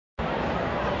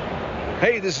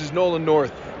Hey, this is Nolan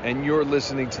North, and you're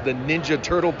listening to the Ninja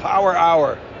Turtle Power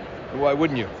Hour. Why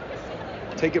wouldn't you?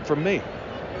 Take it from me.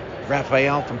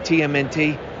 Raphael from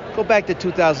TMNT. Go back to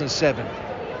 2007.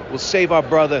 We'll save our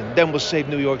brother, and then we'll save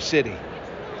New York City.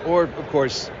 Or, of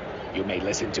course... You may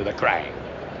listen to the Krang,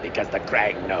 because the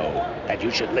Krang know that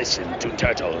you should listen to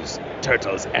Turtles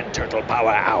and Turtle Power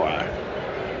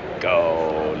Hour.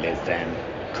 Go listen,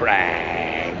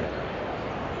 Krang.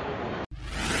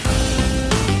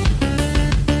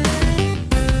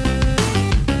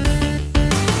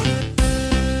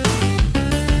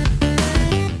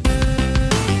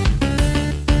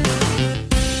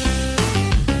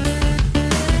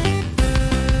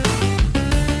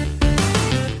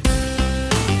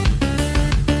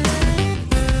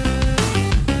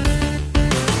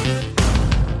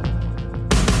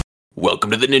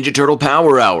 Welcome to the Ninja Turtle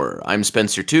Power Hour. I'm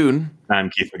Spencer Toon. I'm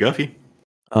Keith McGuffey.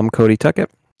 I'm Cody Tuckett.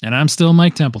 And I'm still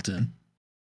Mike Templeton.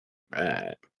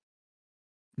 Right.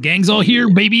 Gang's all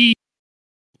here, baby.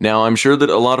 Now, I'm sure that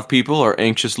a lot of people are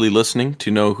anxiously listening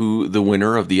to know who the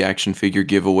winner of the action figure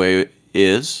giveaway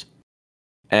is.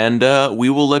 And we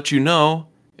will let you know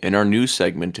in our news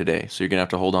segment today. So you're going to have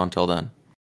to hold on till then.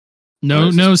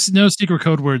 No secret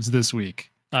code words this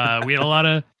week. We had a lot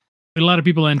of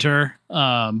people enter,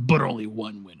 but only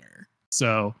one winner.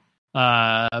 So,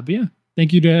 but yeah,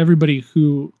 thank you to everybody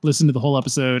who listened to the whole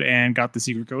episode and got the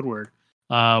secret code word.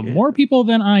 More people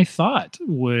than I thought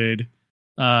would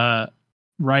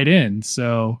write in.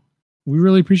 So we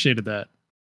really appreciated that.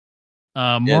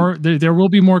 There will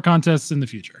be more contests in the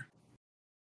future.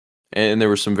 And there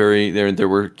were some there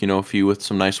were, a few with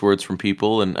some nice words from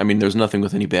people. And I mean, there's nothing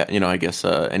with any bad,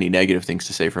 any negative things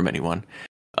to say from anyone.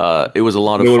 It was a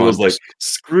lot of fun. No one was like,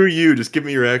 screw you, just give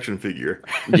me your action figure.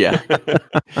 Yeah.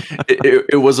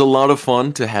 it was a lot of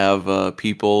fun to have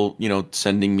people,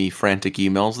 sending me frantic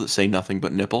emails that say nothing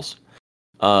but nipples.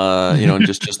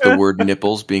 Just the word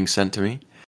nipples being sent to me.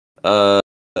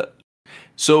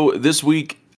 So this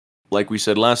week, like we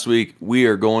said last week, we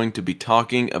are going to be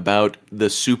talking about the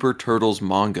Super Turtles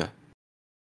manga.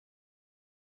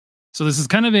 So this is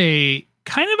kind of a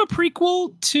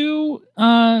prequel to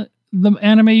the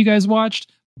anime you guys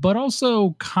watched, but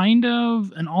also kind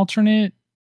of an alternate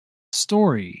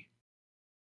story.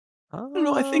 I don't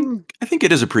know. I think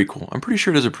it is a prequel. I'm pretty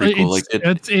sure it is a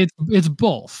prequel. It's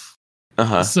both.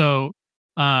 Uh-huh. So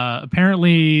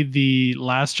apparently the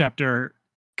last chapter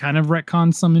kind of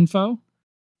retcons some info.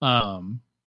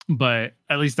 But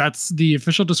at least that's the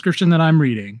official description that I'm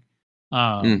reading.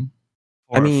 For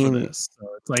this. So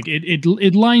it's like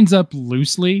it lines up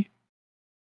loosely.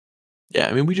 Yeah,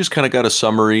 I mean, we just kind of got a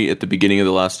summary at the beginning of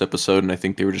the last episode, and I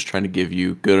think they were just trying to give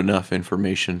you good enough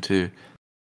information to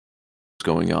what's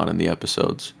going on in the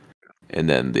episodes. And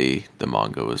then the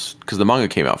manga was... Because the manga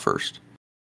came out first,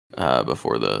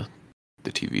 before the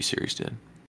TV series did.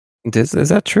 Is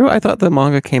that true? I thought the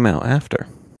manga came out after.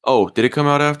 Oh, did it come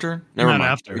out after? Never mind.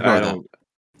 After.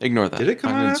 Ignore that. Did it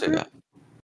come out after? I didn't say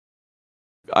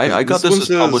that. I got this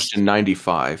published in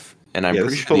 95, and I'm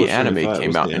pretty sure the anime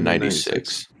came out in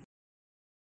 96.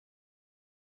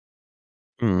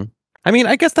 I mean,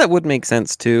 I guess that would make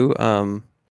sense too.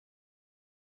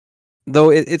 Though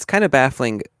it's kind of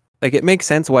baffling. Like, it makes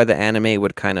sense why the anime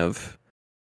would kind of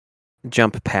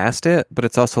jump past it, but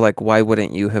it's also like, why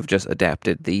wouldn't you have just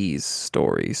adapted these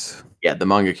stories? Yeah, the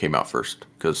manga came out first,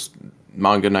 because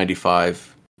manga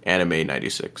 95, anime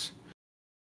 96.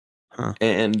 Huh.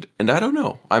 And I don't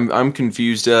know. I'm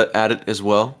confused at it as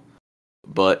well.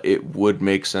 But it would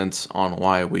make sense on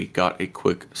why we got a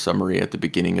quick summary at the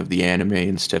beginning of the anime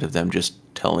instead of them just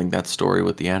telling that story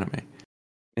with the anime.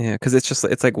 Yeah, because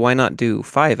it's like, why not do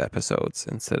 5 episodes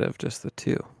instead of just the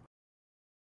 2?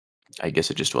 I guess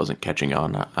it just wasn't catching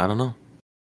on. I don't know.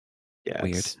 Yeah,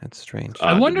 weird. That's strange.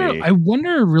 I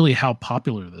wonder really how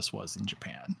popular this was in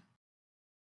Japan.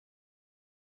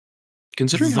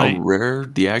 Considering how rare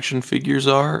the action figures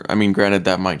are, I mean, granted,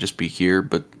 that might just be here,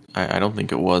 but I don't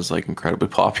think it was like incredibly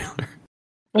popular.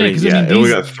 It only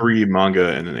got 3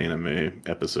 manga and an anime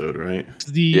episode, right?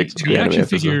 The action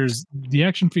figures,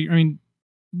 I mean,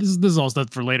 this is all stuff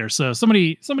for later. So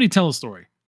somebody tell a story.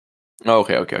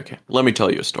 Okay. Let me tell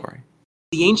you a story.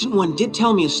 The Ancient One did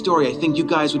tell me a story I think you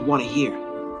guys would want to hear.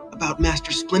 About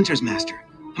Master Splinter's master,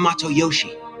 Hamato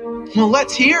Yoshi. Well,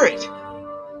 let's hear it!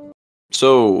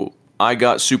 So, I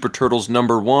got Super Turtles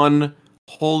 #1,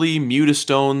 Holy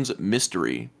Mutastone's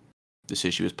Mystery. This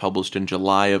issue was published in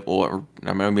July of, or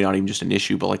I mean, not even just an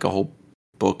issue, but like a whole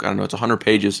book. I don't know, it's 100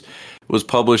 pages. It was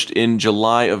published in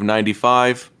July of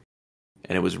 95,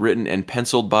 and it was written and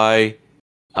penciled by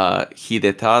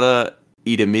Hidetada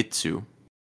Idemitsu.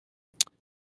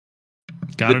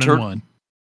 Got it in one.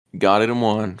 Got it in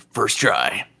one. First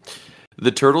try.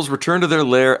 The turtles return to their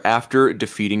lair after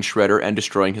defeating Shredder and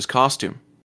destroying his costume.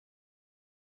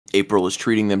 April is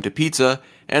treating them to pizza,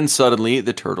 and suddenly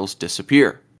the turtles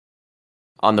disappear.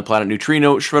 On the planet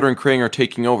Neutrino, Shredder and Krang are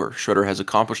taking over. Shredder has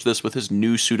accomplished this with his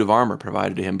new suit of armor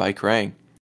provided to him by Krang.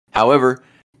 However,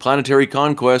 planetary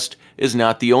conquest is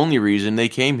not the only reason they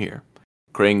came here.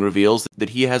 Krang reveals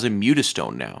that he has a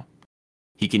Mutastone now.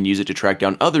 He can use it to track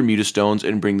down other Mutastones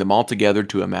and bring them all together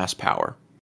to amass power.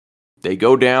 They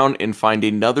go down and find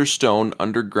another stone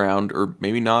underground, or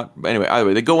maybe not. Anyway, either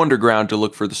way, they go underground to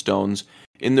look for the stones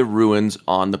in the ruins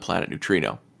on the planet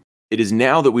Neutrino. It is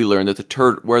now that we learn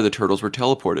that where the turtles were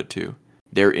teleported to.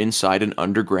 They're inside an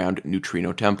underground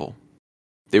Neutrino temple.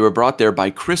 They were brought there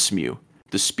by Chrismu,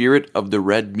 the spirit of the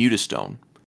red Mutastone.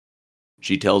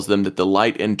 She tells them that the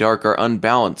light and dark are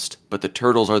unbalanced, but the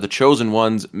turtles are the chosen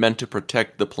ones meant to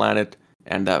protect the planet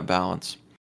and that balance.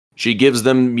 She gives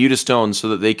them Mutastones so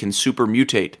that they can super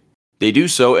mutate. They do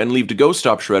so and leave to go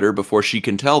stop Shredder before she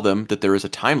can tell them that there is a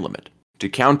time limit. To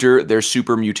counter their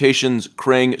super mutations,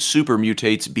 Krang super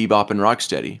mutates Bebop and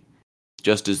Rocksteady.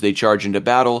 Just as they charge into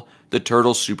battle, the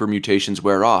turtles' super mutations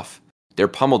wear off. They're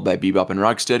pummeled by Bebop and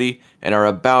Rocksteady and are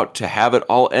about to have it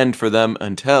all end for them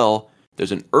until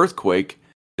there's an earthquake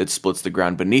that splits the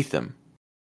ground beneath them.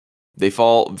 They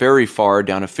fall very far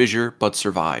down a fissure but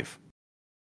survive.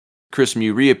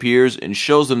 Chrismu reappears and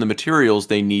shows them the materials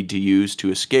they need to use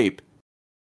to escape.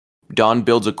 Don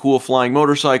builds a cool flying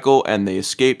motorcycle and they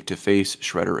escape to face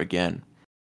Shredder again.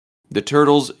 The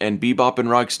turtles and Bebop and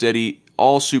Rocksteady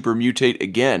all super mutate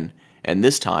again, and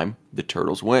this time the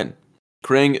turtles win.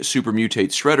 Krang super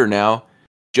mutates Shredder now,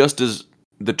 just as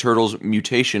the turtles'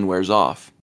 mutation wears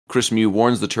off. Chrismu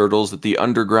warns the turtles that the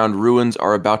underground ruins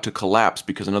are about to collapse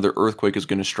because another earthquake is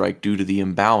going to strike due to the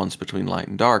imbalance between light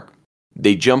and dark.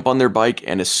 They jump on their bike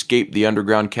and escape the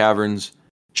underground caverns.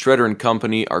 Shredder and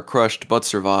company are crushed but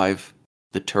survive.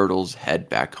 The turtles head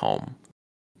back home.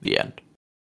 The end.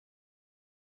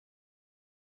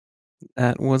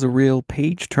 That was a real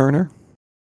page turner.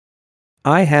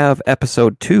 I have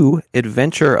episode 2,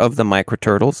 Adventure of the Micro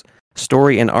Turtles,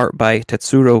 story and art by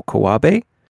Tetsuro Kawabe.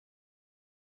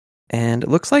 And it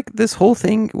looks like this whole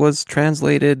thing was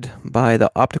translated by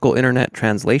the Optical Internet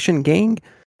Translation Gang,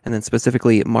 and then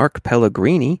specifically Mark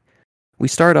Pellegrini. We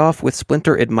start off with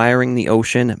Splinter admiring the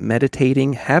ocean,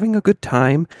 meditating, having a good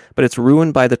time, but it's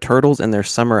ruined by the turtles and their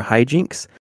summer hijinks.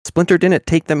 Splinter didn't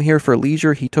take them here for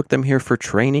leisure, he took them here for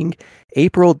training.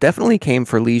 April definitely came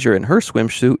for leisure in her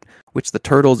swimsuit, which the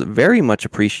turtles very much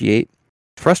appreciate.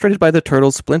 Frustrated by the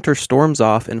turtles, Splinter storms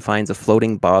off and finds a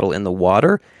floating bottle in the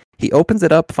water. He opens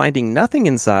it up, finding nothing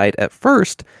inside at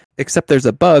first, except there's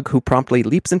a bug who promptly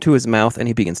leaps into his mouth and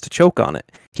he begins to choke on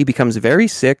it. He becomes very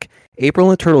sick. April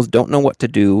and the turtles don't know what to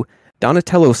do.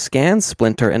 Donatello scans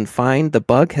Splinter and finds the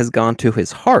bug has gone to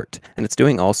his heart, and it's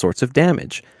doing all sorts of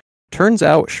damage. Turns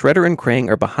out Shredder and Krang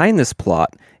are behind this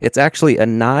plot. It's actually a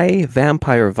Nye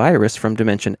vampire virus from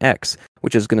Dimension X,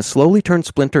 which is going to slowly turn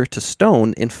Splinter to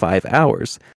stone in 5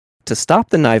 hours. To stop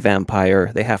the Nye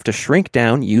vampire, they have to shrink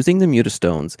down using the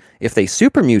Mutastones. If they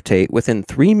super mutate, within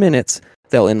 3 minutes,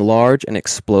 they'll enlarge and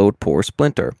explode poor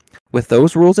Splinter. With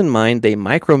those rules in mind, they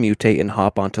micromutate and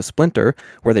hop onto Splinter,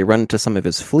 where they run into some of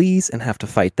his fleas and have to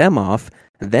fight them off.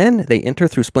 Then they enter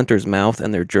through Splinter's mouth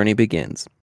and their journey begins.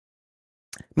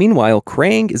 Meanwhile,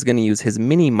 Krang is going to use his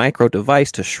mini micro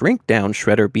device to shrink down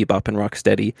Shredder, Bebop, and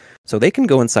Rocksteady so they can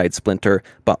go inside Splinter,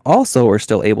 but also are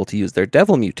still able to use their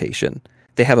devil mutation.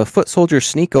 They have a foot soldier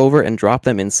sneak over and drop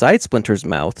them inside Splinter's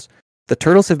mouths. The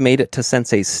turtles have made it to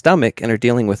Sensei's stomach and are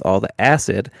dealing with all the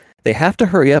acid. They have to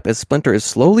hurry up as Splinter is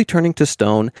slowly turning to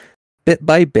stone. Bit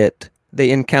by bit,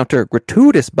 they encounter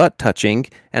gratuitous butt touching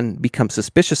and become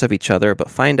suspicious of each other, but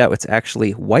find out it's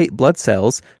actually white blood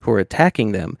cells who are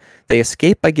attacking them. They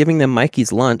escape by giving them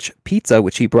Mikey's lunch, pizza,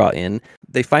 which he brought in.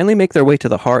 They finally make their way to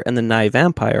the heart and the Nye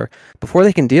vampire. Before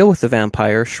they can deal with the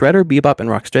vampire, Shredder, Bebop, and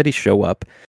Rocksteady show up.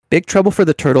 Big trouble for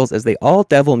the turtles as they all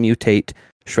devil mutate.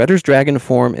 Shredder's dragon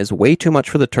form is way too much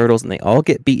for the turtles and they all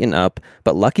get beaten up,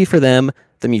 but lucky for them,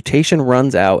 the mutation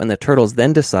runs out and the turtles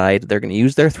then decide they're going to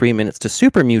use their 3 minutes to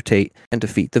super mutate and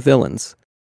defeat the villains.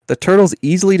 The turtles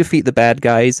easily defeat the bad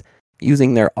guys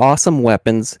using their awesome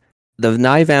weapons. The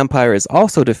Nye vampire is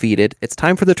also defeated. It's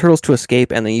time for the turtles to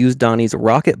escape and they use Donnie's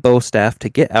rocket bow staff to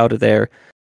get out of there.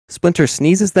 Splinter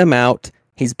sneezes them out.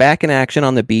 He's back in action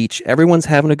on the beach. Everyone's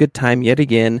having a good time yet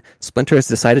again. Splinter has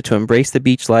decided to embrace the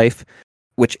beach life,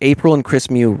 which April and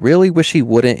Chrismu really wish he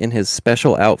wouldn't in his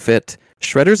special outfit.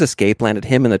 Shredder's escape landed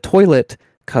him in the toilet,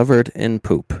 covered in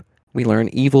poop. We learn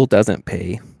evil doesn't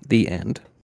pay. The end.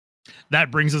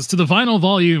 That brings us to the final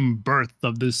volume, Birth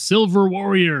of the Silver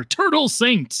Warrior, Turtle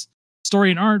Saint.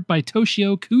 Story and art by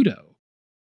Toshio Kudo.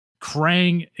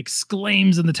 Krang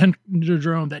exclaims in the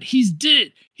Tendrodrome that he's did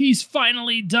it! He's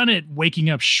finally done it!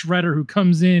 Waking up Shredder, who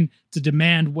comes in to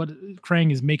demand what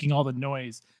Krang is making all the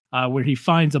noise, where he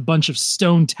finds a bunch of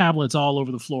stone tablets all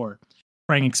over the floor.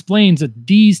 Krang explains that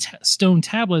these stone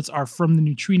tablets are from the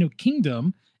Neutrino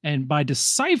Kingdom, and by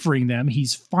deciphering them,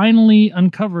 he's finally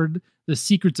uncovered the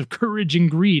secrets of courage and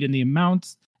greed and the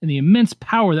immense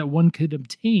power that one could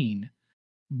obtain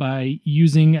by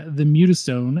using the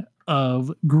Mutastone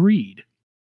of greed.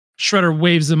 Shredder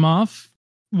waves him off,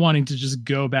 wanting to just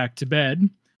go back to bed.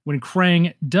 When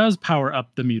Krang does power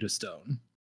up the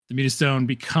Mutastone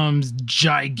becomes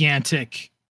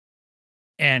gigantic,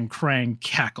 and Krang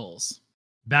cackles.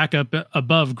 Back up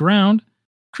above ground,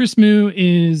 Chris Moo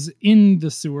is in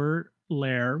the sewer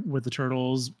lair with the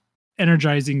turtles,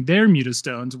 energizing their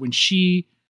Mutastones when she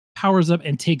powers up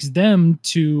and takes them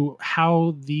to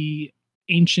how the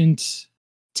ancient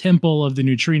temple of the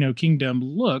Neutrino Kingdom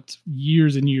looked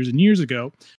years and years and years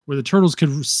ago, where the turtles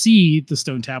could see the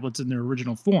stone tablets in their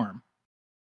original form.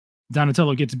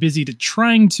 Donatello gets busy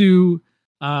trying to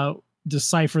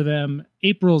decipher them.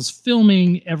 April's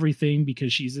filming everything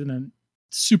because she's in a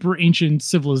super ancient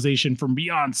civilization from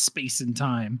beyond space and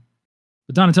time.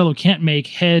 But Donatello can't make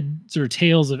heads or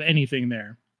tails of anything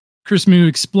there. Chris Moo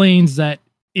explains that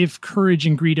if courage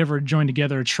and greed ever join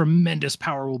together, tremendous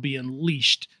power will be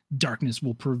unleashed. Darkness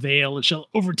will prevail. It shall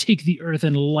overtake the earth,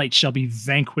 and light shall be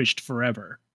vanquished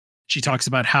forever. She talks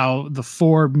about how the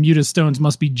 4 Mutastones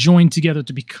must be joined together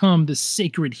to become the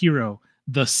sacred hero,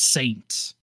 the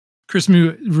Saint. Chris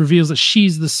Moo reveals that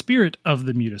she's the spirit of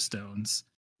the Mutastones,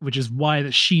 which is why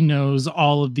that she knows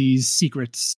all of these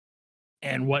secrets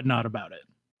and whatnot about it.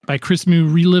 By Chris Moo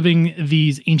reliving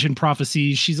these ancient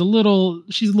prophecies, she's a little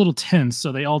tense,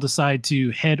 so they all decide to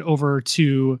head over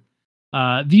to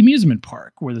the amusement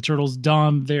park, where the turtles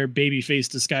don their babyface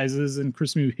disguises and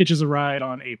Chris Moo hitches a ride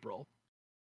on April.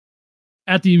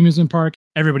 At the amusement park,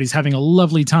 everybody's having a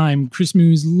lovely time. Chris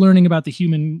Moo's learning about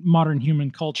the modern human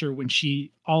culture when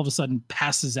she all of a sudden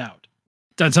passes out.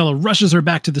 Donatello rushes her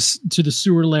back to the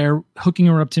sewer lair, hooking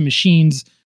her up to machines,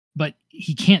 but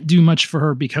he can't do much for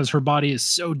her because her body is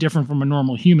so different from a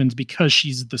normal human's because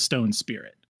she's the stone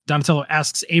spirit. Donatello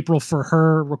asks April for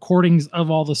her recordings of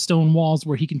all the stone walls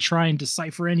where he can try and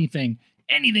decipher anything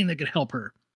that could help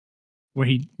her, where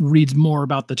he reads more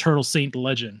about the Turtle Saint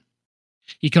legend.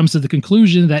 He comes to the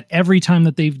conclusion that every time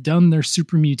that they've done their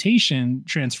super mutation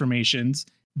transformations,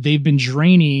 they've been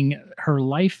draining her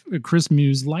life, Chris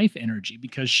Moo's life energy,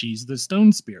 because she's the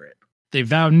stone spirit. They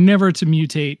vow never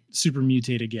to super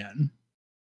mutate again.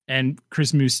 And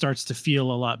Chris Moo starts to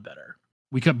feel a lot better.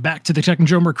 We cut back to the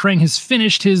Technodrome where Krang has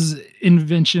finished his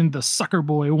invention, the Sucker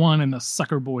Boy 1 and the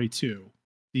Sucker Boy 2.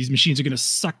 These machines are going to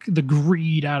suck the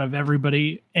greed out of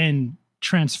everybody and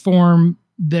transform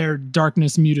their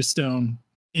Darkness Mutastone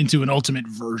into an ultimate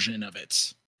version of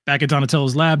it. Back at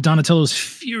Donatello's lab, Donatello's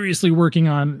furiously working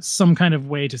on some kind of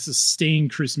way to sustain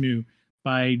Chris Moo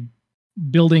by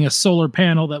building a solar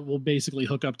panel that will basically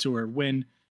hook up to her. When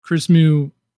Chris Moo,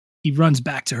 he runs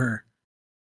back to her,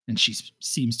 and she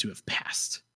seems to have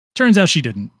passed. Turns out she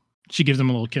didn't. She gives him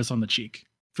a little kiss on the cheek,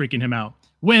 freaking him out.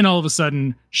 When all of a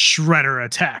sudden, Shredder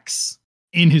attacks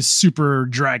in his super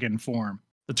dragon form.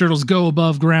 The turtles go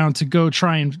above ground to go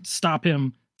try and stop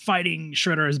him, fighting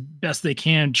Shredder as best they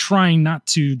can, trying not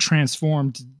to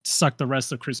transform to suck the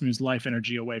rest of Chris Moo's life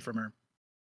energy away from her.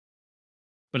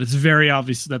 But it's very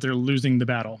obvious that they're losing the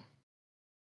battle.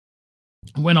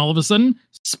 When all of a sudden,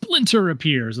 Splinter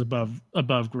appears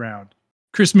above ground.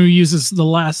 Chris Moo uses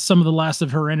some of the last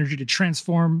of her energy to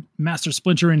transform Master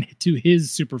Splinter into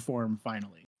his super form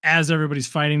finally. As everybody's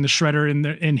fighting the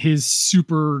Shredder in his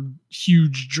super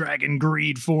huge dragon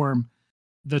greed form,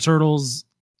 the turtles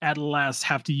at last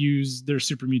have to use their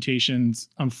super mutations,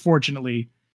 unfortunately,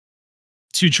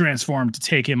 to transform to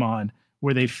take him on,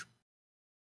 where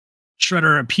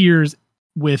Shredder appears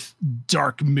with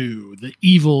Dark Moo, the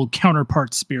evil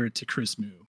counterpart spirit to Chris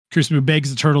Moo. Chris Moo begs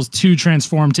the turtles to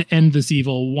transform to end this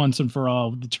evil once and for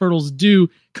all. The turtles do,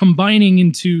 combining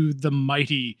into the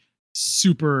mighty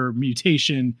super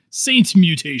mutation, Saint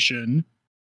mutation,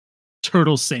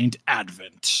 Turtle Saint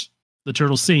Advent. The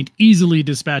Turtle Saint easily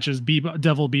dispatches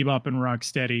Devil Bebop and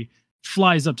Rocksteady,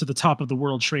 flies up to the top of the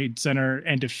World Trade Center,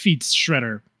 and defeats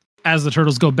Shredder. As the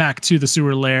turtles go back to the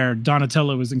sewer lair,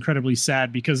 Donatello is incredibly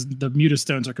sad because the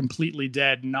Mutastones are completely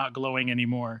dead, not glowing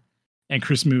anymore, and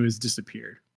Chris Moo has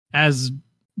disappeared. As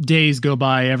days go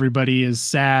by, everybody is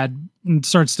sad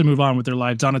starts to move on with their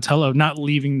life. Donatello not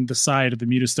leaving the side of the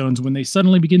Mutastones when they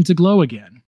suddenly begin to glow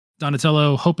again.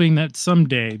 Donatello hoping that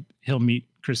someday he'll meet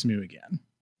Chris Mew again.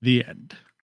 The end.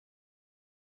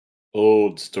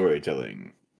 Old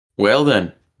storytelling. Well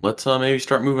then, let's maybe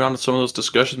start moving on to some of those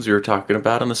discussions we were talking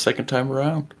about on the second time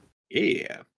around.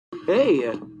 Yeah.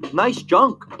 Hey, nice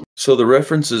junk. So the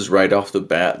references right off the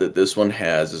bat that this one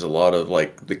has is a lot of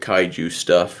like the kaiju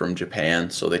stuff from Japan.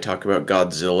 So they talk about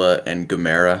Godzilla and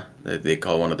Gamera. They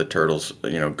call one of the turtles,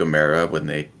 Gamera when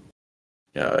they,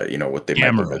 what they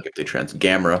might look like if they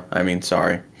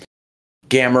Gamera.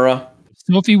 Gamera.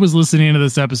 Sophie was listening to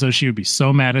this episode. She would be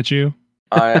so mad at you.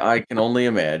 I can only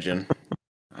imagine.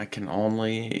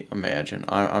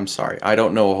 I'm sorry. I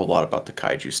don't know a whole lot about the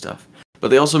kaiju stuff. But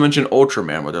they also mentioned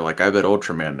Ultraman, where they're like, I bet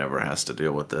Ultraman never has to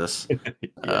deal with this.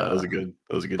 That was a good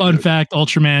Fun joke. fact,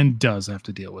 Ultraman does have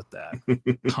to deal with that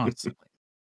constantly.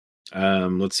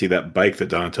 Let's see, that bike that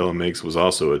Donatello makes was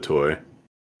also a toy, in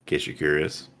case you're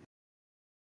curious.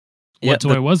 What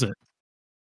toy was it?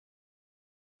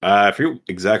 I forget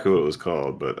exactly what it was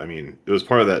called, but I mean, it was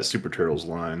part of that Super Turtles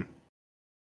line.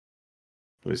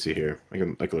 Let me see here. I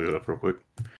can look it up real quick.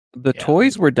 The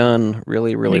toys were done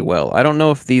really, really well. I don't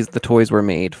know if the toys were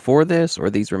made for this or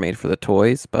these were made for the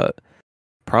toys, but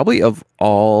probably of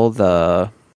all the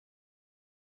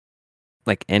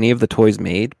any of the toys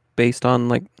made based on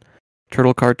like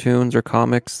turtle cartoons or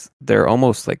comics, they're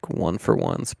almost like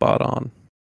 1-for-1 spot on.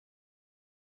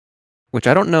 Which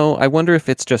I don't know. I wonder if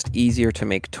it's just easier to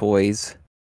make toys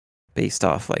based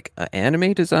off like an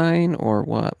anime design or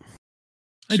what.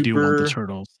 I do want the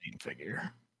turtle scene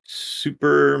figure.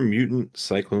 Super Mutant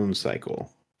Cyclone Cycle.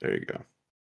 There you go.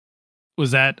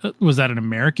 Was that an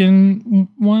American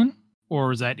one, or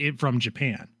was that it from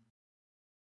Japan?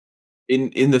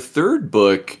 In the third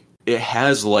book, it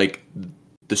has like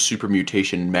the super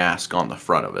mutation mask on the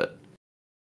front of it.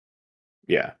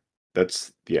 Yeah,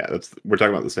 that's we're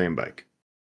talking about the same bike.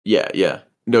 Yeah.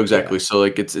 No, exactly. Yeah. So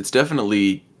like it's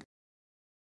definitely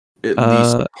at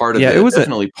least part of it was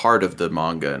definitely part of the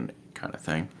manga and kind of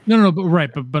thing. No, but right,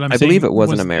 but I believe it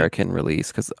was an American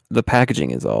release because the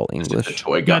packaging is all English. The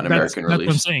toy got an American release. That's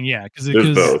what I'm saying. Yeah, because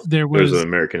there's an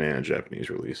American and a Japanese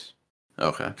release.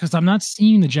 Okay. Because I'm not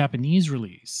seeing the Japanese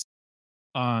release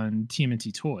on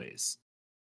TMNT Toys.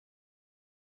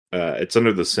 It's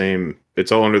under the same.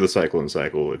 It's all under the Cyclone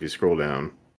Cycle. If you scroll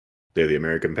down, they have the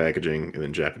American packaging and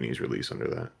then Japanese release under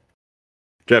that.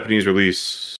 Japanese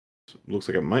release looks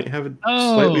like it might have a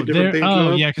slightly different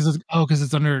page. Yeah, because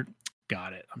it's under.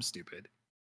 Got it. I'm stupid.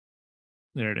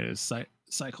 There it is.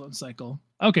 Cyclone Cycle.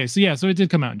 Okay, so it did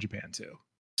come out in Japan too.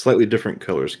 Slightly different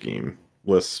color scheme,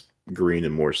 less green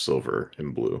and more silver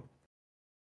and blue.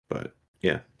 But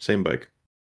yeah, same bike.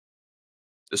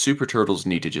 The Super Turtles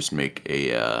need to just make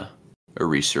a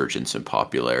resurgence in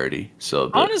popularity, so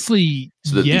that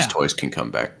these toys can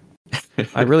come back.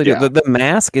 I really do. The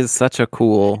mask is such a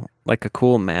cool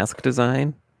mask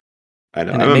design. I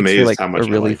know. And I'm amazed how much a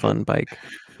really fun bike.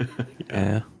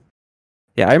 Yeah.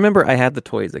 I remember I had the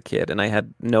toy as a kid, and I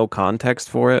had no context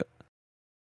for it,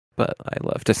 but I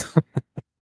loved it.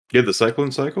 You had the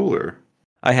Cyclone Cycle, or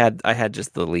I had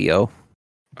just the Leo.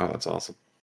 Oh, that's awesome.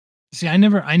 See, I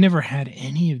never had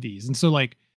any of these, and so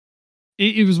like,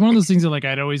 it was one of those things that like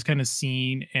I'd always kind of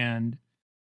seen, and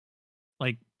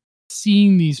like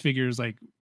seeing these figures like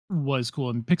was cool.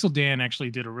 And Pixel Dan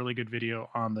actually did a really good video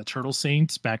on the Turtle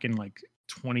Saints back in like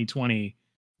 2020.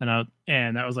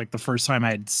 And that was like the first time I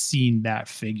had seen that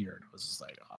figure. And it was just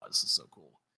like, oh, this is so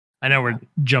cool. I know we're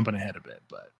jumping ahead a bit,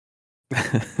 but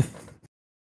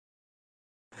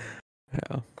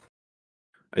yeah.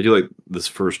 I do like this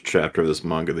first chapter of this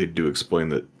manga. They do explain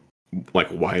that like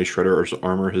why Shredder's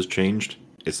armor has changed.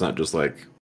 It's not just like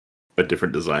a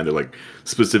different design. They're like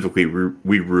specifically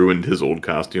we ruined his old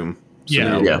costume. So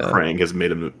now Krang has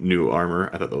made him new armor.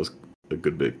 I thought that was a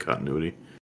good bit of continuity.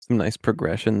 Some nice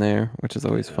progression there, which is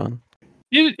always fun.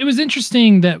 It was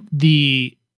interesting that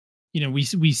we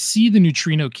see the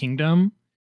Neutrino Kingdom,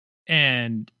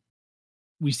 and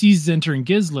we see Zenter and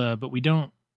Gizla, but we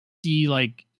don't see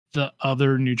like the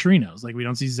other neutrinos. Like we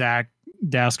don't see Zack,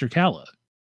 Dask, or Kala.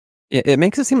 It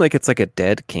makes it seem like it's like a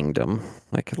dead kingdom,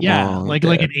 like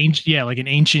an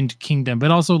ancient kingdom,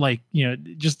 but also like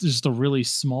just a really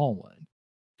small one.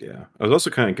 Yeah, I was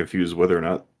also kind of confused whether or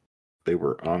not they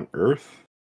were on Earth.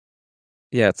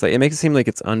 Yeah, it's like it makes it seem like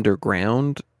it's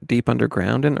underground, deep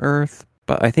underground in Earth,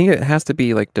 but I think it has to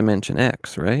be like Dimension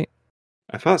X, right?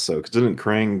 I thought so, because didn't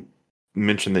Krang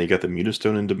mention that he got the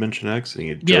Mutastone in Dimension X and he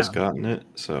had just gotten it?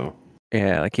 So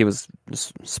yeah, like he was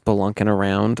just spelunking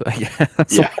around.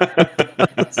 Yeah.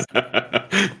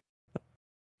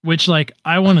 Which, like,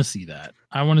 I want to see that.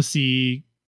 I want to see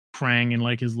Krang in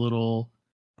like his little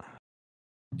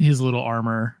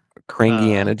armor.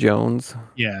 Krangiana Jones.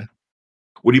 Yeah.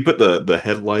 Would he put the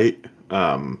headlight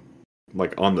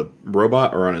like on the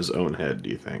robot or on his own head, do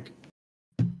you think?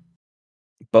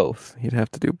 Both. You'd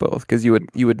have to do both because you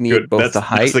would need Good. both the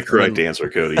height. That's the correct and answer,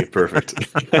 Cody. Perfect.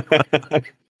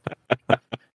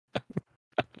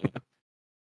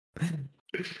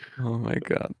 Oh my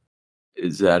god.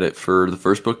 Is that it for the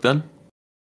first book then?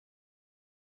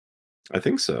 I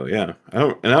think so, yeah. I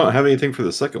don't have anything for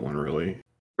the second one really.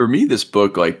 For me, this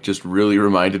book like just really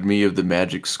reminded me of the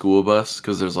Magic School Bus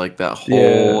because there's like that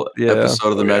whole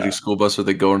episode of the Magic School Bus where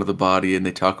they go into the body and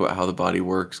they talk about how the body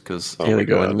works because they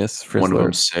go and Miss Frizzler. One of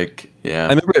them's sick. Yeah, I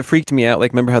remember it freaked me out.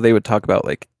 Like, remember how they would talk about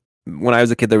like when I was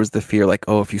a kid, there was the fear like,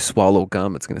 oh, if you swallow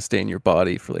gum, it's gonna stay in your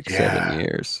body for like 7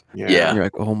 years. Yeah. And you're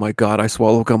like, oh my god, I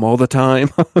swallow gum all the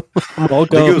time. I'm all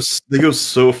gum. They go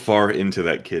so far into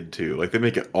that kid too. Like they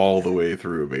make it all the way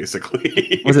through,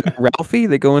 basically. Was it Ralphie?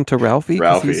 They go into Ralphie.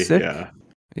 He's sick?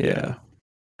 Yeah.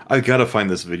 I gotta find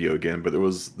this video again, but there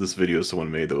was this video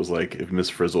someone made that was like if Miss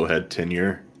Frizzle had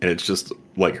tenure, and it's just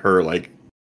like her like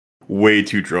way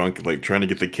too drunk, like trying to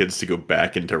get the kids to go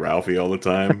back into Ralphie all the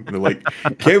time. And they're like,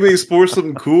 can't we explore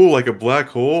something cool like a black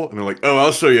hole? And they're like, oh,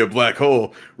 I'll show you a black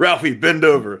hole. Ralphie, bend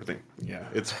over. I think, yeah,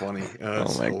 it's funny.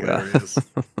 It's hilarious.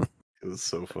 It was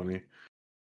so funny.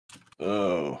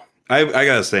 Oh, I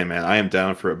gotta say, man, I am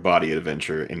down for a body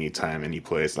adventure anytime, any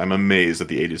place. I'm amazed that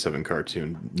the 87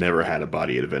 cartoon never had a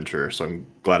body adventure, so I'm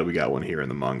glad we got one here in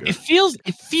the manga. It feels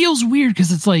weird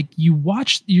because it's like you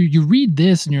read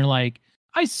this and you're like,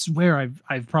 I swear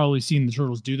I've probably seen the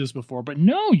Turtles do this before, but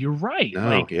no, you're right. No,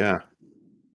 like, yeah.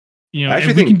 You know,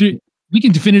 we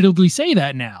can definitively say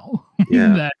that now.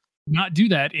 Yeah. That not do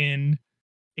that in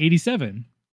 87.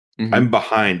 Mm-hmm. I'm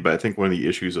behind, but I think one of the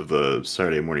issues of the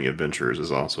Saturday Morning Adventures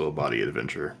is also a body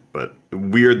adventure. But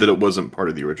weird that it wasn't part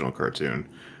of the original cartoon,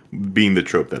 being the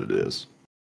trope that it is.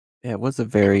 Yeah, it was a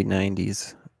very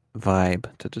 90s vibe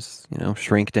to just,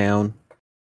 shrink down.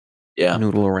 Yeah.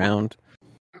 Noodle around.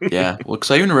 Yeah, well,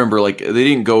 because I even remember, like, they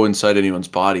didn't go inside anyone's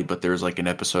body, but there's, like, an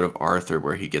episode of Arthur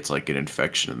where he gets, like, an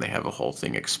infection, and they have a whole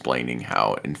thing explaining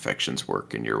how infections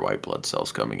work and your white blood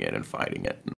cells coming in and fighting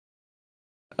it.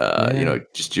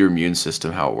 Just your immune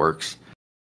system, how it works.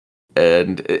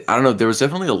 And I don't know, there was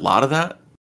definitely a lot of that.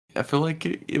 I feel like,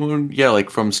 like,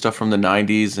 from stuff from the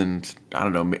 90s, and I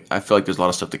don't know, I feel like there's a lot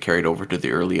of stuff that carried over to the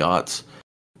early aughts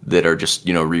that are just,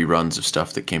 reruns of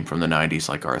stuff that came from the 90s,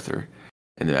 like Arthur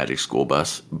and the Magic School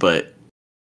Bus. But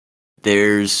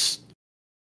there's,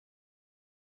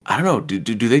 I don't know,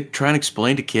 do they try and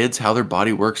explain to kids how their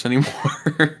body works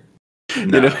anymore?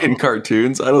 In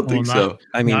cartoons? I don't think so.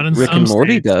 I mean, Rick and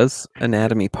Morty does.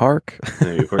 Anatomy Park.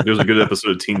 There's a good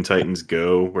episode of Teen Titans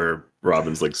Go where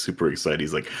Robin's like super excited.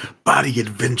 He's like, body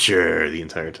adventure the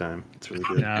entire time. It's really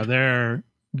good. Yeah,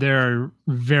 there are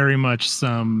very much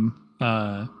some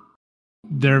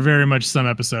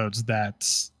episodes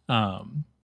that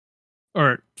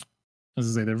or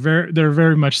as I say, there are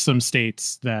very much some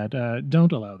states that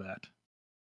don't allow that.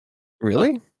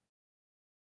 Really?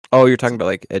 Oh, you're talking about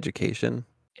like education?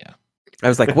 Yeah. I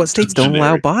was like, what states don't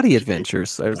allow body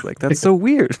adventures? I was like, that's so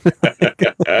weird.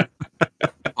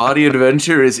 Body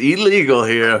adventure is illegal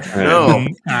here. No.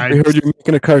 I heard you're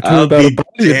making a cartoon about a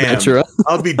body adventure.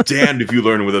 I'll be damned if you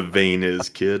learn what a vein is,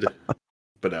 kid.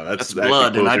 But no, that's actually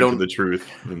blood, and I don't to the truth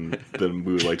than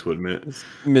we would like to admit.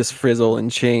 Miss Frizzle in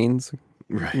chains.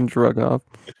 Right. And drug off.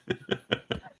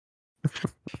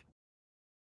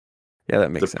 Yeah, that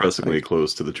makes depressingly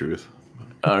close to the truth.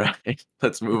 All right,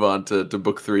 let's move on to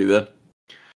book 3 then.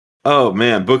 Oh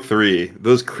man, book 3.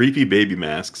 Those creepy baby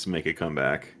masks make a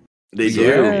comeback. They do.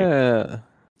 Yeah.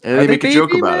 And they make a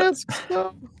joke about masks,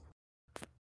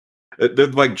 it. They're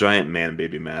like giant man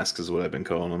baby masks is what I've been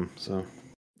calling them. So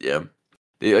yeah,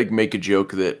 they like make a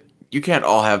joke that you can't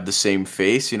all have the same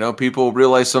face. People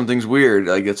realize something's weird.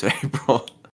 Like it's April.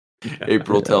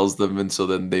 April tells them, and so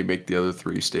then they make the other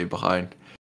 3 stay behind.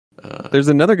 There's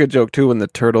another good joke too when the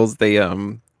turtles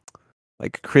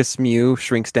like Chris Mew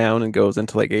shrinks down and goes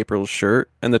into like April's shirt,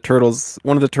 and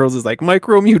one of the turtles is like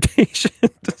micro mutation.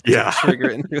 Yeah, trigger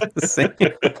it and do the same.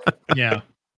 Yeah,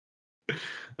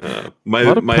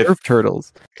 my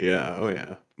turtles. Yeah, oh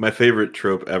yeah. My favorite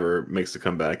trope ever makes a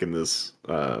comeback in this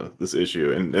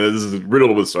issue, and this is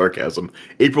riddled with sarcasm.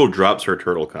 April drops her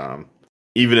turtle com.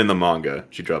 Even in the manga,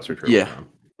 she drops her turtle com.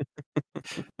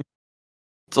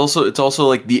 It's also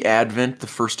like the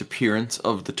first appearance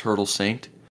of the Turtle Saint.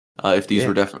 If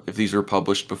these were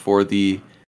published before the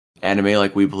anime,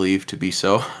 like we believe to be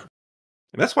so.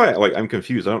 And that's why I'm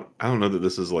confused. I don't know that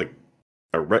this is like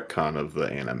a retcon of the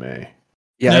anime.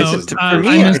 Yeah, No, for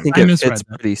me, I think I it misread fits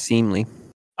that. pretty seamly.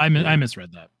 I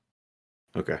misread that.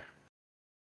 Okay.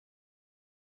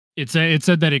 It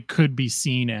said that it could be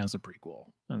seen as a prequel,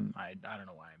 and I don't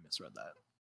know why I misread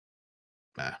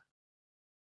that.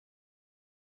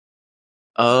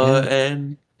 Nah.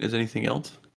 And is anything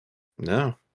else?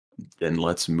 No. Then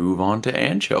let's move on to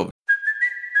Anchovy.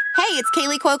 Hey, it's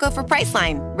Kaylee Cuoco for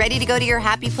Priceline. Ready to go to your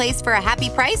happy place for a happy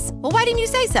price? Well, why didn't you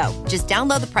say so? Just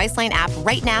download the Priceline app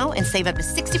right now and save up to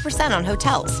 60% on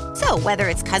hotels. So whether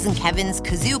it's Cousin Kevin's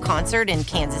Kazoo Concert in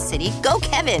Kansas City, go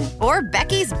Kevin, or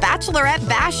Becky's Bachelorette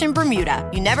Bash in Bermuda,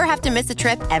 you never have to miss a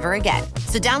trip ever again.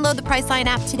 So download the Priceline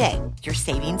app today. Your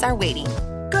savings are waiting.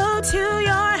 Go to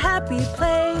your happy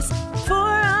place for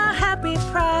a happy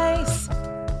price.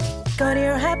 Go to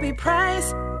your happy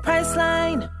price,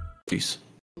 Priceline. Peace.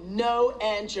 No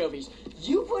anchovies.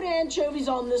 You put anchovies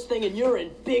on this thing and you're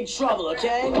in big trouble,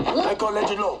 okay? I'm gonna let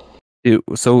you know.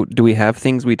 So do we have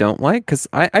things we don't like? Because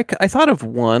I thought of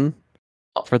one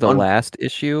for the last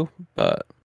issue, but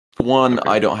one,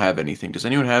 I don't have anything. Does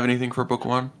anyone have anything for book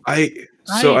one? I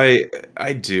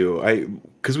do.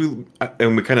 Because we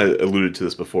kind of alluded to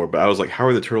this before, but I was like, how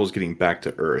are the turtles getting back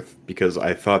to Earth? Because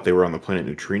I thought they were on the planet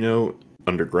Neutrino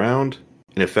underground,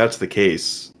 and if that's the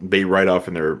case, they ride off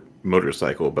in their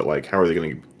motorcycle. But like, how are they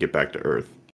going to get back to Earth?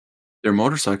 Their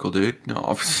motorcycle, dude.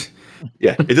 No.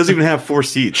 Yeah, it doesn't even have 4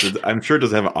 seats. I'm sure it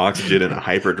doesn't have oxygen and a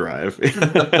hyperdrive.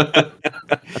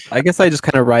 I guess I just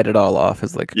kind of write it all off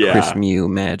as like Chris Mew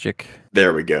magic.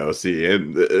 There we go. See,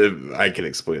 and I can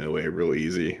explain it away real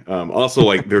easy. Also,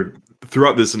 like they're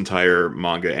throughout this entire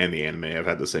manga and the anime, I've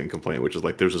had the same complaint, which is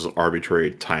like there's this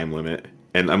arbitrary time limit,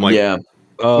 and I'm like,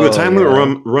 when the time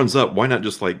limit runs up, why not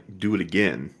just like do it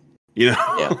again? You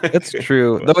know, yeah, that's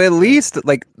true. Though at least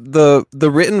like the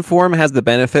written form has the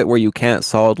benefit where you can't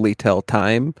solidly tell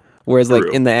time, whereas like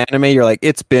in the anime, you're like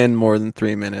it's been more than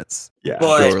 3 minutes. Yeah,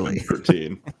 surely.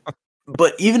 13.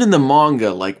 But even in the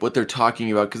manga, like what they're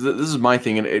talking about, because this is my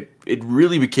thing, and it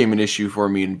really became an issue for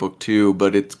me in book 2,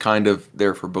 but it's kind of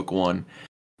there for book 1.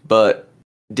 But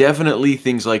definitely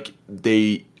things like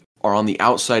they are on the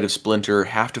outside of Splinter,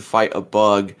 have to fight a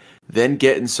bug, then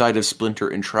get inside of Splinter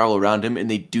and travel around him,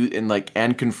 and they do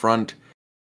and confront,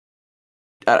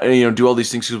 do all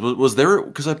these things. Was there?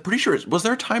 Because I'm pretty sure was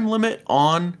there a time limit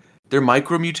on their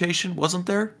micromutation? Wasn't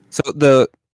there? So the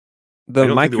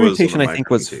micromutation I think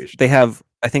was they have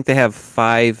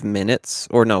 5 minutes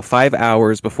or no 5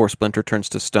 hours before Splinter turns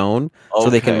to stone, so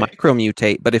they can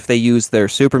micromutate. But if they use their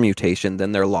super mutation,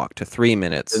 then they're locked to 3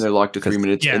 minutes. And they're locked to 3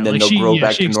 minutes, and then they'll grow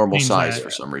back to normal size for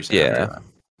some reason. Yeah.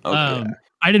 Okay.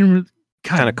 I didn't.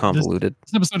 Kind of convoluted.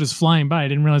 This episode is flying by. I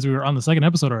didn't realize we were on the second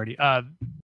episode already.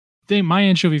 My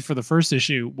anchovy for the first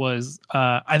issue was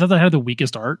I thought that had the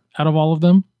weakest art out of all of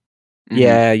them.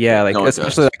 Yeah, like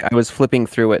especially like I was flipping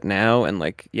through it now, and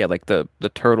like the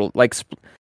turtle, like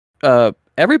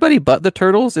everybody but the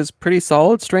turtles is pretty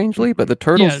solid, strangely, but the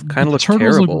turtles kind of look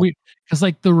terrible. Because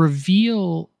like the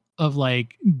reveal of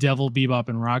like Devil, Bebop,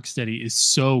 and Rocksteady is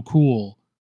so cool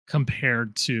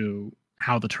compared to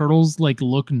how the turtles like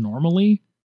look normally.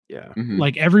 Yeah,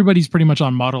 like everybody's pretty much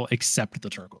on model except the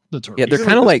turtle. Yeah, they're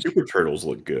kind of like super turtles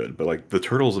look good, but like the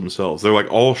turtles themselves, they're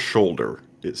like all shoulder.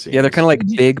 It seems. Yeah, they're kind of like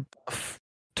big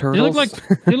turtles.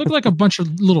 They look like a bunch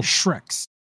of little Shreks.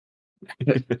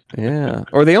 Yeah,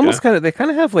 or they almost kind of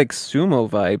have like sumo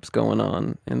vibes going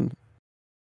on in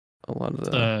a lot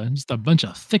of just a bunch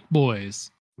of thick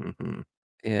boys. Mm-hmm.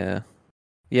 Yeah.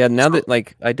 Now that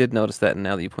like I did notice that, and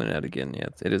now that you point it out again, yeah,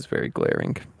 it is very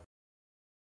glaring.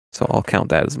 So I'll count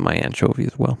that as my anchovy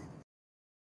as well.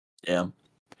 Yeah,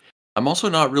 I'm also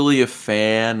not really a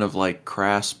fan of like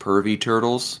crass pervy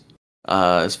turtles.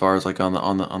 As far as like on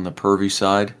the pervy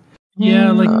side.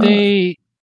 Yeah, like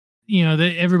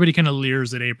everybody kind of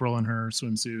leers at April in her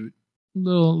swimsuit. A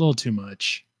little too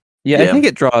much. Yeah, I think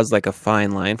it draws like a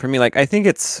fine line for me. Like I think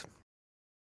it's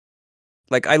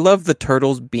like I love the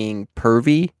turtles being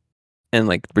pervy and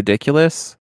like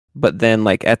ridiculous, but then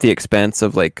like at the expense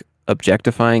of like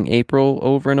objectifying April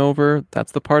over and over.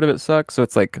 That's the part of it sucks. So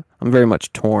it's like I'm very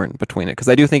much torn between it because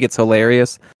I do think it's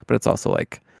hilarious, but it's also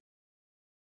like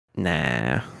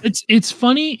nah. It's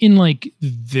funny in like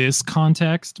this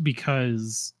context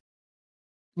because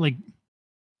like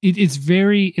it's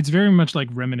very much like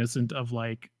reminiscent of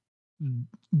like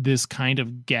this kind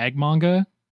of gag manga.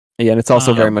 Yeah, and it's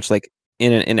also very much like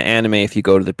in an anime. If you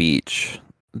go to the beach,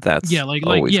 that's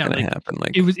always gonna happen.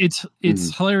 Like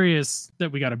it's hilarious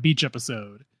that we got a beach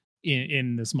episode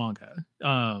in this manga.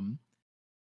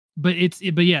 But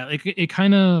it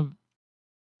kind of.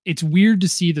 It's weird to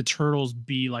see the turtles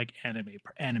be like anime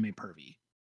pervy.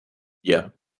 Yeah.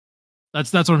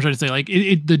 That's what I'm trying to say. Like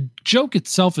the joke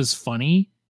itself is funny,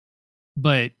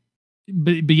 but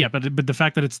the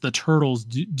fact that it's the turtles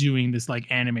doing this like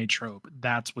anime trope,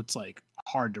 that's what's like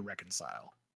hard to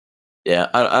reconcile. Yeah,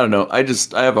 I don't know. I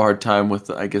have a hard time with,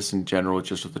 I guess in general,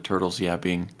 just with the turtles,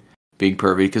 being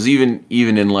pervy. Because even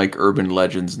in like urban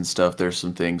legends and stuff, there's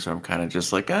some things where I'm kind of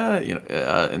just like,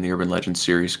 in the urban legends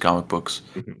series, comic books.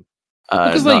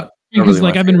 Because I've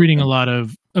been reading a lot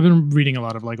of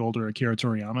like older Akira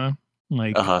Toriyama,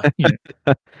 like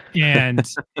and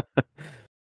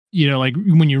like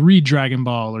when you read Dragon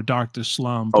Ball or Doctor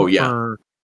Slump, or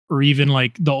even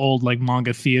like the old like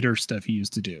manga theater stuff he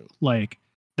used to do, like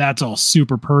that's all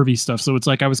super pervy stuff. So it's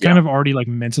like I was kind of already like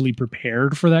mentally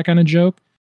prepared for that kind of joke,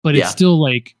 but it's still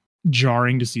like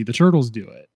jarring to see the turtles do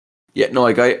it. Yeah, no,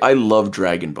 like I love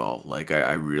Dragon Ball, like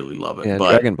I really love it. Yeah,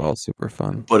 but, Dragon Ball's super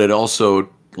fun. But it also,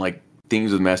 like,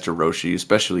 things with Master Roshi,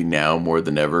 especially now more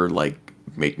than ever, like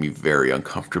make me very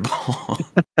uncomfortable.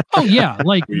 Oh yeah,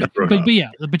 like but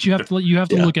you have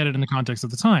to look at it in the context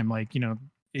of the time. Like,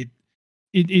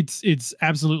 it's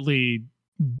absolutely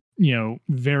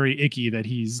very icky that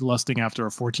he's lusting after a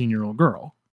 14-year-old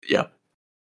girl. Yeah.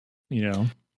 Yeah,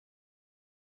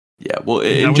 well,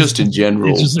 just in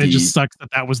general, it just sucks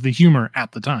that was the humor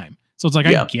at the time. So it's like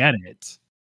I get it.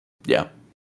 Yeah.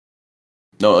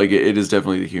 No, like it is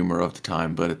definitely the humor of the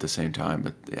time, but at the same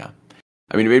time,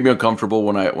 I mean, it made me uncomfortable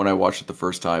when I watched it the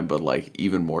first time, but like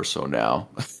even more so now.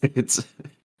 It's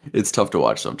tough to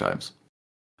watch sometimes.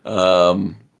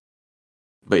 But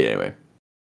yeah, anyway.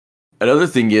 Another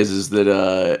thing is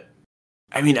that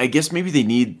I mean, I guess maybe they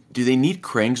need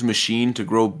Krang's machine to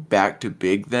grow back to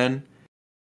big then?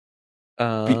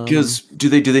 Because do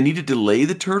they need to delay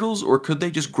the turtles, or could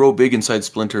they just grow big inside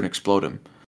Splinter and explode him?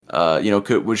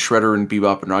 Was Shredder and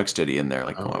Bebop and Rocksteady in there?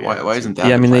 Like, why isn't that?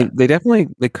 Yeah, I mean,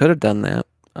 they could have done that.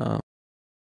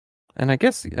 And I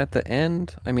guess at the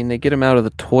end, I mean, they get him out of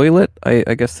the toilet.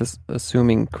 I guess this,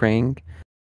 assuming Krang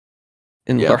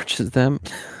enlarges them.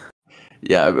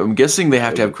 Yeah, I'm guessing they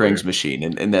have to have Krang's machine,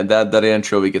 and then that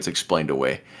anchovy gets explained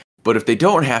away. But if they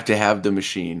don't have to have the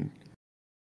machine,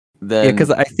 then because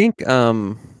I think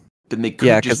then they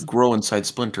could just grow inside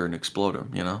Splinter and explode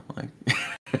him. Like.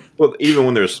 Well, even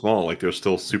when they're small, like they're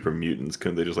still super mutants.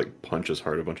 Couldn't they just like punch his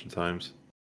heart a bunch of times?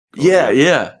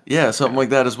 Something like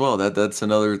that as well. That's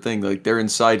another thing. Like they're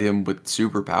inside him with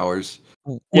superpowers.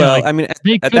 Well, I mean,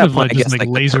 at that point, I guess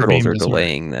like the turtles are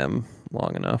delaying them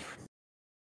long enough.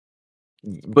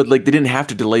 But like they didn't have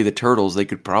to delay the turtles. They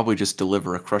could probably just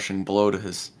deliver a crushing blow to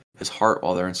his heart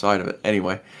while they're inside of it.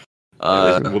 Anyway,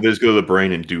 they just go to the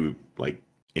brain and do like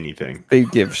anything. They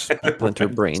give Splinter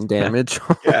brain damage.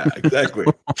 Yeah, exactly.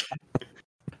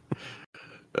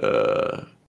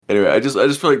 Anyway, I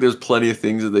just feel like there's plenty of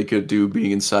things that they could do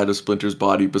being inside of Splinter's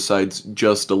body besides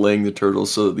just delaying the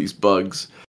turtles so that these bugs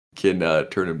can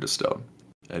turn him to stone.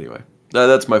 Anyway,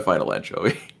 that's my final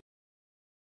anchovy.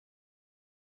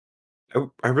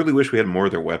 I really wish we had more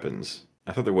of their weapons.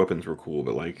 I thought their weapons were cool,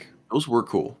 but like those were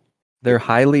cool. They're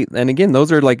highly, and again,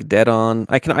 those are like dead on.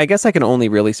 I guess I can only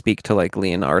really speak to like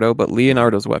Leonardo, but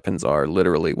Leonardo's weapons are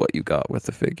literally what you got with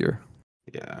the figure.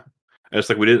 Yeah, it's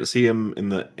like we didn't see him in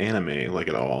the anime like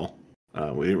at all.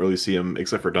 We didn't really see him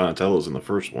except for Donatello's in the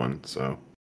first one, so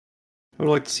I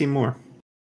would like to see more.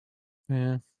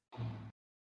 Yeah,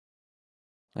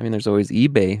 I mean, there's always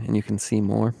eBay, and you can see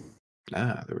more.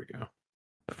 Ah, there we go.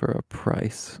 For a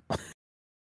price.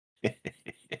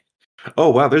 Oh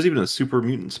wow, there's even a Super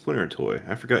Mutant Splinter toy.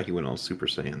 I forgot he went all Super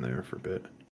Saiyan there for a bit.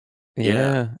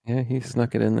 Yeah, he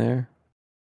snuck it in there.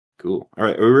 Cool. All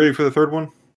right, are we ready for the third one?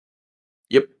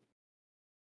 Yep.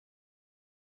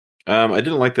 I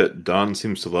didn't like that Dawn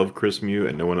seems to love Chris Mew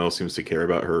and no one else seems to care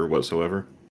about her whatsoever.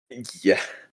 Yeah.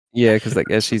 Yeah, because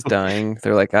like as she's dying,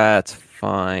 they're like, it's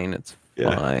fine, it's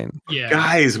fine. Yeah.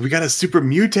 Guys, we gotta super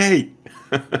mutate.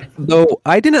 Though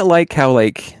I didn't like how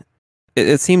like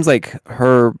it seems like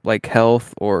her like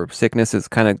health or sickness is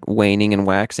kind of waning and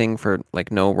waxing for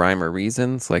like no rhyme or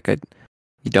reasons. Like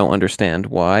you don't understand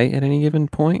why at any given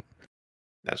point.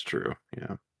 That's true.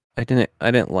 Yeah. I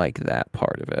didn't like that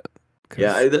part of it.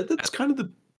 Yeah, that's kind of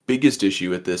the biggest issue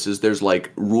with this is there's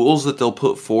like rules that they'll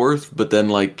put forth, but then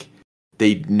like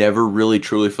they never really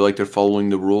truly feel like they're following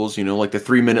the rules, like the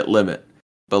 3-minute limit.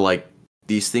 But like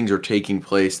these things are taking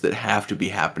place that have to be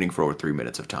happening for over 3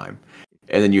 minutes of time.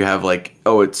 And then you have like,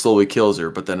 it slowly kills her,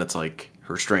 but then it's like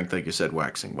her strength, like you said,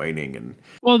 waxing, waning, and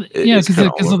because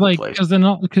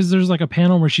there's like a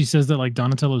panel where she says that like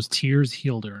Donatello's tears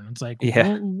healed her, and it's like,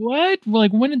 what?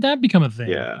 Like, when did that become a thing?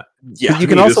 Yeah. You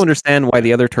can also understand why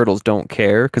the other turtles don't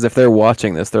care, because if they're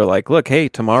watching this, they're like, look, hey,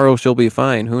 tomorrow she'll be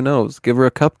fine. Who knows? Give her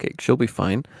a cupcake, she'll be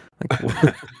fine.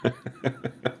 Like,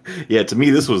 yeah, to me,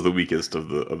 this was the weakest of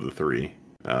the three.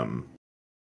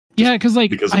 Because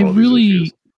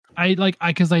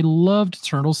I loved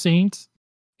Turtle Saint,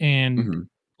 and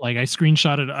like I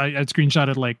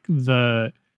screenshotted like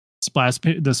the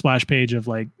splash page of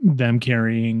like them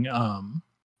carrying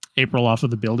April off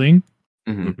of the building,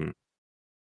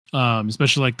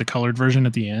 especially like the colored version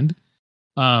at the end,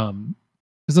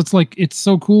 because it's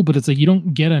so cool, but it's like you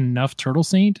don't get enough Turtle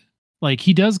Saint. Like,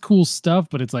 he does cool stuff,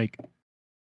 but it's like,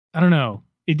 I don't know,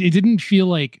 it didn't feel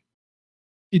like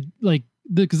it, like,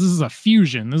 because this is a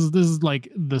fusion. This is like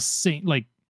the saint,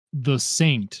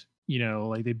 you know,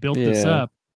 like they built this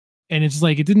up, and it's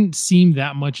like it didn't seem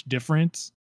that much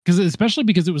different, especially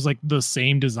because it was like the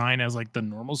same design as like the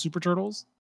normal Super Turtles,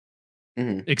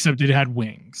 except it had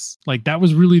wings. Like, that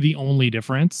was really the only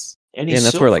difference. And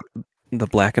that's where like the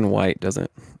black and white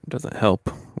doesn't help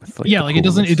with, like, like it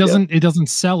doesn't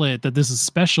sell it that this is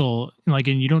special, like,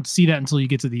 and you don't see that until you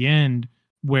get to the end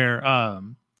where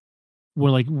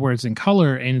it's in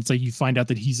color, and it's like you find out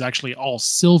that he's actually all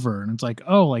silver, and it's like,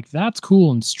 oh, like that's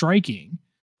cool and striking,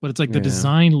 but it's like the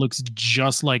design looks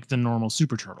just like the normal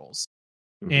Super Turtles.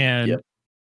 And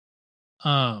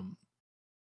I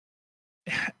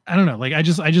don't know, like I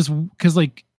just because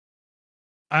like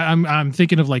I'm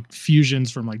thinking of like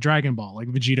fusions from like Dragon Ball, like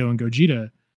Vegito and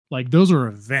Gogeta, like those are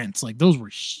events, like those were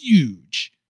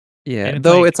huge. Yeah,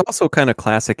 though it's also kind of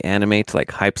classic anime to like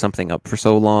hype something up for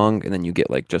so long, and then you get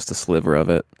like just a sliver of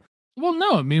it. Well,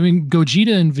 no, I mean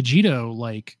Gogeta and Vegito,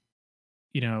 like,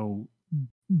 you know,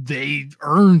 they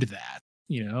earned that,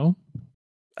 you know.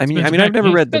 I mean, I've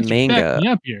never read the manga.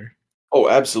 Up here. Oh,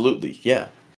 absolutely, yeah.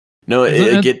 No,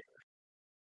 I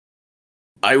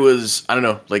don't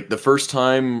know, like the first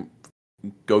time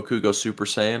Goku goes Super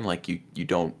Saiyan, like you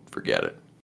don't forget it,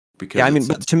 because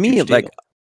but to me, like.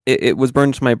 It was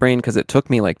burned to my brain because it took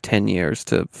me like 10 years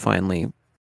to finally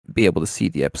be able to see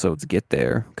the episodes get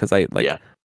there. Because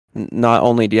not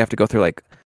only do you have to go through like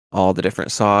all the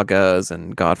different sagas,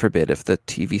 and God forbid if the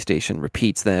TV station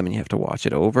repeats them and you have to watch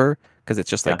it over, because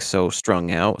it's just like so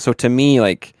strung out. So to me,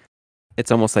 like,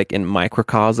 it's almost like in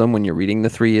microcosm when you're reading the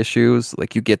 3 issues,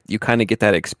 like you kind of get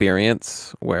that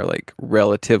experience where like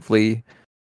relatively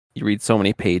you read so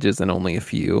many pages and only a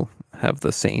few have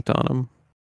the saint on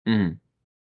them.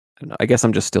 I guess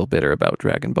I'm just still bitter about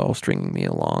Dragon Ball stringing me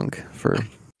along for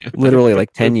literally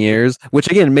like 10 years, which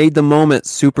again made the moment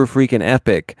super freaking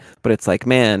epic. But it's like,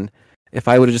 man, if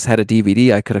I would have just had a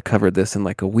DVD, I could have covered this in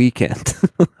like a weekend.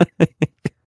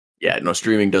 Yeah, no,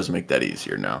 streaming does make that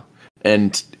easier now.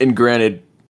 And granted,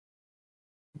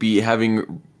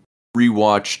 having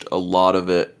rewatched a lot of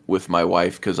it with my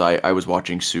wife, because I was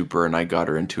watching Super and I got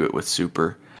her into it with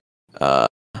Super.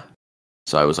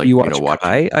 So I was like, watch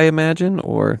Kai, I imagine,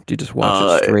 or do you just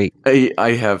watch it straight?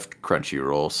 I have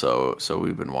Crunchyroll, so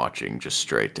we've been watching just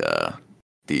straight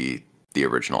the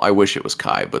original. I wish it was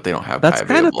Kai, but they don't have That's Kai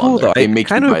available. That's kind of cool, though. They make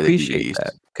I kind of appreciate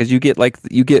that, because you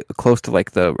get close to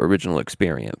like the original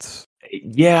experience.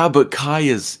 Yeah, but Kai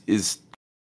is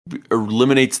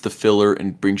eliminates the filler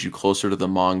and brings you closer to the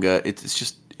manga. It's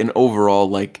just an overall,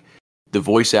 like, the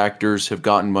voice actors have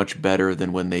gotten much better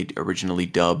than when they originally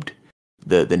dubbed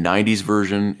the 90s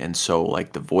version, and so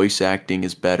like the voice acting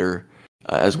is better,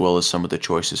 as well as some of the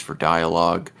choices for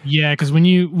dialogue. Yeah, because when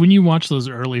you watch those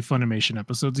early Funimation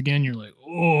episodes again, you're like,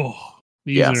 oh,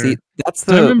 see, I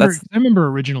remember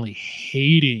originally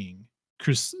hating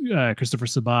Christopher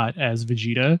Sabat as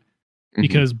Vegeta,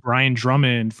 because Brian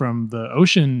Drummond from the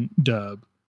Ocean dub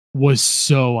was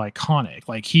so iconic.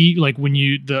 Like when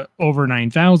the over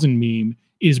 9,000 meme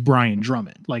is Brian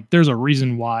Drummond. Like, there's a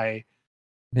reason why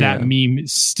that meme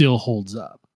still holds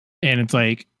up. And it's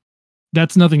like,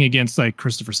 that's nothing against like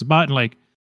Christopher Sabat, and like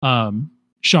Sean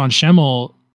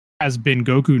Schemmel has been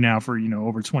Goku now for,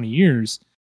 over 20 years.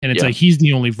 And it's like, he's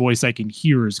the only voice I can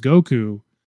hear as Goku.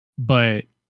 But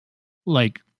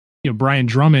like, Brian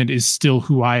Drummond is still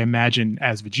who I imagine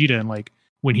as Vegeta. And like,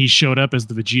 when he showed up as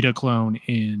the Vegeta clone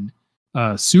in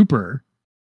Super,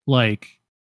 like,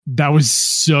 that was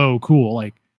so cool.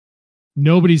 Like,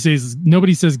 nobody says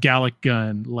Gallic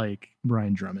Gun like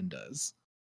Brian Drummond does.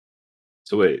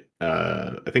 So wait,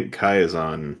 I think Kai is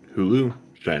on Hulu.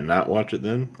 Should I not watch it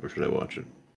then, or should I watch it?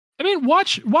 I mean,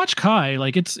 watch Kai.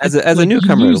 Like, it's as a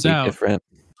newcomer, it'll be different.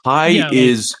 Kai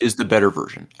is the better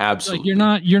version. Absolutely.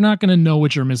 Like, you're not gonna know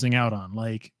what you're missing out on.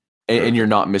 Like, and you're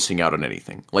not missing out on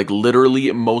anything. Like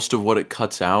literally, most of what it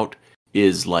cuts out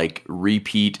is like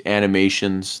repeat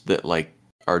animations that like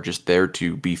are just there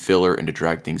to be filler and to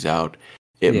drag things out.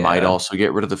 It might also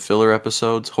get rid of the filler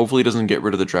episodes. Hopefully, it doesn't get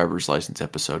rid of the driver's license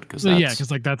episode because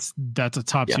like that's a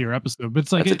top tier episode. But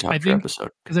it's like that's a top tier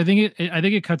episode because I think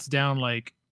it cuts down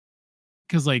like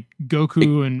because like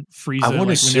Goku and Frieza. I want to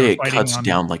like, say it cuts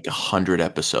down like 100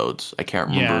 episodes. I can't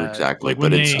remember exactly, like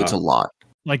but it's a lot.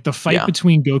 Like the fight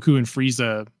between Goku and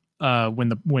Frieza,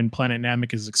 when Planet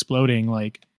Namek is exploding,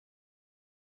 like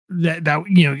that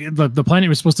the planet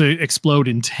was supposed to explode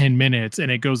in 10 minutes,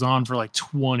 and it goes on for like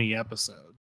 20 episodes.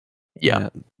 Yeah.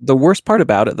 The worst part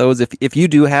about it, though, is if you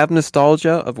do have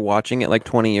nostalgia of watching it like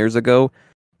 20 years ago,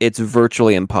 it's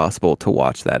virtually impossible to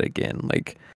watch that again.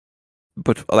 Like,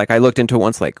 but like I looked into it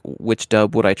once, like which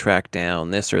dub would I track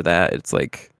down, this or that. It's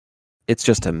like it's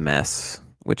just a mess.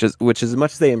 Which is as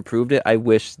much as they improved it, I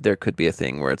wish there could be a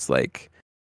thing where it's like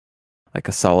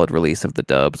a solid release of the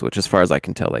dubs. Which, as far as I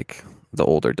can tell, like the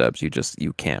older dubs, you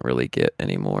can't really get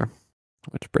anymore,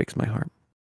 which breaks my heart.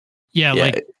 Yeah,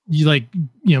 like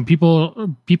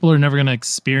people are never gonna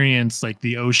experience like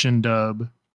the Ocean dub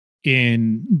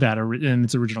in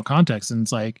its original context, and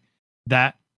it's like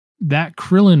that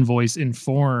Krillin voice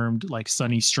informed like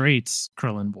Sunny Straight's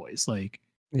Krillin voice, like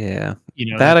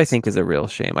that I think is a real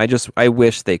shame. I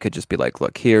wish they could just be like,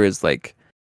 look, here is like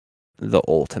the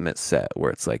ultimate set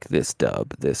where it's like this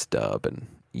dub, and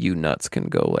you nuts can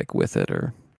go like with it,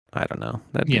 or I don't know.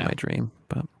 That'd be my dream,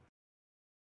 but.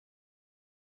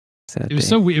 It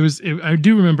was I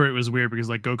do remember it was weird because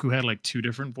like Goku had like two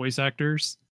different voice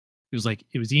actors.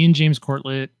 It was Ian James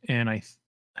Cortlett and I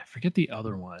forget the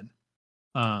other one.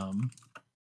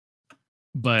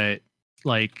 But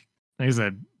like I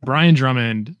said, Brian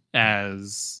Drummond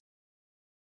as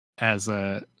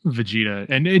a Vegeta,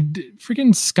 and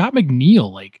freaking Scott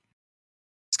McNeil,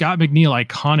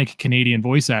 iconic Canadian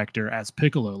voice actor as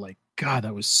Piccolo. Like God,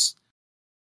 it was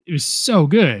so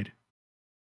good.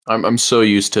 I'm so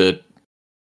used to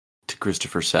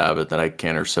Christopher Sabat that I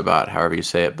can't, or Sabat, however you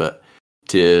say it, but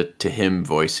to him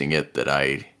voicing it that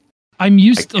I'm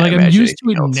used to it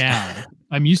now.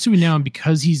 I'm used to it now, and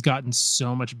because he's gotten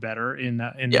so much better in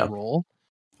that role.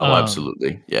 Oh,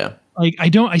 absolutely, yeah. Like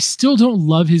I still don't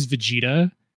love his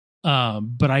Vegeta,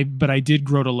 but I did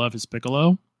grow to love his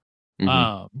Piccolo.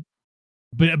 Mm-hmm.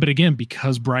 But again,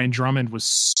 because Brian Drummond was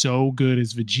so good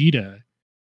as Vegeta.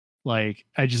 Like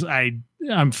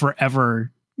I'm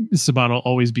forever. Sabat will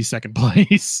always be second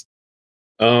place.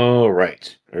 Oh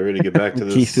right, are we ready to get back to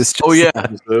this?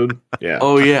 Episode? Yeah.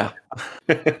 Oh yeah.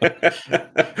 Where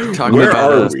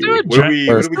are we? What are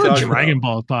we talking Dragon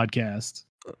about? Ball podcast.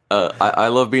 I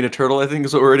love being a turtle. I think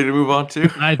is what we're ready to move on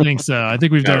to. I think so. I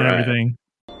think we've done everything.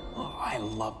 Oh, I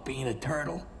love being a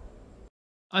turtle.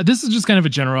 This is just kind of a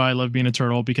general. I love being a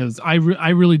turtle because I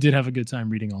really did have a good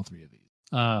time reading all three of these.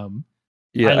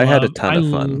 I had a ton of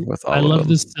fun with all of them. I love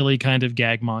this silly kind of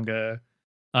gag manga.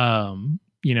 Kind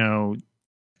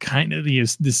of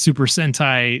the Super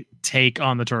Sentai take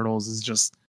on the turtles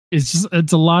is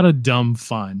it's a lot of dumb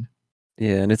fun.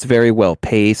 Yeah, and it's very well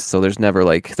paced, so there's never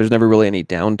really any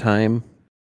downtime.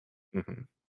 Mm-hmm.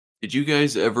 Did you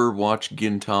guys ever watch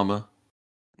Gintama?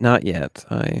 Not yet.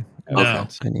 I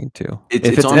need to.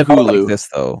 It's on Hulu. Hulu. Like this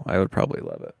though, I would probably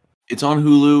love it. It's on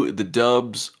Hulu. The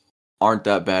dubs aren't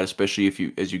that bad, especially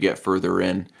as you get further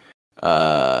into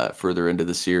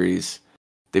the series.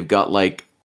 They've got like,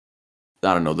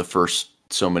 I don't know, the first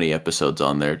so many episodes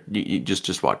on there. You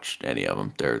just watch any of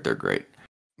them. They're great.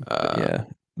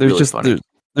 There's really just funny.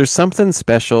 there's something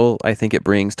special I think it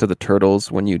brings to the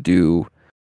turtles when you do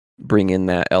bring in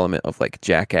that element of like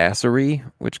jackassery,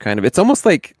 which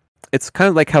it's kind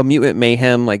of like how Mutant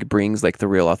Mayhem like brings like the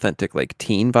real authentic like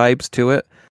teen vibes to it.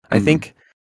 I think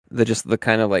the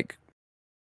kind of like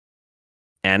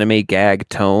anime gag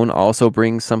tone also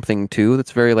brings something too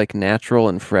that's very like natural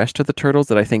and fresh to the turtles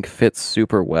that I think fits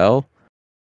super well.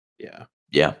 Yeah.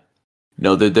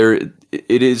 No,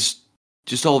 it is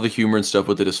just all the humor and stuff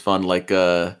with it is fun. Like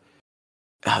I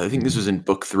think this was in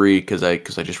book 3 because I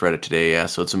just read it today. Yeah,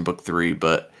 so it's in book 3,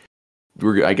 but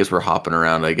I guess we're hopping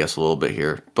around a little bit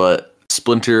here. But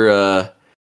Splinter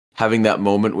having that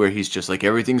moment where he's just like,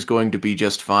 everything's going to be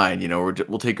just fine.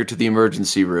 We'll take her to the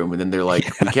emergency room. And then they're like,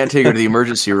 we can't take her to the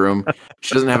emergency room.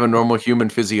 She doesn't have a normal human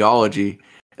physiology.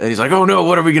 And he's like, oh no,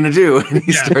 what are we going to do? And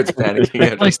he starts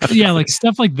panicking. Like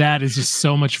stuff like that is just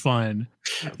so much fun.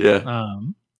 Yeah.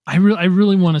 I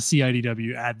really want to see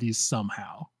IDW add these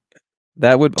somehow.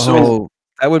 That would be I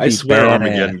swear badass.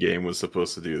 Armageddon game was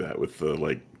supposed to do that with the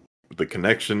like the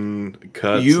connection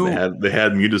cuts. They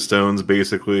had mutastones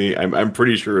basically. I'm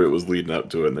pretty sure it was leading up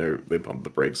to it, and they pumped the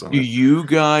brakes on it. Do you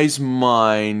guys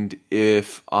mind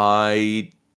if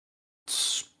I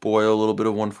spoil a little bit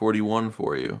of 141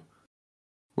 for you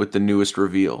with the newest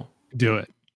reveal? Do it.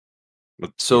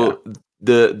 So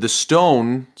the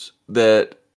stones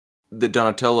that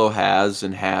Donatello has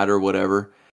and had or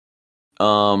whatever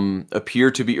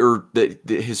appear to be, or that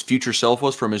his future self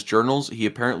was from his journals. He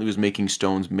apparently was making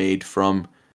stones made from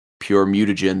pure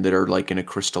mutagen that are like in a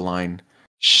crystalline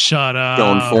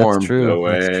stone form. That's true. No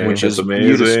way. That's true. Which That's is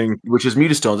amazing. which is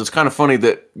mutastones. It's kind of funny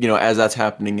that, you know, as that's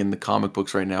happening in the comic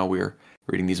books right now, we're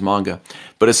reading these manga.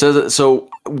 But it says so.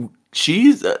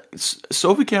 She's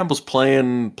Sophie Campbell's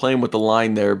playing with the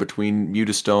line there between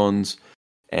mutastones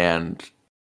and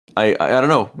I don't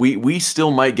know. We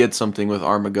still might get something with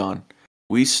Armagon.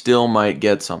 We still might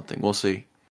get something. We'll see.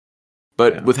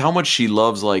 But with how much she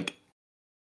loves like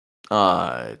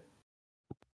kaiju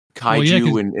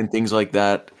and things like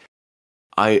that,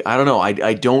 I don't know.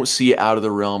 I don't see it out of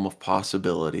the realm of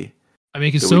possibility. I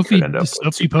mean, because Sophie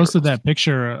posted that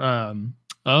picture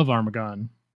of Armagon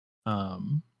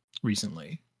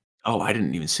recently. Oh, I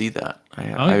didn't even see that.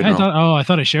 I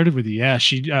thought I shared it with you. Yeah,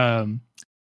 she it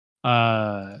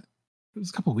was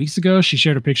a couple weeks ago. She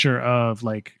shared a picture of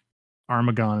like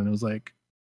Armagon, and it was like,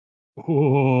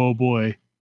 oh boy,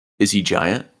 is he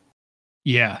giant?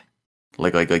 Yeah,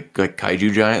 like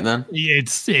kaiju giant. Then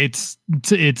it's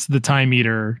the Time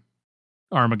Eater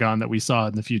Armagon that we saw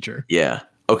in the future. Yeah.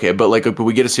 Okay, but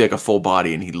we get to see like a full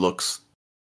body, and he looks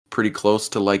pretty close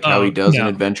to like how he does in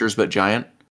Adventures, but giant.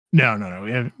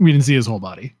 No. We didn't see his whole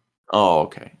body. Oh,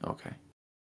 okay.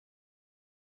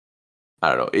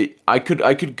 I don't know. I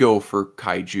could go for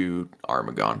Kaiju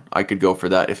Armagon. I could go for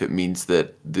that if it means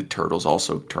that the turtles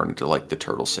also turn into like the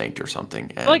Turtle Saint or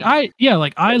something. And I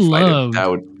loved that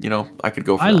would, you know, I could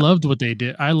go for I that. loved what they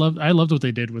did. I loved what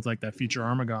they did with like that future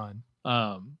Armagon.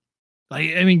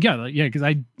 Because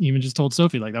I even just told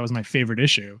Sophie like that was my favorite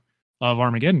issue of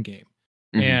Armageddon game.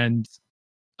 Mm-hmm. And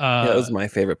that was my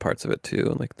favorite parts of it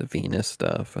too, like the Venus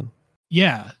stuff and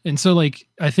so like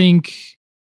I think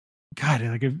God,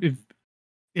 like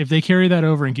if they carry that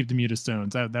over and keep the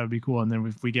mutastones, that would be cool. And then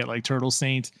if we get like Turtle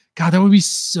Saint, God, that would be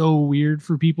so weird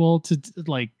for people to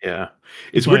like. Yeah,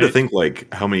 it's weird to think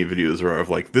like how many videos there are of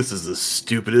like this is the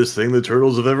stupidest thing the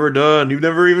turtles have ever done. You've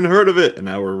never even heard of it, and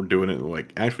now we're doing it.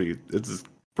 Like actually, it's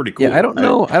pretty cool. Yeah, I don't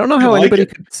know how anybody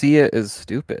could see it as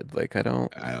stupid. Like I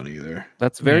don't either.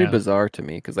 That's very bizarre to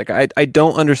me because like I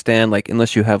don't understand like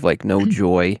unless you have like no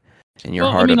joy in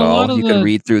your heart at all, you can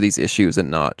read through these issues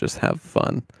and not just have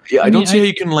fun. Yeah, I don't see how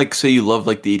you can like say you love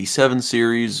like the 87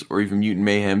 series or even Mutant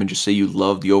Mayhem and just say you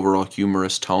love the overall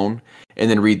humorous tone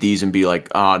and then read these and be like,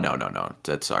 no,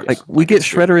 that sucks. Like we get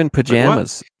Shredder in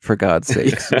pajamas for God's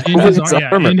sake.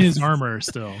 in his armor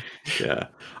still. Yeah.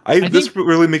 This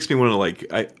really makes me want to like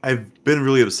I've been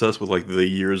really obsessed with like the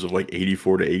years of like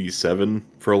 84 to 87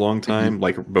 for a long time,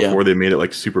 like before they made it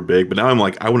like super big, but now I'm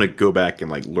like I want to go back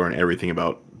and like learn everything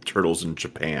about turtles in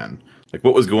Japan, like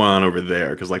what was going on over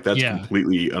there, because like that's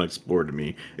completely unexplored to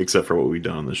me except for what we've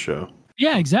done on this show.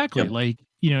 Yeah, exactly. Like,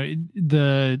 you know,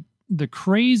 the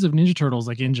craze of Ninja Turtles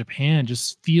like in Japan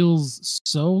just feels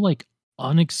so like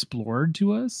unexplored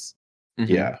to us.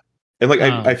 Yeah, and like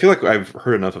I feel like I've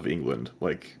heard enough of England,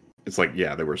 like it's like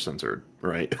they were censored,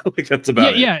 right? Like that's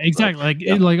about it.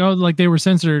 Exactly. Like they were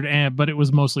censored, but it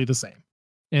was mostly the same.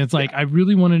 And it's like I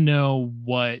really want to know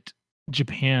what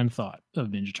Japan thought of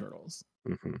Ninja Turtles.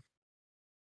 Mm-hmm.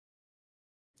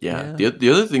 Yeah. The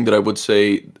other thing that I would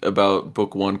say about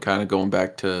book one, kind of going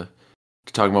back to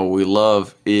talking about what we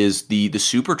love, is the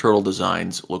Super Turtle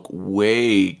designs look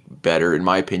way better, in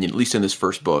my opinion, at least in this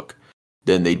first book,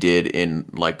 than they did in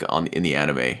the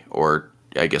anime, or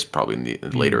I guess probably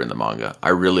later in the manga. I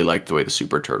really liked the way the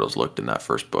Super Turtles looked in that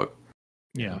first book.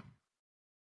 Yeah.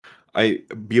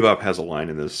 Bebop has a line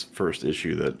in this first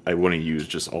issue that I want to use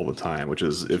just all the time, which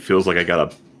is, it feels like I got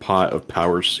a pot of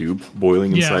power soup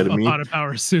boiling inside of me. A pot of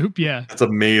power soup, yeah. That's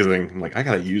amazing. I'm like, I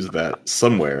gotta use that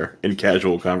somewhere in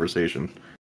casual conversation.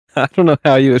 I don't know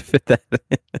how you would fit that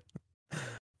in.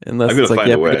 Unless it's like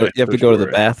you have to go to the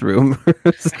bathroom.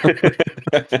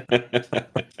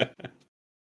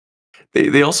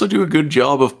 They also do a good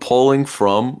job of pulling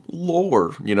from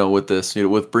lore, with this,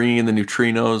 with bringing in the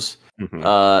neutrinos,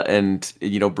 and,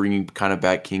 bringing kind of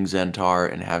back King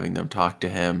Zentar and having them talk to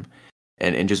him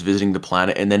and just visiting the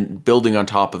planet, and then building on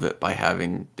top of it by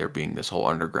having there being this whole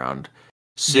underground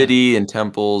city and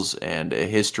temples and a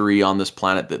history on this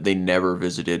planet that they never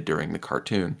visited during the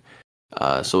cartoon.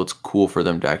 So it's cool for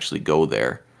them to actually go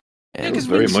there. It feels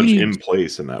very much in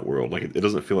place in that world. Like it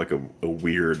doesn't feel like a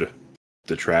weird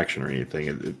detraction or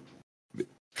anything. It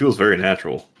feels very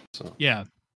natural. So yeah.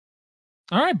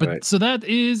 All right, but so that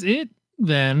is it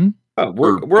then. Oh,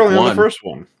 we're only on the first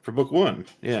one for book one.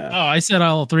 Yeah. Oh, I said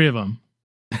all three of them.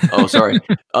 Oh, sorry.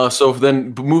 So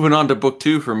then moving on to book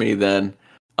two for me then.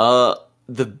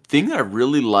 The thing that I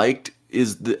really liked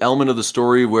is the element of the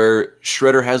story where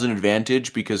Shredder has an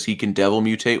advantage because he can devil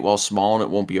mutate while small and it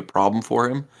won't be a problem for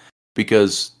him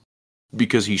because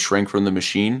he shrank from the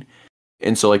machine.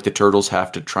 And so like the turtles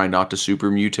have to try not to super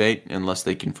mutate unless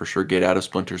they can for sure get out of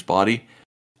Splinter's body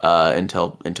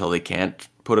until they can't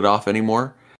put it off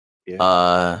anymore.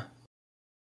 Yeah.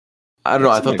 I don't know.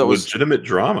 I thought that was legitimate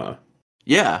drama.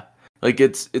 Yeah. Like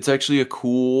it's actually a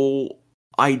cool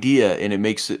idea and it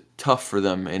makes it tough for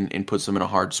them and puts them in a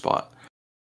hard spot.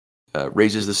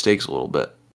 Raises the stakes a little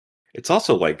bit. It's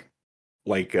also like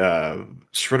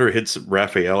Shredder hits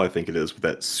Raphael, I think it is, with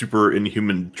that super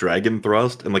inhuman dragon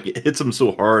thrust, and like it hits him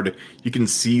so hard you can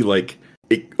see like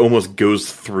it almost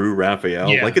goes through Raphael.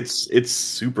 Yeah. Like it's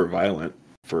super violent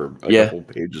for a couple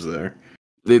pages there.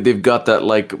 They've got that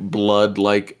like blood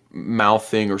like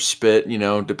mouthing or spit,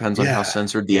 depends on how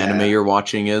censored the anime you're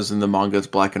watching is. In the manga it's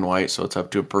black and white, so it's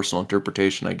up to a personal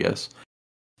interpretation, I guess.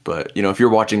 But if you're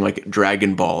watching like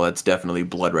Dragon Ball, that's definitely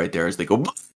blood right there as they go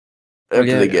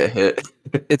after they get hit.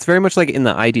 It's very much like in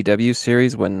the IDW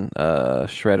series when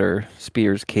Shredder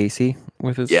spears Casey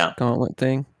with his gauntlet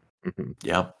thing. Mm-hmm.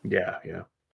 Yeah.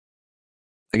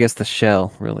 I guess the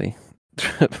shell really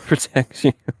protects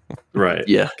you. Right.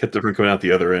 Yeah. Kept it from coming out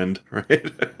the other end,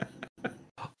 right?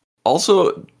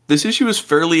 Also, this issue is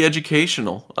fairly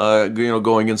educational.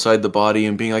 Going inside the body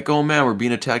and being like, "Oh man, we're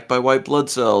being attacked by white blood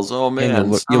cells." Oh man,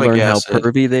 and you learn how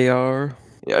pervy they are.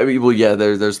 Yeah, I mean,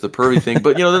 there's the pervy thing,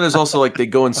 but then there's also like they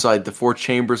go inside the 4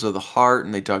 chambers of the heart,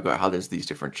 and they talk about how there's these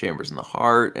different chambers in the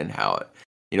heart, and how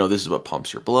this is what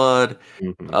pumps your blood.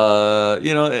 Mm-hmm.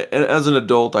 As an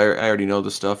adult, I already know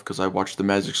this stuff because I watched the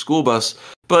Magic School Bus,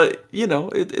 but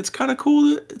it's kind of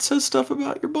cool that it says stuff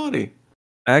about your body.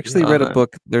 I actually read a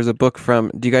book. There's a book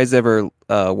from. Do you guys ever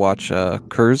watch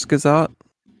Kurzgesagt?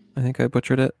 I think I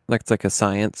butchered it. Like it's like a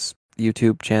science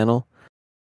YouTube channel.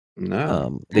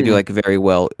 No. They do like very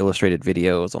well illustrated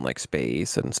videos on like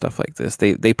space and stuff like this.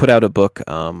 They put out a book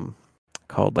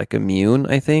called like Immune,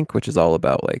 I think, which is all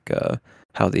about like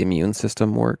how the immune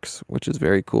system works, which is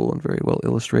very cool and very well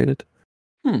illustrated.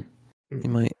 You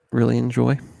might really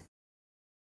enjoy.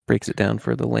 Breaks it down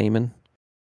for the layman.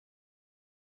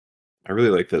 I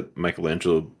really like that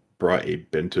Michelangelo brought a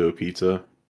bento pizza.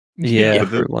 Yeah,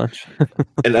 for lunch.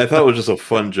 And I thought it was just a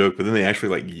fun joke, but then they actually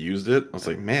like used it. I was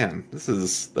like, man, that's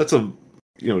a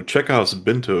Chekhov's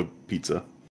bento pizza.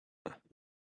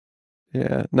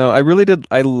 Yeah, no, I really did.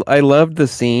 I loved the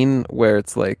scene where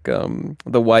it's like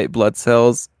the white blood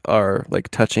cells are like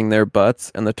touching their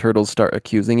butts, and the turtles start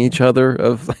accusing each other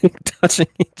of like touching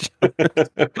each other.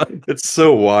 It's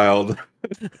so wild.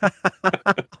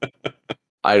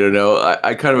 I don't know.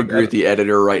 I kind of agree with the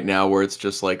editor right now, where it's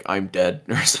just like I'm dead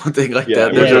or something like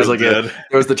that. Yeah, There's like there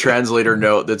was the translator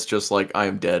note that's just like I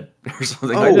am dead or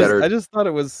something like that. I just thought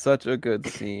it was such a good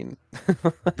scene.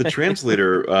 The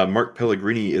translator, Mark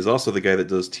Pellegrini, is also the guy that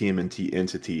does TMNT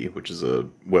Entity, which is a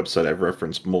website I've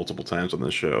referenced multiple times on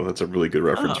this show. That's a really good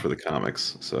reference for the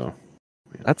comics. So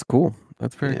that's cool.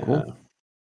 That's very cool.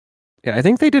 Yeah, I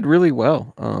think they did really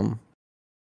well.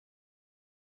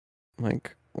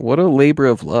 Like. What a labor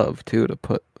of love too to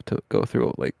go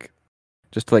through like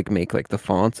just to like make like the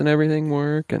fonts and everything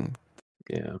work and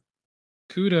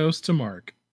kudos to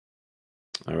Mark.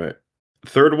 All right,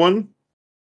 third one,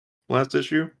 last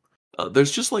issue.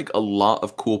 There's just like a lot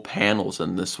of cool panels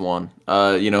in this one.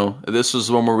 This is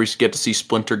the one where we get to see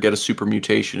Splinter get a super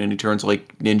mutation and he turns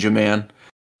like Ninja Man.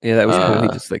 Yeah, that was cool. He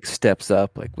just like steps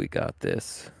up like we got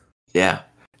this. Yeah.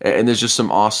 And there's just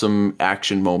some awesome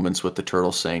action moments with the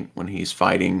Turtle Saint when he's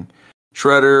fighting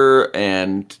Shredder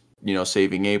and,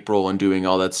 saving April and doing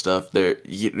all that stuff. There,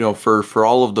 for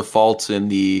all of the faults in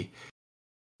the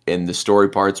story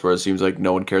parts where it seems like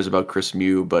no one cares about Chris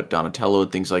Mew but Donatello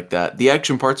and things like that, the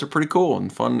action parts are pretty cool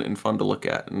and fun to look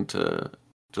at and to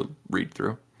read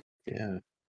through. Yeah.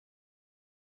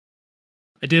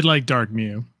 I did like Dark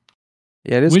Mew.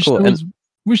 Yeah, it is cool.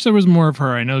 Wish there was more of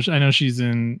her. I know she's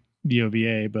in the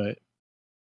OVA, but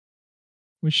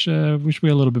wish we had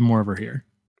a little bit more of her here.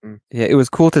 Yeah, it was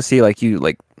cool to see like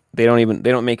they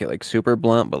don't make it like super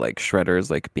blunt, but like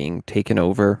Shredder's like being taken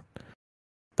over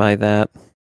by that.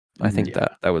 I think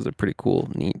that was a pretty cool,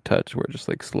 neat touch where it just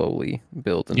like slowly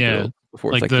builds and builds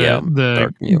before like it's like the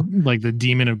Dark Mew. Like the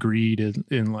demon of greed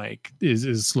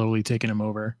is slowly taking him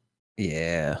over.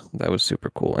 Yeah, that was super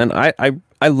cool. And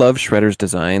I love Shredder's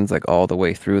designs like all the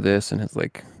way through this and his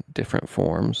like different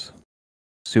forms.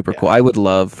 Super cool. I would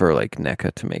love for like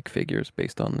NECA to make figures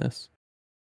based on this.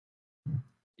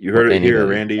 You heard Or it here,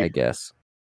 anybody, Randy. I guess.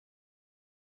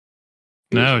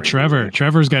 No, Trevor.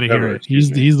 Trevor's got to hear it. He's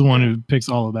the one who picks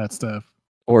all of that stuff.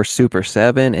 Or Super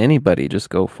 7, anybody, just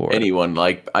go for it. Anyone,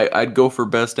 like I'd go for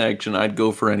best action. I'd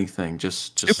go for anything.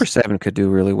 Just Super 7 could do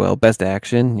really well. Best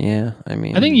action, yeah. I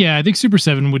mean, I think Super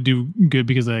 7 would do good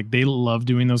because like they love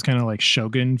doing those kind of like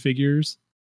Shogun figures.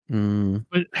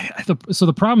 But so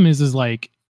the problem is like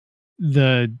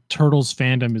the Turtles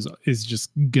fandom is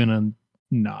just gonna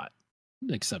not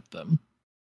accept them.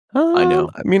 I know.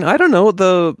 I mean, I don't know.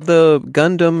 The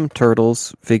Gundam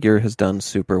Turtles figure has done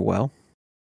super well.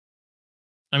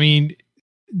 I mean,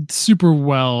 super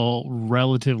well,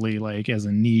 relatively, like as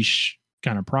a niche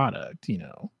kind of product, you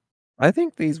know. I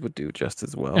think these would do just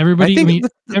as well.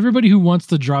 Everybody who wants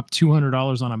to drop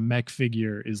 $200 on a mech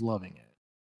figure is loving it,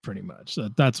 pretty much. So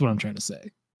that's what I'm trying to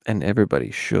say. And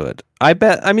everybody should. I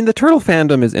bet. I mean, the turtle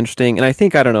fandom is interesting, and I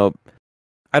think I don't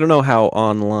know how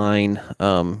online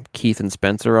Keith and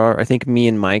Spencer are. I think me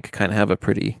and Mike kind of have a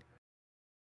pretty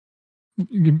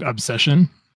obsession.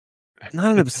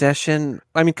 Not an obsession.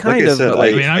 I mean, kind of. Said,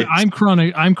 like, I'm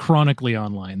chronically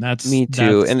online. That's me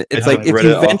too. And it's like if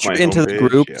you venture into the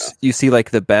groups, you see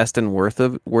like the best and worst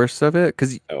of it,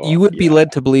 because you would be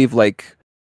led to believe like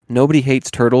nobody hates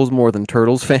turtles more than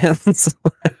Turtles fans.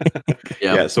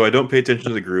 Yeah. So I don't pay attention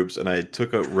to the groups, and I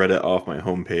took a Reddit off my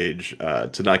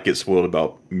homepage to not get spoiled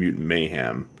about Mutant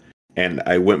Mayhem. And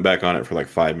I went back on it for like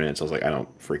 5 minutes. I was like, I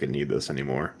don't freaking need this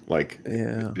anymore. Like,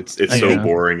 it's so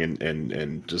boring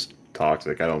and just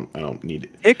toxic. I don't need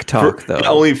it. TikTok though, not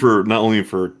only for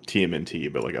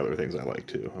TMNT, but like other things I like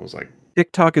too. I was like,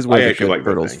 TikTok is where the good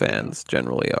Turtles fans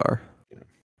generally are. Yeah.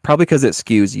 Probably because it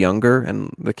skews younger,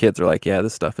 and the kids are like, yeah,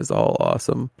 this stuff is all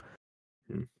awesome.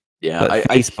 Yeah, but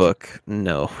Facebook,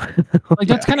 no. Like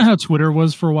that's kind of how Twitter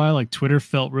was for a while. Like Twitter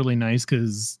felt really nice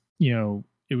because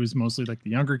it was mostly like the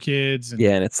younger kids. And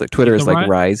and it's like Twitter is like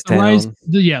Rise Town.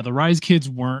 The Rise kids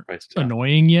weren't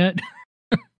annoying yet.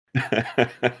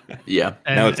 Yeah.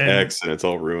 Now it's X and it's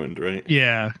all ruined, right?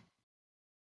 Yeah.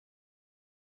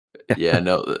 Yeah,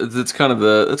 no, it's kind of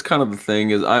the thing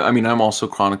is I mean I'm also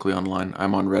chronically online.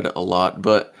 I'm on Reddit a lot,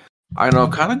 but I don't know,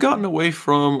 I've kind of gotten away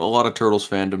from a lot of Turtles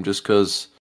fandom just because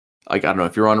like I don't know,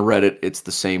 if you're on Reddit, it's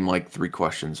the same like 3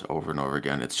 questions over and over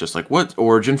again. It's just like, what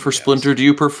origin for Splinter do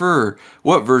you prefer?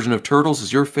 What version of Turtles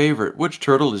is your favorite? Which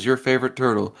turtle is your favorite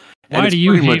turtle? Why do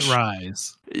you hate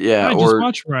Rise? Yeah, I just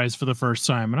watched Rise for the first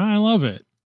time and I love it.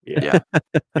 Yeah.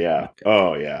 Yeah.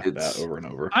 Oh yeah, that over and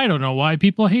over. I don't know why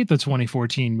people hate the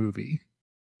 2014 movie.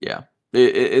 Yeah.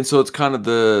 And so it's kind of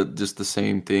the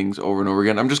same things over and over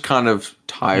again. I'm just kind of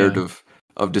tired of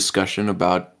discussion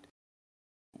about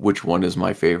which one is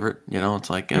my favorite. It's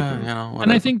like, whatever.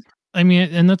 And I think,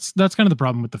 and that's kind of the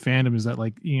problem with the fandom is that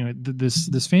like, this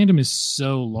fandom is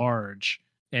so large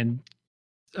and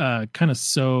kind of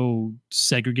so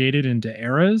segregated into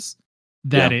eras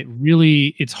that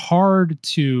it's hard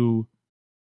to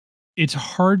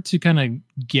kind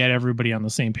of get everybody on the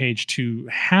same page to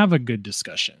have a good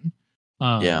discussion.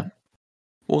 Well,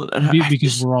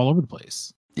 because we're all over the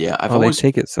place. Yeah, they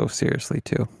take it so seriously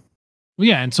too. Well,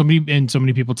 yeah, and so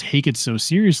many people take it so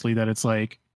seriously that it's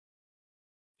like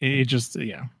it just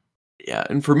Yeah,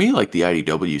 and for me, like the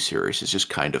IDW series has just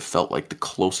kind of felt like the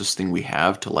closest thing we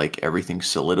have to like everything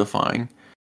solidifying,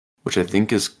 which I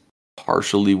think is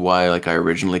partially why like I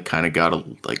originally kind of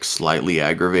got like slightly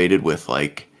aggravated with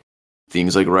like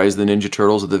things like Rise of the Ninja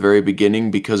Turtles at the very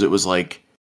beginning, because it was like,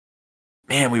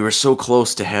 man, we were so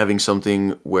close to having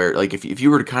something where like if you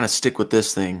were to kind of stick with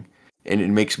this thing and it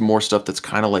makes more stuff that's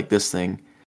kind of like this thing,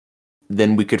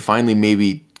 then we could finally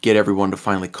maybe get everyone to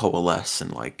finally coalesce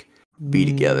and like be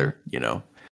together, Yeah,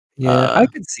 I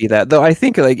could see that. Though I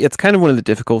think like it's kind of one of the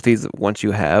difficulties once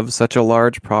you have such a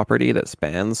large property that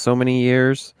spans so many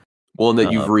years. Well, and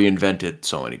that you've reinvented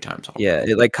so many times already. Yeah,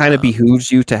 it like kind of behooves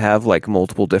you to have like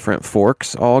multiple different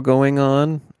forks all going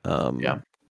on.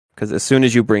 Because as soon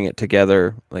as you bring it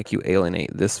together, like you alienate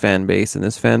this fan base and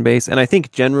this fan base. And I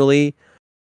think generally,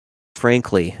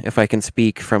 frankly, if I can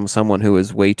speak from someone who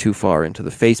is way too far into the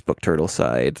Facebook turtle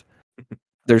side,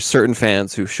 there's certain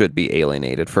fans who should be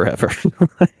alienated forever.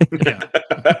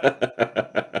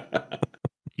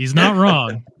 He's not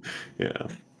wrong. Yeah.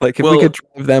 Like if we could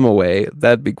drive them away,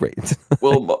 that'd be great.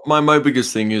 Well, my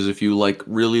biggest thing is if you like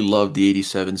really love the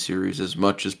 87 series as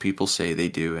much as people say they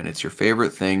do, and it's your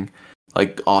favorite thing,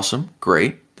 like awesome,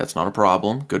 great. That's not a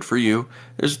problem. Good for you.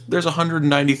 There's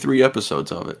 193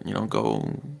 episodes of it. Go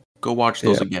Go watch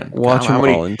those again. Watch them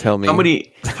all and tell me.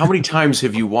 How many times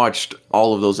have you watched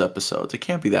all of those episodes? It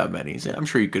can't be that many. I'm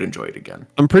sure you could enjoy it again.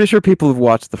 I'm pretty sure people have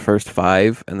watched the first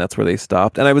 5, and that's where they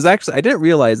stopped. And I didn't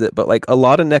realize it, but like a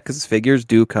lot of NECA's figures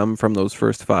do come from those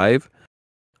first 5.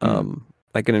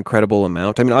 Like an incredible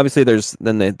amount. I mean, obviously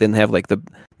they have like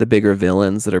the bigger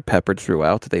villains that are peppered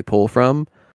throughout that they pull from.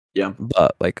 Yeah.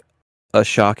 But like a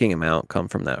shocking amount come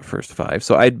from that first 5.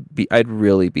 So I'd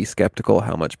really be skeptical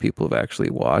how much people have actually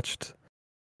watched.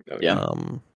 Yeah.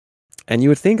 And you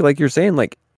would think, like you're saying,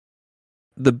 like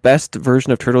the best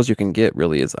version of Turtles you can get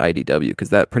really is IDW, because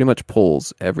that pretty much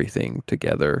pulls everything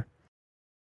together.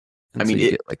 And you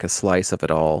get like a slice of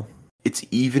it all. It's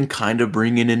even kind of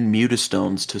bringing in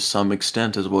Mutastones to some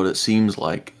extent, is what it seems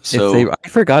like. So I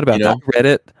forgot about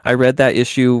that. I read that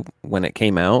issue when it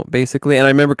came out, basically, and I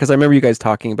remember you guys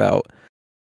talking about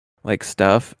like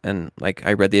stuff, and like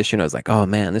I read the issue and I was like, oh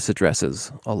man, this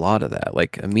addresses a lot of that.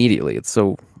 Like immediately, it's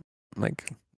so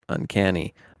like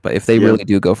uncanny. But if they really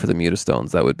do go for the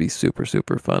Mutastones, that would be super,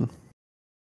 super fun.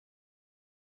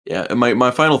 Yeah, and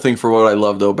my final thing for what I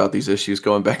love though about these issues,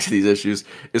 going back to these issues,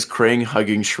 is Krang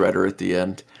hugging Shredder at the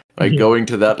end. Like going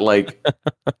to that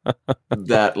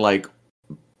like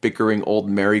bickering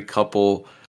old married couple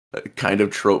kind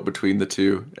of trope between the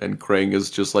two, and Krang is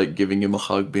just like giving him a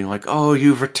hug, being like, "Oh,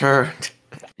 you've returned.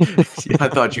 I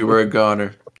thought you were a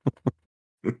goner."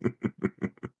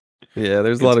 Yeah,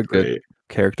 there's a lot of good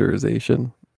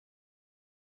characterization.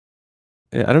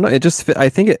 Yeah, I don't know. It just I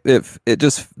think it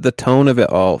just the tone of it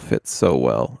all fits so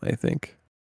well, I think.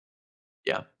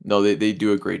 Yeah. No, they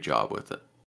do a great job with it.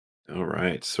 All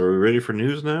right. So are we ready for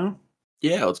news now?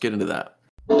 Yeah, let's get into that.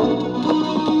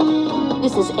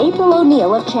 This is April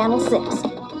O'Neil of Channel 6.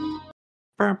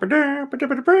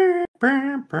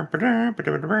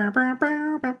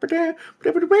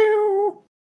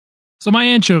 So my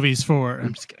anchovies for...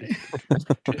 I'm just kidding.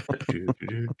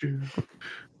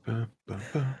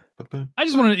 I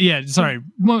just want to, I just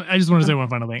want to say one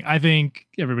final thing. I think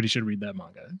everybody should read that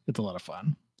manga. It's a lot of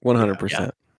fun. 100%.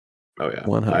 Oh yeah,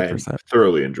 100%. I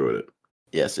thoroughly enjoyed it.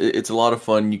 Yes, it's a lot of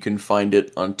fun. You can find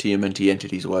it on TMNT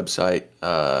Entity's website.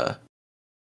 The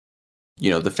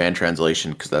fan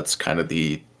translation, because that's kind of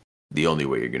the only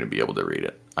way you're going to be able to read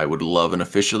it. I would love an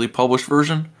officially published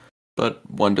version, but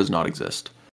one does not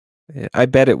exist. Yeah, I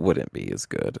bet it wouldn't be as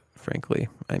good, frankly.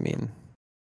 I mean,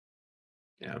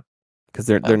 yeah, because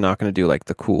they're not going to do like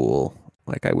the cool,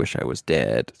 like I wish I was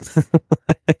dead,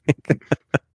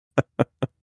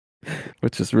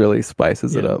 which just really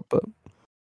spices it up. But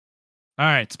all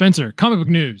right, Spencer, comic book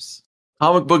news.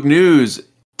 Comic book news.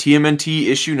 TMNT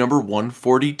issue number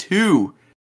 142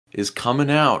 is coming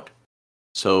out.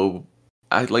 So,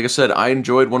 like I said, I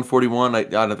enjoyed 141. I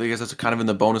think that's kind of in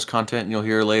the bonus content, and you'll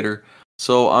hear later.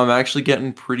 So I'm actually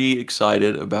getting pretty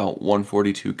excited about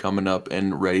 142 coming up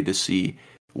and ready to see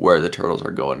where the Turtles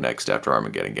are going next after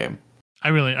Armageddon Game. I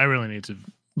really need to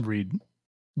read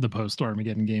the post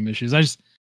Armageddon Game issues.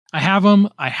 I have them.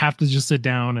 I have to just sit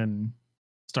down and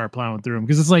start plowing through them,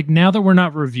 because it's like now that we're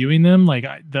not reviewing them, like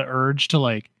the urge to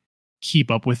like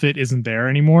keep up with it isn't there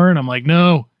anymore, and I'm like,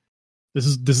 no, this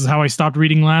is how I stopped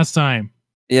reading last time.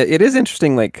 Yeah, it is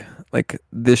interesting, like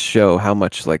this show, how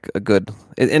much like a good,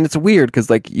 and it's weird because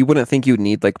like you wouldn't think you'd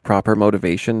need like proper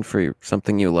motivation for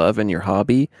something you love and your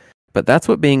hobby, but that's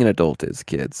what being an adult is,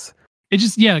 kids. It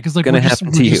just, because like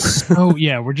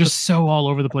we're just so all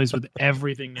over the place with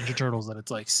everything Ninja Turtles that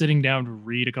it's like sitting down to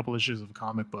read a couple issues of a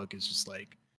comic book is just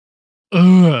like,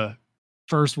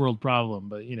 first world problem.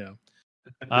 But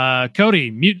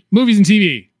Cody, movies and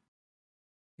TV.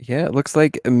 Yeah, it looks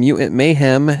like Mutant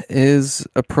Mayhem is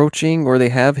approaching, or they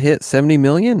have hit 70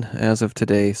 million as of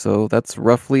today. So that's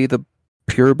roughly the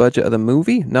pure budget of the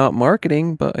movie, not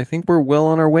marketing, but I think we're well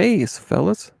on our ways,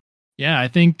 fellas. Yeah, I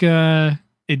think so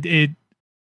yeah,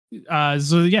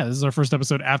 this is our first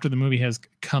episode after the movie has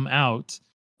come out,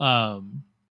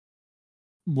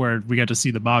 where we got to see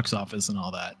the box office and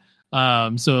all that.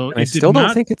 So I still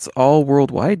don't think it's all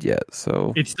worldwide yet.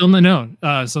 So it's still no.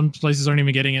 Some places aren't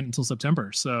even getting it until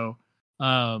September. So,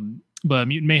 but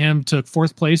Mutant Mayhem took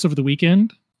 4th place over the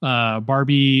weekend.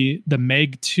 Barbie the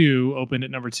Meg 2 opened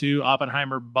at number 2.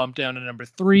 Oppenheimer bumped down to number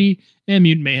 3, and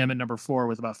Mutant Mayhem at number 4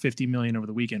 with about 50 million over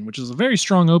the weekend, which is a very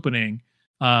strong opening.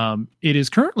 It is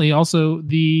currently also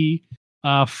the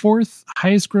 4th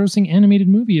highest grossing animated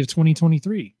movie of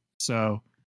 2023. So.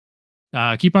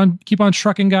 Keep on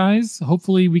trucking, guys.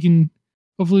 Hopefully we can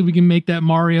make that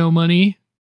Mario money.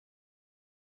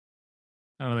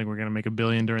 I don't think we're gonna make $1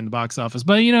 billion during the box office,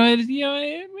 but Yeah, I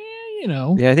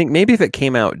think maybe if it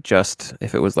came out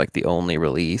if it was like the only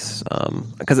release,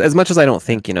 because as much as I don't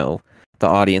think the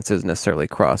audiences necessarily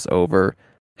cross over.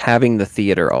 Having the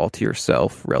theater all to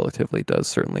yourself relatively does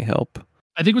certainly help.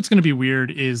 I think what's going to be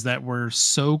weird is that we're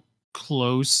so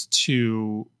close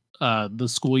to the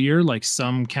school year. Like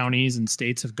some counties and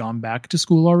states have gone back to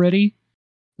school already.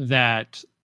 That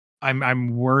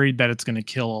I'm worried that it's going to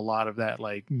kill a lot of that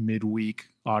like midweek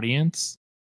audience.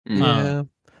 Yeah.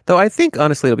 Though I think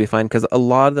honestly it'll be fine because a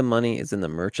lot of the money is in the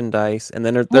merchandise, and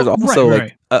then there's also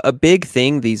like a big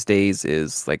thing these days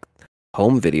is like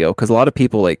home video, because a lot of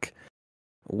people like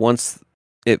once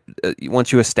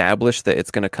you establish that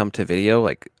it's going to come to video,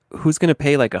 like who's going to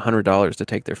pay like $100 to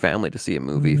take their family to see a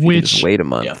movie if you can just wait a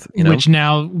month? You know?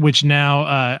 Which now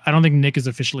I don't think Nick has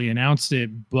officially announced it,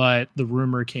 but the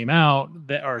rumor came out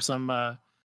that some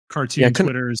cartoon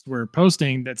Twitters were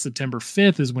posting that September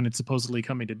 5th is when it's supposedly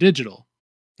coming to digital.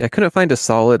 Yeah, I couldn't find a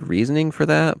solid reasoning for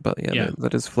that, but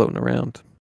that is floating around.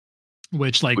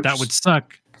 Which that would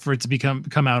suck for it to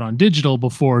come out on digital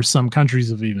before some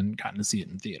countries have even gotten to see it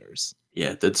in theaters.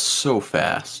 Yeah, that's so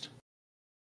fast.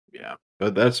 Yeah,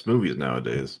 but that's movies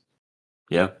nowadays.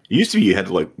 Yeah, it used to be you had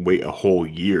to like wait a whole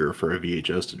year for a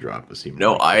VHS to drop.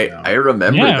 I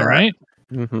remember that. Right?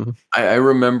 Mm-hmm. I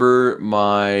remember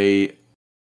my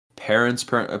parents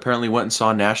apparently went and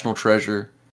saw National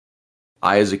Treasure.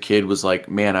 I, as a kid, was like,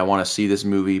 man, I want to see this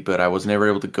movie, but I was never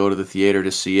able to go to the theater to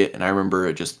see it. And I remember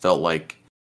it just felt like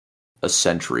a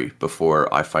century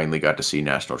before I finally got to see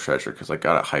National Treasure, because I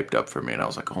got it hyped up for me, and I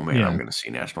was like, oh man, I'm going to see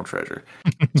National Treasure.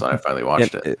 So I finally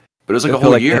watched it. But it was like a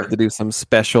whole year. You have to do some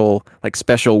special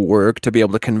work to be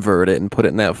able to convert it and put it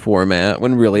in that format,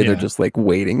 when really they're just like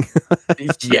waiting.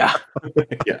 Yeah.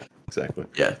 Yeah, exactly.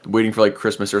 Yeah, waiting for like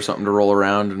Christmas or something to roll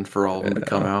around and for all of them to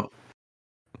come out.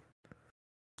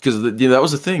 Because that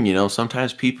was the thing,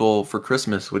 sometimes people for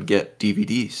Christmas would get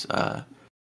DVDs.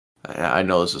 I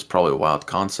know this is probably a wild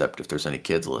concept if there's any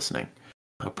kids listening.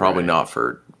 Probably not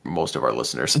for most of our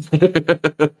listeners.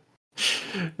 The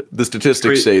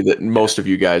statistics say that most of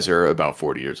you guys are about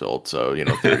 40 years old, so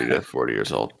 30 to 40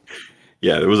 years old.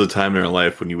 Yeah, there was a time in our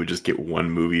life when you would just get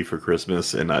one movie for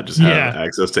Christmas and not just have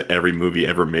access to every movie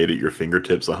ever made at your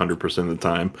fingertips 100% of the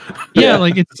time. Yeah,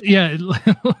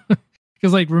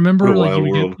 because remember,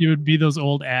 you would be those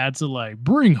old ads of like,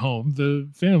 bring home the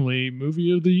family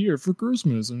movie of the year for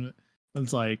Christmas, and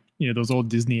it's like those old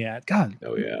Disney ads. God,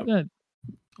 oh yeah,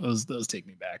 those take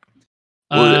me back.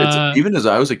 Well, even as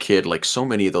I was a kid, like so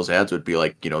many of those ads would be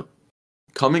like,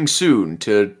 coming soon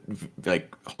to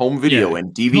like home video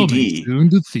and DVD. Coming soon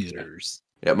to theaters.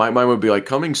 Yeah, mine would be like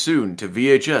coming soon to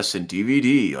VHS and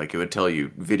DVD. Like it would tell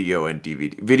you video and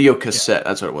DVD, video cassette.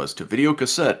 That's what it was, to video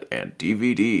cassette and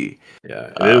DVD.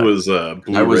 Yeah, it was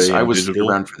Blu-ray. I was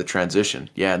around for the transition.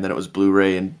 Yeah, and then it was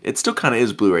Blu-ray, and it still kind of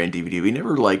is Blu-ray and DVD. We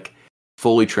never like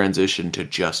fully transitioned to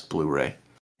just Blu-ray.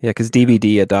 Yeah, because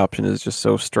DVD adoption is just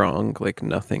so strong. Like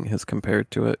nothing has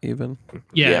compared to it, even.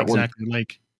 Yeah, exactly.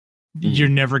 You're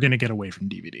never gonna get away from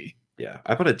DVD. Yeah,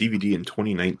 I bought a DVD in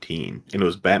 2019, and it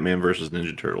was Batman versus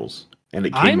Ninja Turtles, and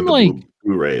it came with a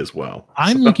Blu-ray as well.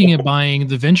 I'm looking at buying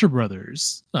the Venture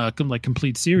Brothers,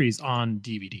 complete series on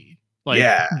DVD.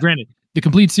 Granted, the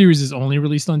complete series is only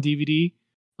released on DVD.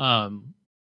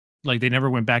 They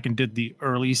never went back and did the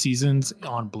early seasons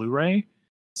on Blu-ray.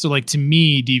 So, to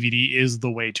me, DVD is the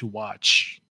way to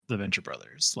watch the Venture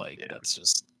Brothers. That's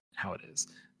just how it is.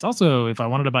 It's also, if I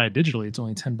wanted to buy it digitally, it's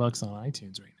only $10 on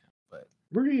iTunes right now. But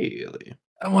really,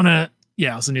 I want to.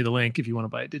 Yeah, I'll send you the link if you want to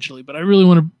buy it digitally. But I really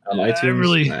want to. On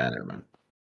iTunes? Nah, never mind.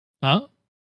 Huh?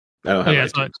 I don't have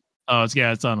iTunes.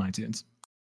 It's on iTunes.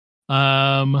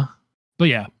 But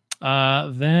yeah,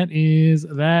 that is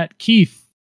that. Keith,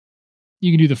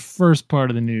 you can do the first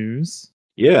part of the news.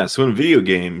 Yeah, so in video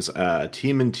games,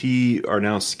 TMNT are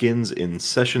now skins in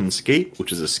Session Skate,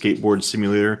 which is a skateboard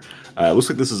simulator. It looks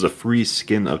like this is a free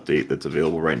skin update that's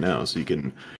available right now, so you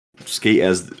can skate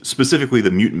as specifically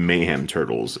the Mutant Mayhem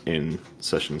Turtles in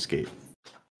Session Skate.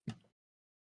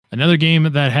 Another game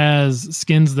that has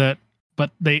skins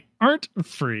but they aren't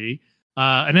free.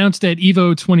 Announced at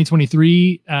EVO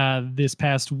 2023 this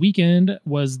past weekend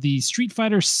was the Street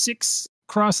Fighter 6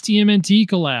 Cross TMNT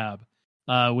collab.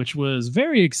 Which was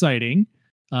very exciting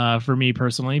for me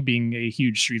personally, being a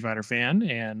huge Street Fighter fan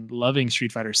and loving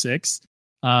Street Fighter 6.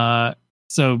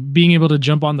 So being able to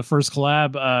jump on the first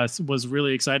collab was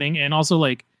really exciting, and also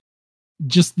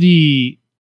just the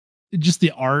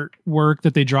artwork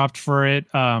that they dropped for it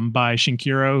by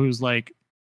Shinkiro, who's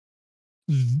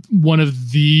one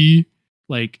of the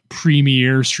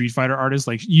premier Street Fighter artists.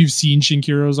 You've seen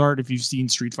Shinkiro's art if you've seen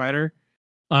Street Fighter.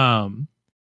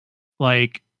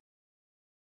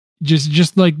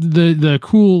 Just the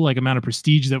cool amount of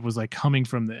prestige that was coming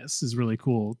from this is really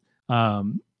cool.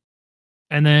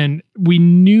 And then we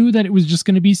knew that it was just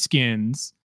going to be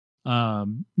skins,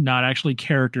 not actually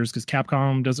characters, because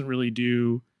Capcom doesn't really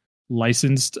do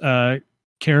licensed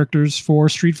characters for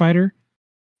Street Fighter.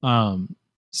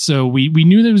 So we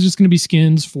knew that it was just going to be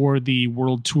skins for the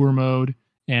World Tour mode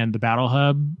and the Battle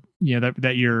Hub. You know,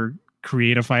 that your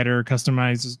creative fighter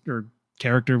customized or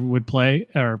character would play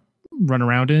or run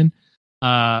around in.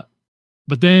 But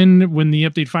then when the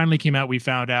update finally came out, we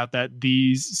found out that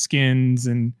these skins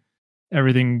and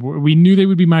everything, we knew they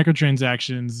would be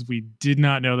microtransactions. We did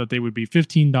not know that they would be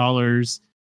 $15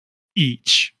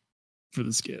 each for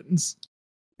the skins.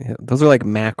 Yeah, those are like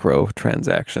macro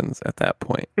transactions at that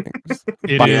point. It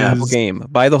is. The whole game.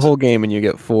 Buy the whole game and you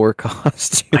get 4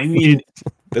 costumes. I mean,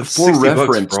 that's for $60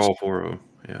 reference, for all 4 of them.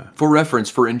 Yeah. For reference,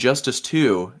 for Injustice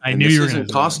 2, I knew you were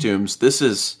isn't costumes. This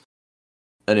is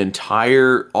an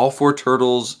entire, all 4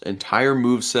 turtles, entire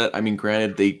moveset. I mean,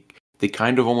 granted, they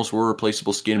kind of almost were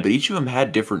replaceable skin, but each of them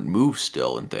had different moves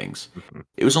still and things.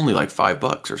 It was only like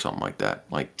 $5 or something like that.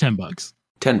 Like $10.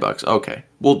 $10. Okay.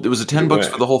 Well, it was a $10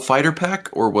 for the whole fighter pack,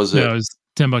 or was it? No, it was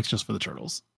 $10 just for the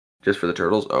turtles. Just for the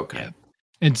turtles. Okay. Yeah.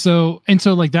 And so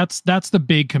like that's the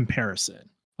big comparison.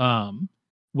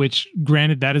 Which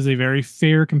granted, that is a very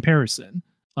fair comparison.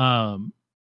 You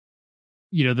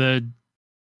know,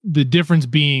 the difference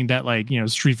being that, like, you know,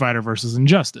 Street Fighter versus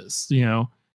Injustice, you know,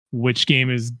 which game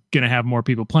is going to have more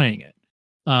people playing it.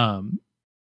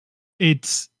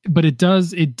 It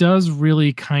does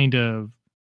really kind of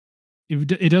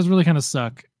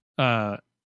suck having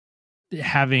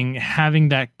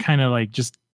that kind of like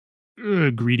just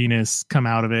greediness come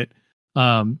out of it.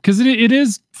 Because it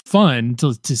is fun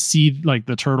to see like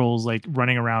the turtles like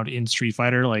running around in Street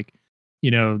Fighter, like, you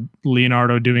know,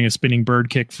 Leonardo doing a spinning bird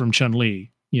kick from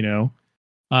Chun-Li, you know.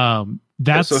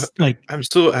 That's like, I'm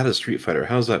still out of Street Fighter.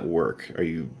 How does that work? Are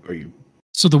you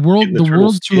so the world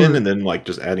tour and then like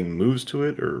just adding moves to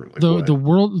it, or like the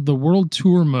world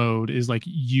tour mode is like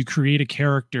you create a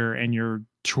character and you're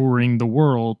touring the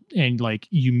world, and like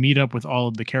you meet up with all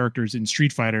of the characters in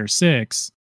Street Fighter 6,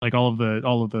 like all of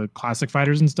the classic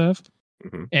fighters and stuff.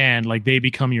 Mm-hmm. And like they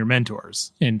become your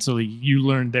mentors, and so you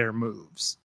learn their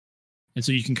moves, and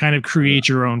so you can kind of create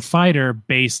your own fighter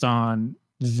based on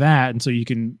that. And so you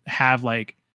can have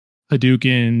like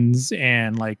Hadoukens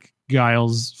and like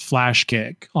Guile's flash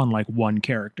kick on like one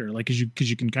character, like because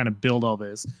you can kind of build all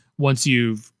this once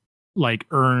you've like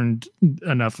earned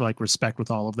enough like respect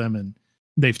with all of them, and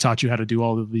they've taught you how to do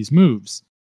all of these moves.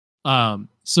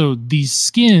 So these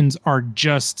skins are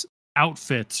just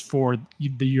outfits for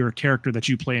your character that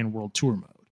you play in World Tour mode.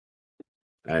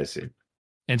 I see.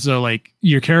 And so like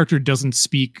your character doesn't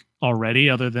speak already,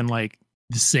 other than like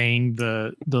saying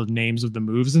the names of the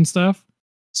moves and stuff.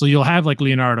 So you'll have like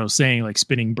Leonardo saying like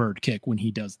spinning bird kick when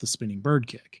he does the spinning bird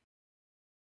kick.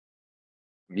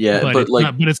 Yeah, but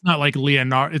it's not like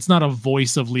Leonardo. It's not a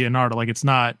voice of Leonardo. Like it's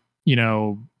not, you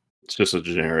know, it's just a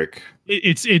generic.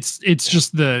 It's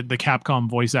just the Capcom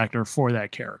voice actor for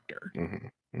that character. Mm-hmm.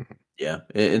 Mm-hmm. Yeah,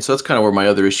 and so that's kind of where my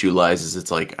other issue lies. Is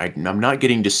it's like I'm not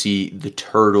getting to see the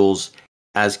turtles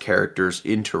as characters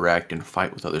interact and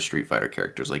fight with other Street Fighter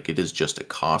characters. Like it is just a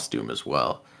costume as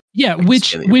well. Yeah, like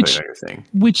which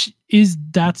is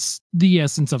that's the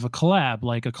essence of a collab.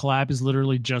 Like a collab is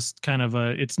literally just kind of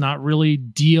it's not really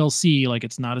DLC. Like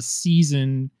it's not a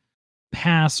season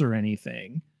pass or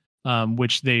anything.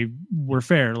 Which they were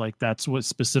fair. Like that's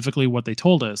specifically what they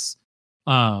told us.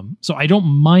 So I don't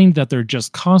mind that they're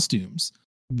just costumes.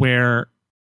 Where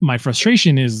my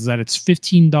frustration is that it's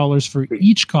 $15 for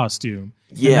each costume.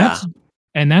 Yeah,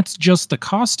 and that's just the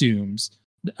costumes.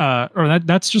 Or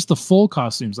that's just the full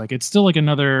costumes. Like it's still like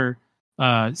another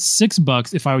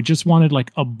 $6 if I just wanted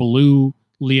like a blue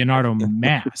Leonardo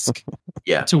mask.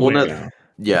 Yeah, to wear.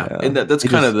 And that's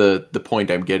kind of the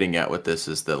point I'm getting at with this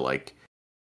is that like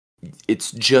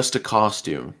it's just a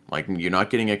costume. Like you're not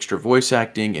getting extra voice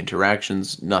acting,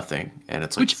 interactions, nothing, and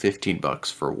it's like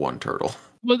 $15 for one turtle.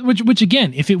 Which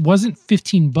again, if it wasn't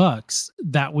 $15,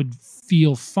 that would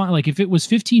feel fine. Like if it was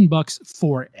 $15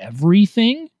 for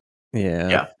everything.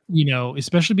 Yeah. You know,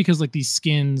 especially because like these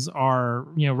skins are,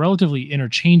 you know, relatively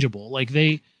interchangeable. Like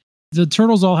the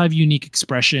turtles all have unique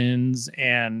expressions,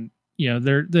 and you know,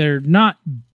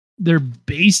 they're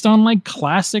based on like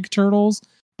classic turtles,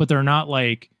 but they're not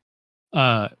like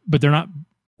they're not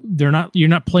you're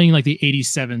not playing like the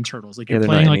 87 turtles. Like you're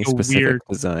playing like a weird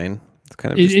design. It's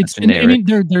kind of I mean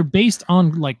they're based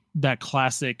on like that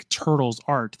classic turtles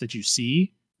art that you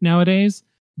see nowadays,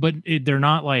 but they're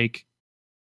not like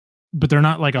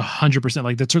 100%.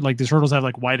 Like the turtles have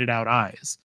like whited out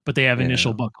eyes, but they have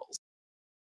initial buckles.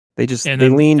 They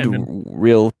leaned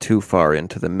real too far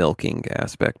into the milking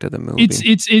aspect of the movie.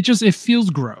 It feels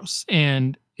gross,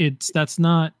 and that's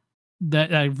not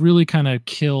that I really kind of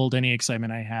killed any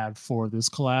excitement I had for this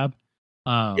collab.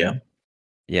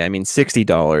 Yeah, I mean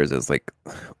 $60 is like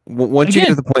once you get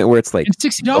to the point where it's like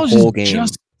 $60 whole game.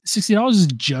 $60 is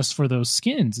just for those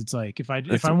skins. It's like if I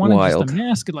wanted wild. just a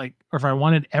mask, or if I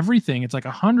wanted everything, it's like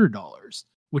 $100,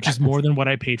 which is more than what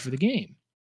I paid for the game.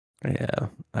 Yeah,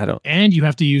 I don't. And you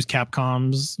have to use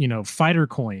Capcom's, fighter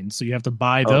coins, so you have to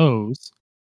buy those.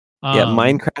 Yeah,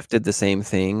 Minecraft did the same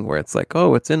thing where it's like,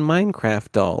 oh, it's in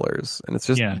Minecraft dollars, and it's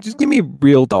just give me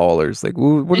real dollars. Like,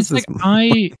 what is this?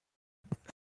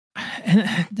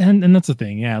 And that's the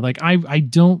thing. Yeah, like I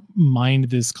don't mind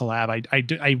this collab.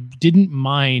 I didn't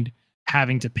mind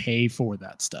having to pay for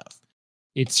that stuff.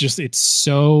 It's just it's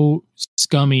so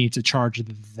scummy to charge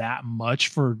that much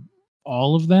for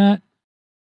all of that.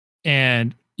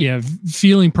 And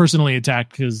feeling personally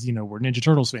attacked because we're Ninja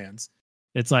Turtles fans.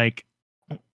 It's like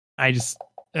I just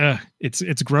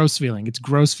it's gross feeling. It's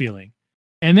gross feeling.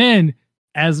 And then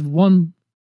as one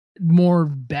more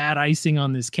bad icing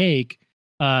on this cake,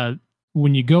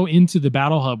 when you go into the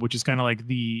battle hub, which is kind of like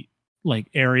the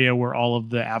area where all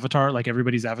of the avatar, like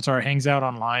everybody's avatar hangs out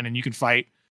online, and you can fight.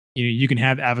 You can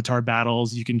have avatar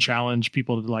battles. You can challenge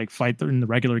people to fight in the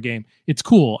regular game. It's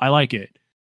cool. I like it.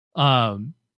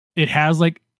 It has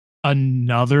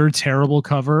another terrible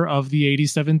cover of the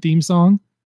 87 theme song.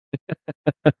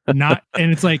 And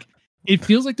it's like, it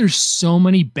feels like there's so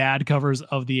many bad covers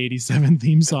of the 87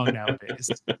 theme song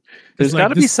nowadays. There's got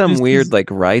to be some weird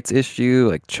rights issue,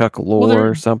 like Chuck Lorre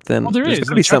or something. Well, there's got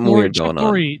to be something weird going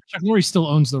on. Chuck Lorre still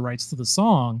owns the rights to the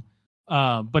song.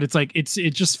 But it's like, it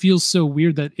just feels so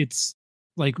weird that it's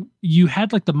like you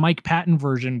had the Mike Patton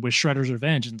version with Shredder's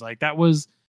Revenge. And that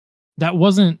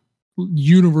wasn't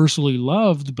universally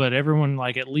loved, but everyone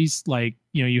at least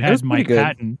you had Mike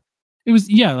Patton. It was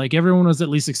everyone was at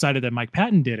least excited that Mike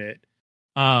Patton did it.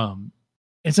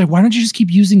 It's like, why don't you just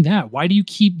keep using that? Why do you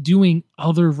keep doing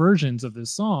other versions of this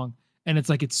song? And it's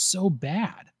like, it's so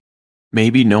bad.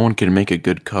 Maybe no one can make a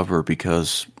good cover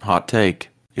because, hot take,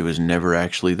 it was never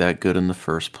actually that good in the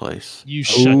first place. You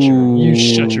shut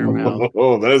your mouth.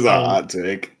 Oh, that is a hot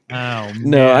take. Oh,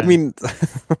 no, I mean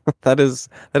that is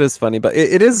funny, but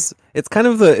it's kind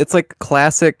of it's like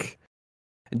classic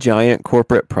giant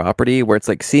corporate property where it's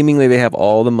seemingly they have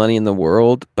all the money in the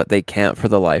world, but they can't for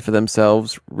the life of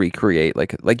themselves recreate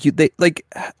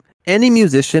any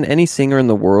musician, any singer in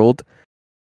the world,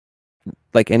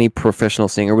 any professional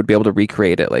singer would be able to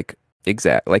recreate it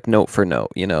exact note for note.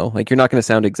 You're not going to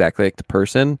sound exactly like the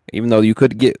person, even though you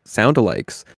could get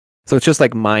sound-alikes. So it's just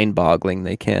mind-boggling.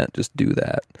 They can't just do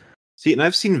that. See, and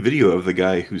I've seen video of the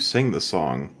guy who sang the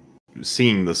song,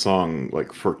 singing the song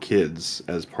for kids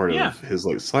as part of his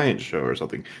science show or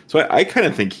something. So I kind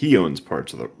of think he owns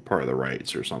part of the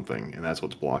rights or something, and that's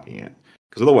what's blocking it.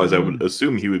 Because otherwise, I would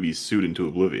assume he would be sued into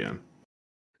oblivion.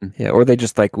 Yeah, or they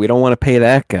just we don't want to pay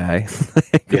that guy.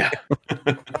 Yeah.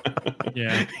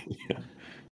 Yeah.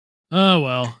 Oh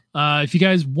well. If you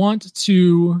guys want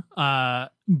to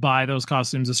buy those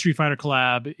costumes, the Street Fighter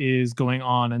collab is going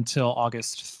on until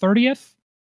August 30th.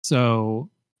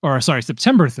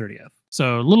 September 30th.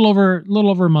 So a little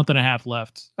over a month and a half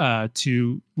left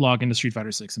to log into Street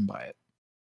Fighter 6 and buy it.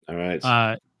 All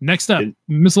right. Next up,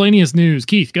 miscellaneous news.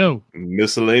 Keith, go.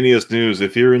 Miscellaneous news.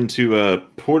 If you're into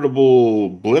portable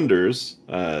blenders,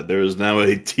 there is now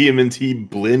a TMNT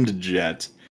Blend Jet.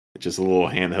 It's just a little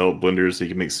handheld blender so you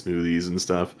can make smoothies and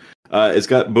stuff. It's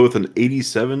got both an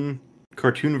 87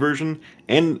 cartoon version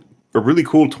and a really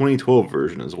cool 2012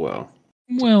 version as well.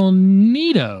 Well,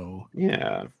 neato.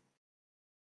 Yeah.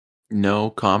 No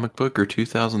comic book or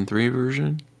 2003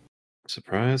 version?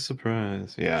 Surprise,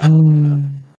 surprise. Yeah.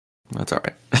 That's all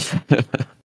right.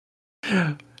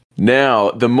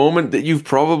 Now, the moment that you've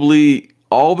probably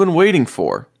all been waiting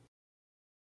for.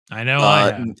 I know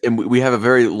I have. And we have a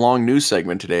very long news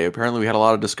segment today. Apparently, we had a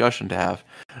lot of discussion to have.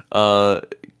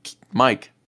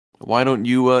 Mike, why don't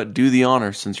you do the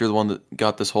honor since you're the one that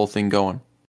got this whole thing going?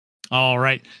 All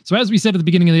right. So as we said at the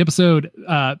beginning of the episode,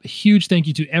 huge thank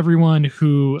you to everyone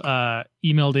who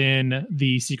emailed in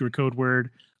the secret code word.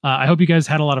 I hope you guys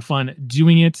had a lot of fun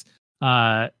doing it.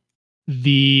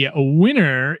 The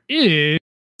winner is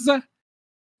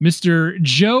Mr.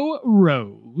 Joe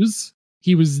Rose.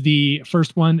 He was the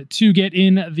first one to get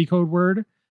in the code word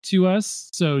to us.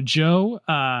 So Joe,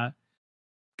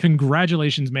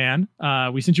 congratulations, man.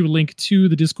 We sent you a link to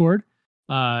the Discord.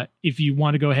 If you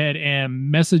want to go ahead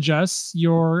and message us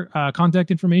your contact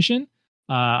information,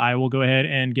 I will go ahead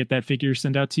and get that figure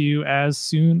sent out to you as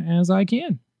soon as I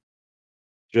can.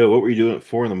 Joe, what were you doing at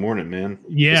 4 a.m, man?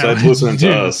 Yeah, Besides listening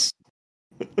to us.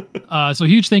 So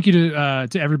huge thank you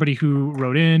to everybody who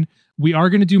wrote in. We are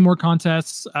going to do more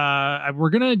contests. We're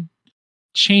going to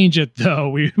change it though.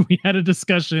 We had a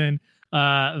discussion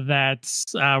that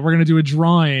we're going to do a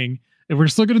drawing. And we're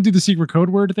still going to do the secret code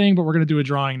word thing, but we're going to do a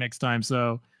drawing next time.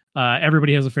 So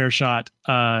everybody has a fair shot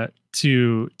to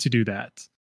do that.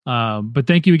 But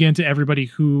thank you again to everybody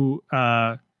who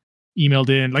emailed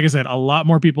in. Like I said, a lot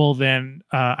more people than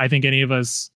I think any of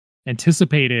us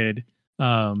anticipated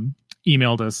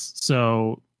emailed us.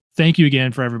 So thank you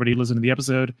again for everybody listening to the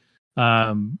episode.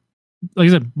 Like I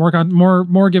said, more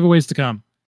giveaways to come.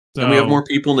 So, and we have more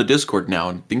people in the Discord now,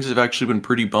 and things have actually been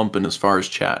pretty bumping as far as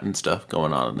chat and stuff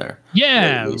going on in there.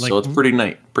 Yeah, lately, so it's pretty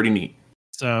neat.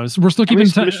 So we're still keeping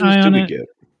an eye on it.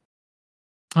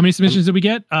 How many submissions did we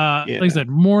get? Yeah. Like I said,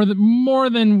 more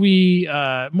than we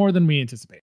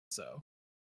anticipated. So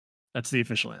that's the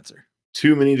official answer.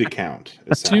 Too many to count.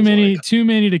 Too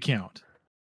many to count.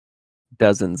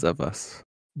 Dozens of us.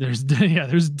 There's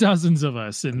dozens of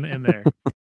us in there.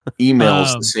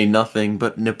 Emails that say nothing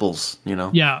but nipples, you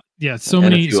know. Yeah. So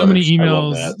many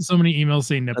emails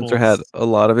say nipples. Spencer had a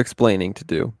lot of explaining to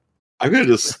do. I'm gonna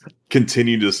just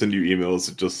continue to send you emails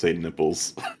that just say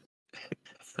nipples.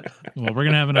 Well, we're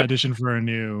gonna have an audition for a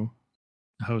new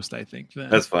host, I think.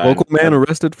 Then. That's fine. Local man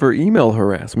arrested for email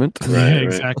harassment. Right.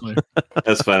 Exactly.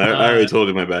 That's fine. I already told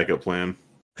you my backup plan.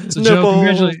 So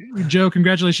Joe,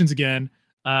 congratulations again.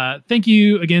 Thank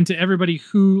you again to everybody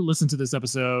who listened to this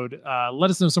episode. Let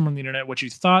us know somewhere on the internet what you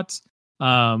thought.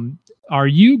 Are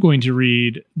you going to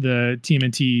read the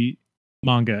TMNT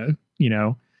manga?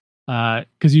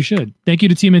 Because you should. Thank you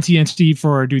to TMNT Entity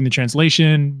for doing the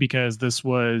translation, because this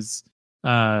was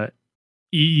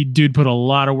dude put a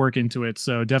lot of work into it.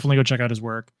 So definitely go check out his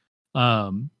work.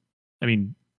 He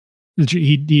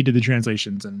did the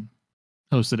translations and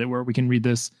hosted it where we can read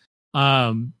this.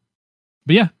 But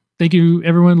yeah. Thank you,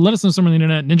 everyone. Let us know somewhere on the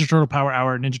internet. Ninja Turtle Power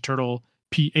Hour, Ninja Turtle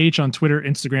PH on Twitter,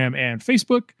 Instagram, and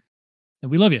Facebook. And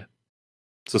we love you.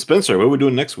 So, Spencer, what are we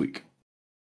doing next week?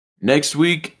 Next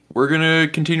week, we're going to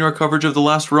continue our coverage of The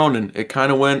Last Ronin. It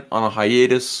kind of went on a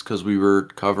hiatus because we were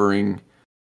covering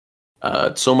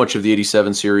so much of the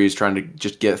 87 series, trying to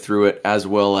just get through it, as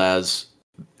well as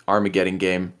Armageddon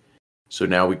Game. So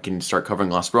now we can start covering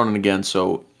Last Ronin again.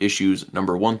 So issues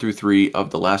number 1 through 3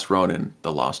 of The Last Ronin,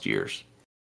 The Lost Years.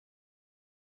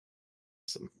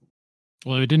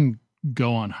 Well, it didn't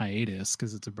go on hiatus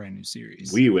because it's a brand new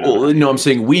series. I'm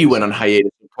saying we went on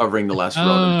hiatus covering The Last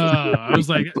Ronin. I was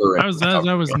like,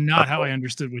 that was not how I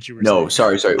understood what you were saying. No,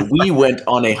 sorry. We went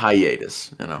on a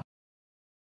hiatus,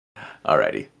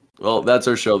 Alrighty. Well, that's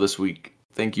our show this week.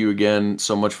 Thank you again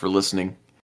so much for listening.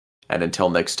 And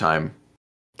until next time,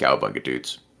 Cowabunga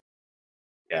dudes.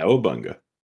 Cowabunga.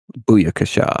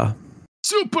 Booyakasha.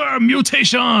 Super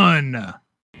mutation!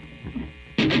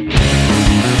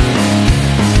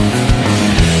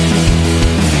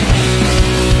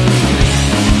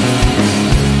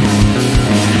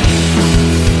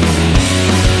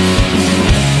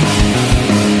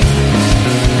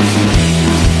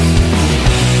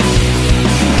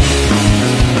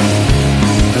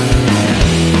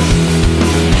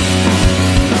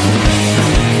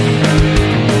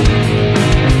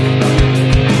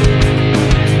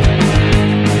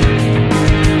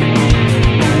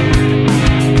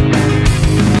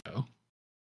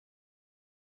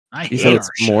 You said it's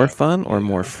more fun or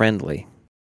more friendly?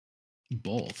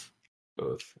 Both.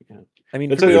 Yeah. I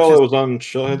mean, I tell you all, it was on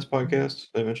Shellhead's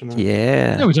podcast. Did I mention that?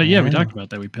 Yeah. We talked about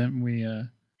that.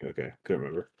 Okay, couldn't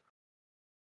remember.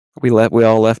 We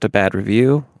all left a bad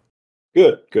review.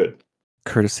 Good.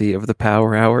 Courtesy of the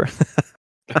Power Hour.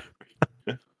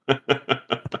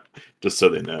 Just so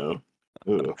they know.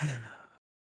 That's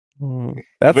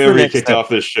if I ever get next kicked step. off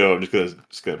this show, I'm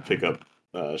just gonna pick up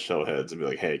Shellheads and be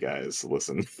like, "Hey guys,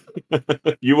 listen.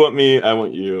 You want me? I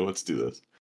want you. Let's do this."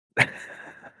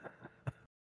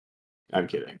 I'm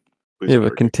kidding. Please You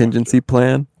have a contingency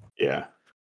plan? Yeah.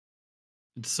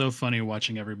 It's so funny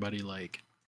watching everybody like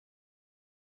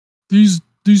these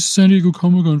San Diego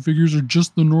Comic-Con figures are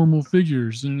just the normal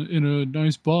figures in a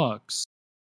nice box.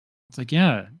 It's like,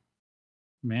 yeah,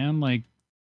 man, like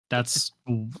that's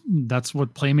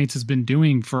what Playmates has been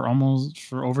doing for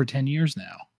over 10 years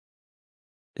now.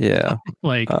 Yeah.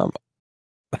 Like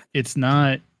it's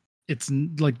like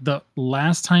the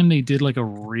last time they did like a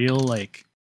real like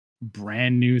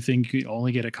brand new thing you could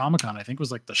only get at Comic-Con, I think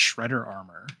was like the Shredder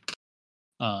armor.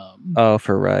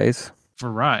 For Rise.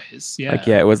 For Rise, yeah. Like,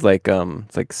 yeah, it was like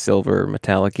it's like silver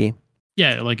metallic-y.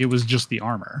 Yeah, like it was just the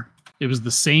armor.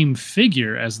 the same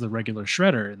figure as the regular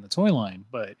Shredder in the toy line,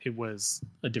 but it was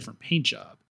a different paint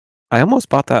job. I almost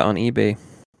bought that on eBay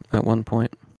at one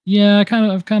point. Yeah,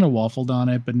 I've kind of waffled on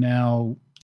it, but now,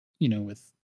 with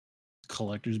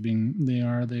collectors being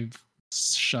they've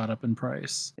shot up in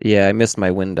price. Yeah, I missed my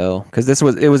window because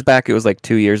it was back. It was like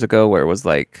 2 years ago where it was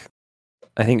like,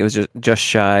 I think it was just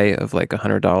shy of like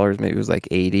 $100. Maybe it was like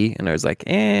 80, and I was like,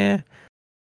 eh.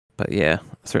 But yeah,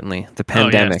 certainly the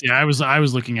pandemic. Yeah, I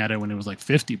was looking at it when it was like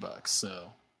 $50.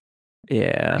 So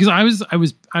yeah,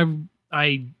 because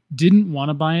I didn't want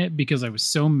to buy it because I was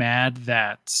so mad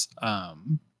that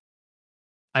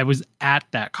I was at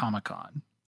that Comic-Con.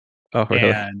 Oh,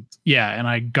 really? And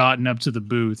I gotten up to the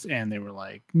booth and they were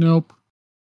like, nope,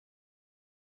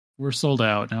 we're sold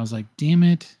out. And I was like, damn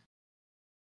it.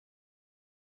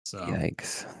 So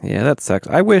yikes. Yeah, that sucks.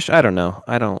 I don't know.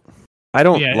 I don't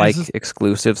like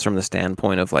exclusives from the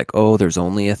standpoint of like, oh, there's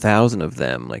only 1,000 of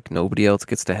them. Like nobody else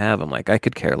gets to have them. Like I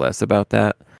could care less about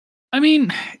that. I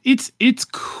mean, it's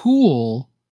cool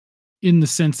in the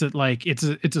sense that like it's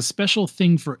a special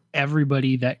thing for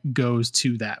everybody that goes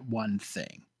to that one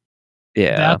thing.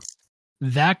 Yeah.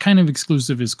 That kind of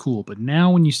exclusive is cool. But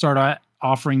now when you start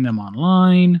offering them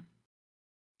online,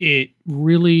 it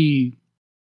really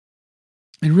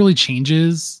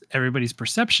changes everybody's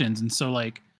perceptions. And so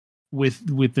like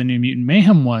with the New Mutant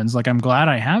Mayhem ones, like I'm glad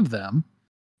I have them.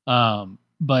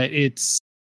 But it's,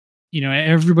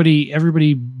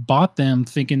 everybody bought them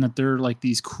thinking that they're like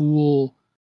these cool,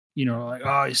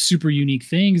 like, super unique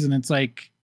things. And it's like,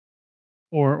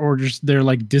 or just they're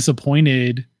like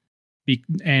disappointed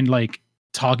and like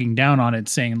talking down on it,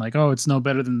 saying like, oh, it's no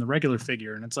better than the regular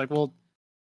figure. And it's like, well,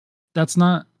 that's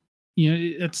not,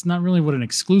 it's not really what an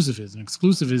exclusive is. An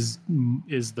exclusive is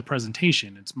the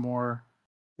presentation. It's more,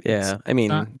 I mean,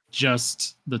 not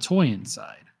just the toy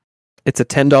inside. It's a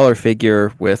 $10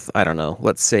 figure with, I don't know,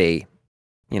 let's say,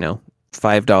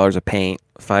 $5 a paint,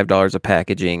 $5 a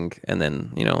packaging, and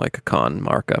then, like a con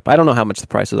markup. I don't know how much the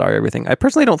prices are, everything. I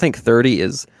personally don't think 30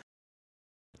 is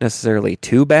necessarily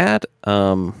too bad. I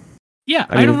don't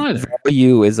either.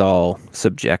 Value is all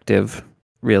subjective,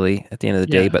 really, at the end of the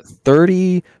day. But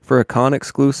 30 for a con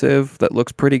exclusive that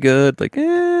looks pretty good, like,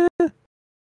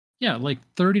 Yeah, like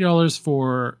 $30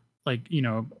 for like,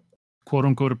 quote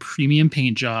unquote a premium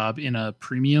paint job in a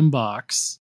premium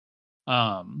box.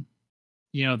 That's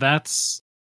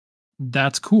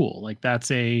cool. Like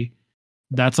that's a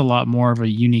lot more of a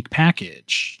unique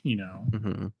package,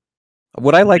 Mm-hmm.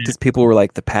 What I liked is people were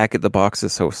like, the box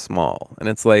is so small, and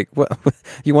it's like, what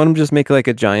you want them to just make like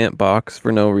a giant box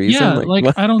for no reason? Yeah,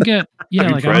 like I don't get. Yeah,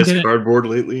 Have like you I don't priced get cardboard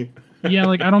lately. Yeah,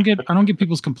 like I don't get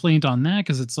people's complaint on that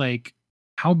because it's like,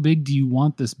 how big do you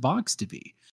want this box to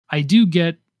be? I do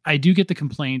get the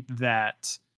complaint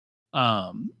that,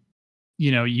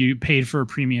 you paid for a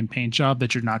premium paint job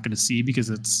that you're not going to see because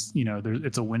it's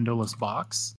it's a windowless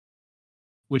box,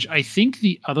 which I think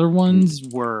the other ones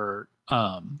were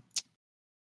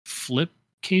flip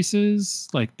cases,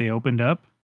 like they opened up.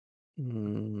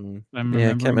 I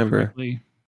can't remember. Correctly.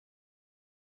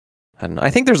 I don't know. I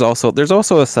think there's also a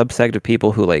subsect of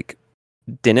people who like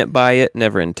didn't buy it,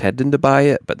 never intended to buy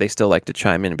it, but they still like to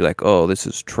chime in and be like, "Oh, this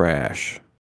is trash."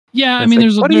 Yeah, and I mean,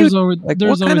 like, there's always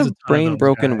what kind of brain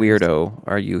broken weirdo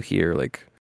are you here? Like,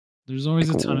 there's always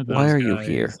a ton of those. Why are you guys.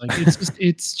 here? Like,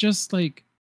 it's just like,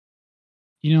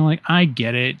 like I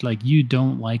get it, like you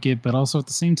don't like it, but also at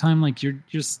the same time, like you're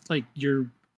just like you're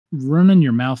running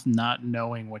your mouth, not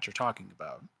knowing what you're talking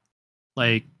about.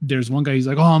 Like, there's one guy who's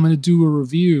like, "Oh, I'm gonna do a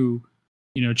review.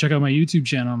 Check out my YouTube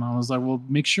channel." And I was like, well,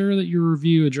 make sure that your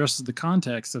review addresses the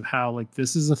context of how like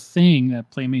this is a thing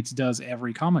that Playmates does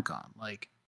every Comic-Con. Like,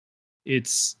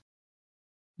 it's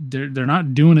they're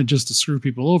not doing it just to screw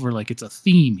people over. Like, it's a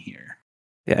theme here.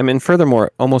 Yeah, I mean,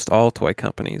 furthermore, almost all toy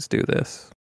companies do this.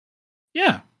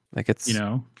 Yeah, like it's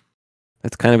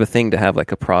it's kind of a thing to have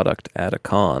like a product at a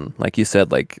con. Like you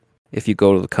said, like if you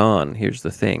go to the con, here's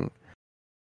the thing.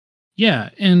 Yeah,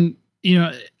 and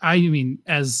I mean,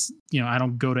 as I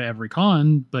don't go to every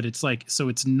con, but it's like, so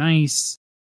it's nice.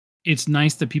 It's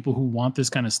nice that people who want this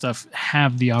kind of stuff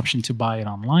have the option to buy it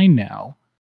online now.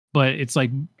 But it's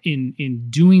like in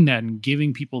doing that and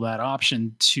giving people that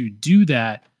option to do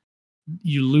that,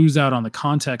 you lose out on the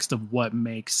context of what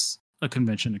makes a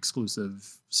convention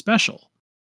exclusive special.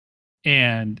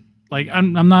 And like,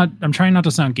 I'm trying not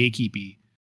to sound gatekeepy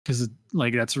because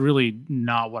like that's really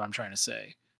not what I'm trying to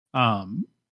say.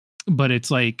 But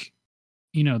it's like,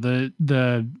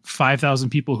 the 5,000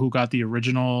 people who got the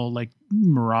original like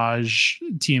Mirage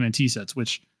TMNT sets,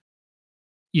 which,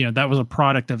 that was a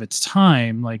product of its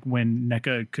time, like when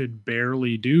NECA could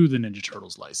barely do the Ninja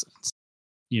Turtles license.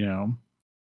 you know.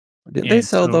 Did they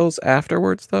sell those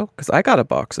afterwards though? Because I got a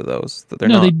box of those. They're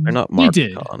not marked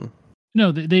on.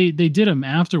 No, they did them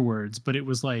afterwards, but it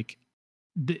was like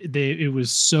it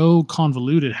was so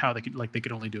convoluted how they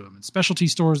could only do them in specialty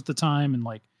stores at the time, and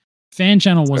like fan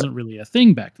channel wasn't really a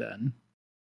thing back then.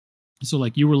 So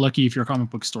like you were lucky if your comic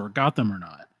book store got them or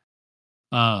not.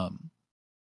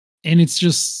 And it's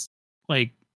just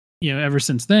like, you know, ever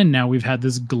since then, now we've had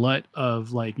this glut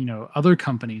of like, you know, other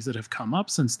companies that have come up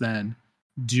since then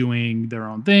doing their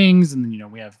own things. And then, you know,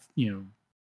 we have, you know,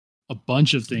 a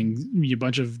bunch of things, a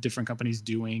bunch of different companies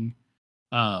doing,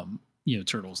 you know,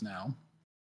 Turtles now.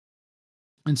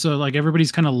 And so like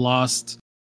everybody's kind of lost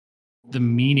the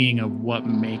meaning of what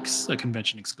makes a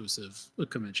convention exclusive,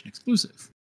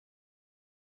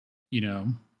 you know,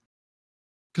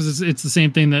 because it's the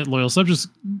same thing that Loyal Subjects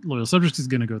is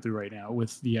going to go through right now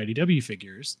with the IDW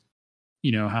figures.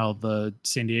 You know, how the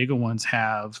San Diego ones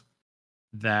have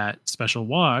that special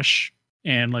wash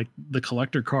and like the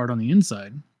collector card on the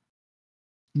inside.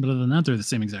 But other than that, they're the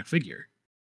same exact figure.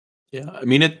 Yeah, I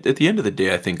mean, at the end of the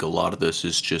day, I think a lot of this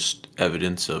is just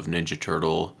evidence of Ninja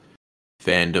Turtle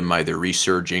fandom either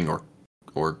resurging or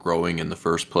growing in the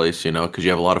first place, you know, because you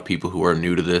have a lot of people who are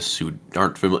new to this, who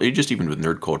aren't familiar, just even with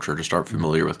nerd culture, just aren't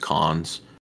familiar with cons.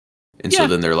 And so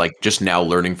then they're like just now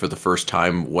learning for the first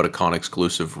time what a con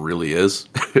exclusive really is.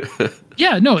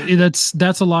 Yeah, no,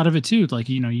 that's a lot of it too. Like,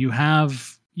 you know, you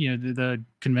have, you know, the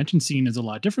convention scene is a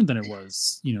lot different than it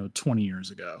was, you know, 20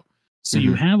 years ago. So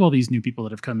you have all these new people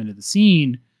that have come into the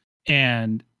scene,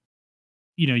 and,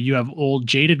 you know, you have old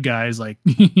jaded guys like,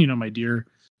 you know, my dear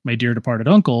departed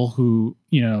uncle, who,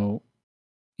 you know,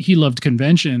 he loved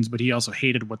conventions, but he also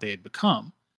hated what they had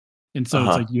become. And so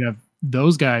it's like you have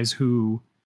those guys who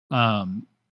kind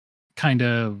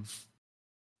of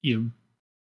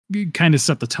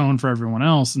set the tone for everyone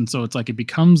else. And so it's like it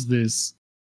becomes this,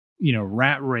 you know,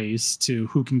 rat race to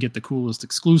who can get the coolest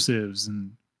exclusives,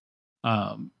 and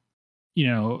you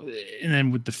know, and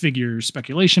then with the figure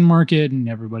speculation market and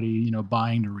everybody, you know,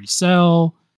 buying to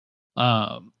resell,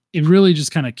 it really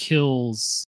just kind of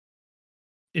kills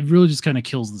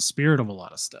the spirit of a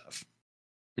lot of stuff.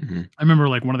 I remember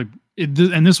like one of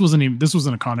and this wasn't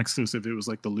a con exclusive. It was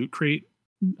like the Loot Crate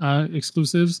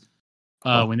exclusives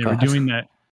when they were doing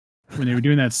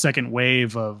that second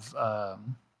wave of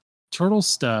Turtle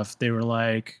stuff. They were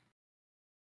like,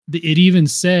 it even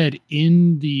said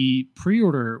in the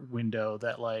pre-order window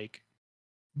that like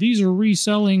these are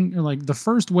reselling, or like the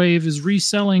first wave is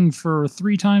reselling for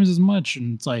 3 times as much.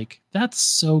 And it's like, that's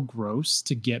so gross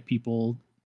to get people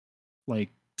like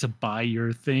to buy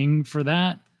your thing for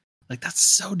that. Like, that's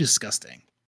so disgusting.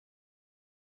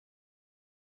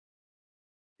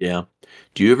 Yeah.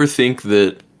 Do you ever think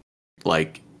that,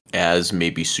 like, as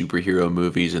maybe superhero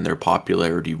movies and their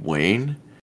popularity wane,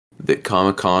 that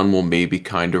Comic-Con will maybe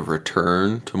kind of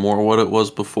return to more what it was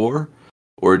before?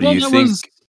 Or do you think...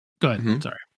 Go ahead,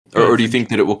 sorry. Or do you think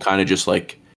that it will kind of just,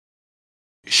 like,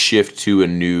 shift to a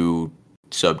new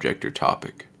subject or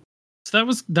topic? So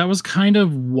that was kind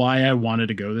of why I wanted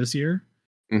to go this year.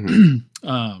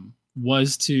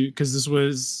 Was to, because this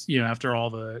was, you know, after all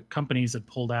the companies had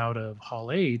pulled out of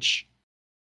Hall H,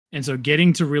 and so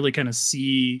getting to really kind of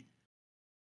see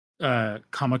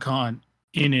Comic-Con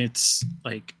in its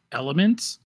like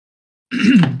elements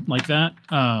like that,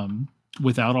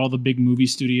 without all the big movie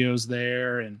studios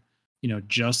there, and, you know,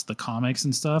 just the comics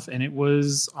and stuff. And it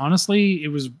was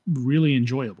really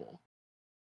enjoyable.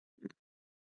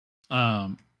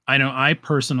 I know I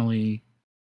personally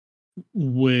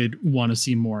would want to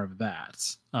see more of that.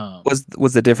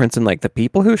 Was the difference in like the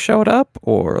people who showed up,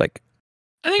 or like?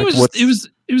 I think it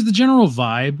was the general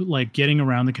vibe. Like getting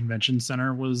around the convention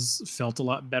center felt a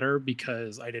lot better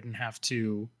because I didn't have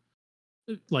to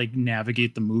like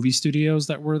navigate the movie studios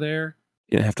that were there.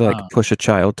 You didn't have to like push a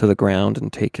child to the ground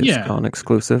and take his con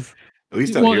exclusive. At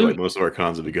least out here, like most of our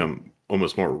cons have become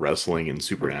almost more wrestling and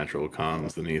supernatural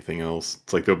cons than anything else.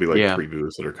 It's like there'll be like 3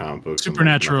 booths that are comic books.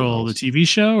 Supernatural, the TV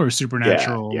show, or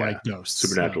Supernatural like Ghosts?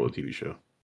 Supernatural, the TV show.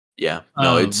 Yeah,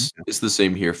 no, it's the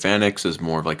same here. FanX is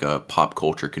more of like a pop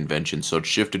culture convention, so it's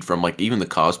shifted from like, even the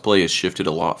cosplay has shifted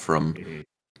a lot from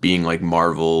being like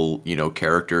Marvel, you know,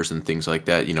 characters and things like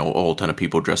that. You know, a whole ton of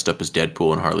people dressed up as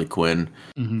Deadpool and Harley Quinn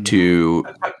to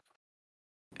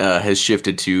has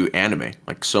shifted to anime.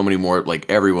 Like so many more, like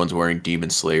everyone's wearing Demon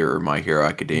Slayer or My Hero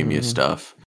Academia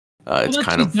stuff. It's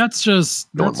that's just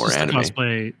more anime.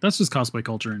 Cosplay. That's just cosplay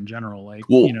culture in general. Like,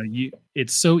 you know,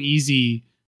 it's so easy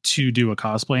to do a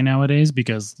cosplay nowadays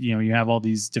because, you know, you have all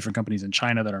these different companies in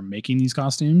China that are making these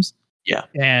costumes. Yeah.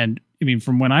 And I mean,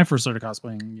 from when I first started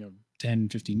cosplaying, you know, 10,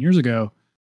 15 years ago,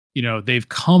 they've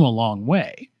come a long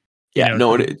way. Yeah,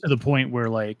 to the point where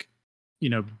like,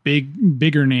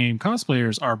 bigger name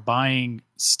cosplayers are buying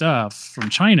stuff from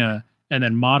China and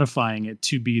then modifying it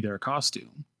to be their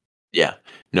costume. Yeah,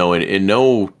 no, and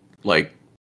no, like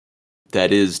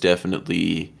that is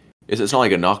definitely. It's not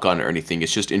like a knock on or anything.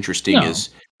 It's just interesting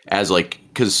as like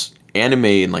because anime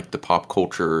and like the pop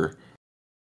culture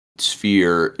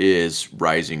sphere is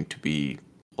rising to be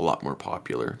a lot more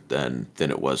popular than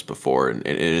it was before, and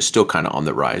it is still kind of on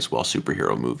the rise while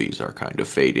superhero movies are kind of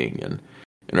fading and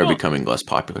are becoming less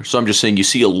popular. So I'm just saying you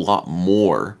see a lot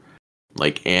more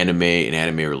like anime and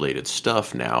anime related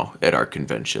stuff now at our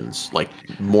conventions, like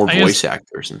more voice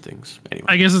actors and things. Anyway,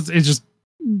 I guess it's just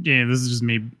this is just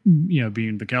me,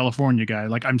 being the California guy.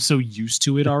 Like I'm so used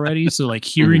to it already. So like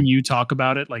hearing you talk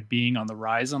about it, like being on the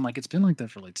rise, I'm like, it's been like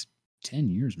that for like 10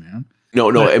 years, man. No,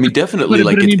 I mean definitely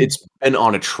it's been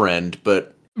on a trend,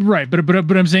 but right, but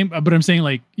I'm saying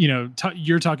like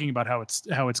you're talking about how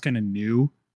it's kind of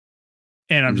new,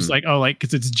 and I'm just like, oh, like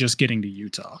because it's just getting to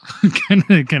Utah,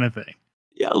 kind of thing.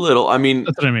 Yeah, a little. I mean,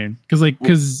 that's what I mean.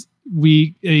 Because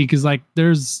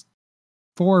there's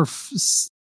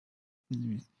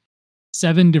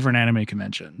 7 different anime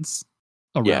conventions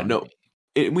around. Yeah, no,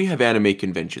 we have anime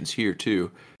conventions here too.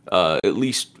 At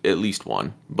least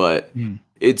one, but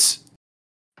it's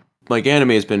like anime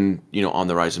has been on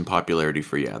the rise in popularity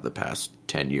for the past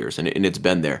 10 years, and it's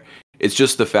been there. It's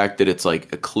just the fact that it's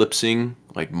like eclipsing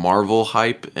like Marvel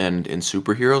hype and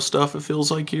superhero stuff. It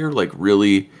feels like here, like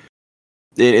really,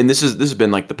 and this has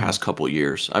been like the past couple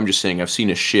years. I'm just saying I've seen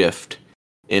a shift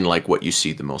in like what you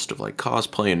see the most of like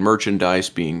cosplay and merchandise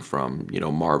being from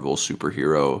Marvel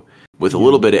superhero with a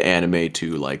little bit of anime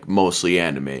to like mostly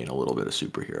anime and a little bit of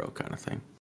superhero kind of thing.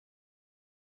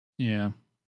 Yeah.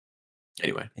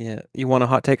 Anyway. Yeah. You want a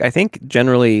hot take? I think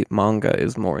generally manga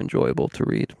is more enjoyable to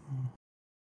read.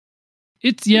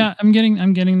 I'm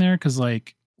getting there because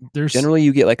like there's generally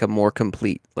you get like a more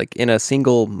complete, like in a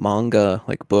single manga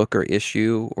like book or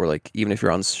issue, or like even if you're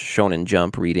on Shonen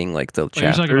Jump reading like the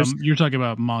chapters. You're talking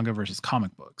about manga versus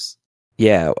comic books.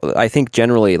 Yeah, I think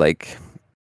generally like,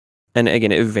 and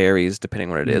again it varies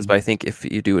depending on what it is, but I think if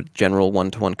you do a general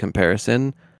 1-to-1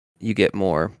 comparison, you get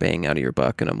more bang out of your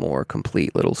buck and a more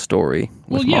complete little story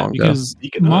with manga. Because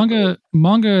manga,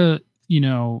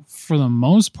 for the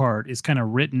most part, is kind of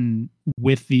written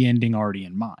with the ending already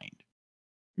in mind.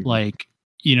 Mm-hmm. Like,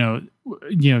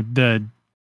 the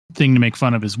thing to make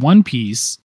fun of is One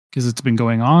Piece because it's been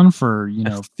going on for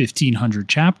 1,500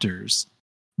 chapters,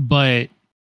 but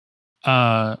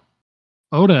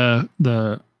Oda,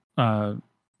 the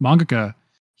mangaka,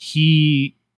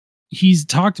 he's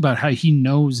talked about how he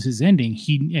knows his ending.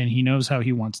 He knows how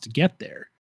he wants to get there.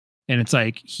 And it's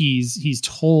like he's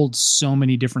told so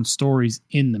many different stories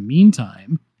in the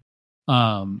meantime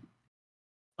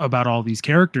about all these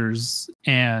characters,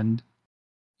 and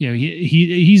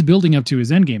he's building up to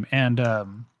his end game. And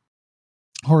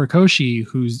Horikoshi,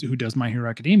 who does My Hero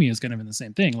Academia, is kind of in the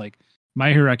same thing. Like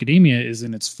My Hero Academia is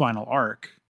in its final arc,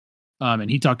 and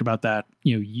he talked about that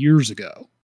years ago.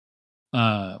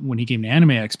 When he came to Anime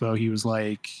Expo, he's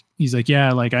like,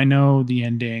 yeah, like I know the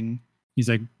ending. He's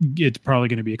like, it's probably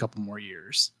going to be a couple more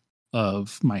years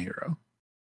of My Hero.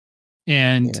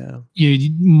 And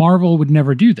Marvel would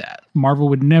never do that. Marvel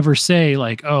would never say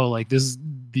like, oh, like this,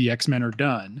 the X-Men are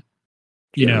done.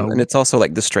 And it's also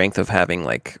like the strength of having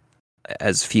like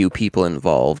as few people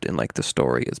involved in like the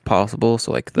story as possible.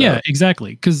 So like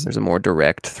exactly, because there's a more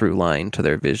direct through line to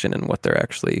their vision and what they're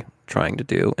actually trying to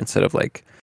do, instead of like,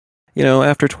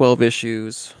 after 12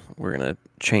 issues, we're gonna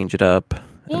change it up.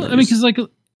 Well, I mean,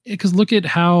 because look at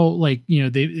how like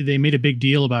they made a big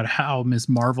deal about how Miss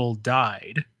Marvel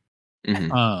died,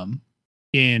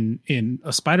 in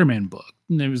a Spider-Man book,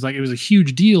 and it was a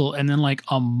huge deal. And then like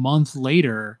a month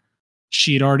later,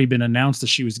 she had already been announced that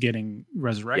she was getting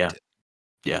resurrected.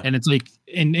 Yeah. And it's like,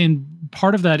 and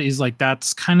part of that is like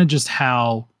that's kind of just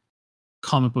how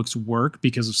comic books work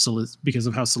because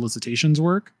of how solicitations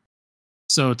work.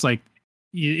 So it's like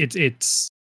that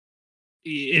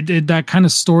kind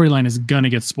of storyline is gonna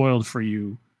get spoiled for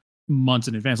you months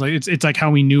in advance. Like it's like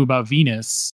how we knew about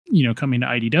Venus, coming to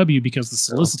IDW because the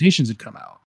solicitations had come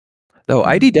out. Though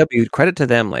IDW, credit to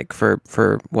them, like for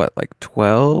what, like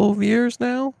 12 years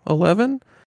now, 11,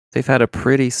 they've had a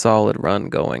pretty solid run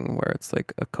going where it's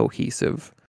like a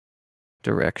cohesive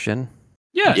direction.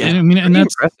 Yeah. And I mean, and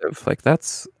that's impressive. Like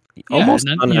that's almost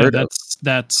unheard of.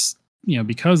 That's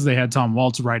because they had Tom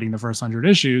Waltz writing the first 100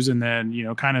 issues and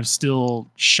then, kind of still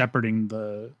shepherding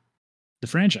the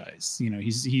franchise.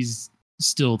 He's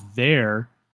still there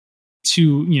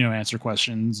to, answer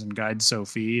questions and guide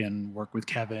Sophie and work with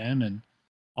Kevin. And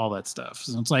all that stuff.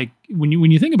 So it's like when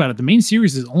you think about it, the main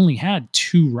series has only had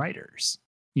 2 writers,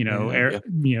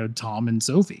 Tom and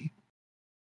Sophie.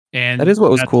 And that is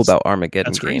what was cool about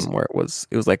Armageddon Game, where it was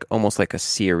like almost like a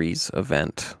series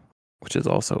event, which is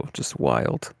also just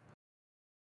wild.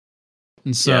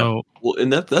 And so, well,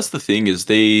 and that's the thing is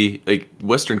they like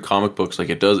Western comic books, like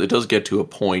it does get to a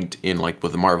point in like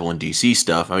with the Marvel and DC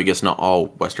stuff. I guess not all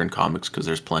Western comics because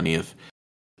there's plenty of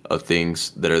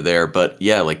things that are there, but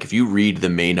yeah, like if you read the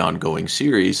main ongoing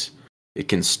series, it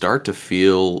can start to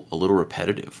feel a little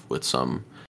repetitive with some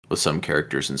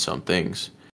characters and some things.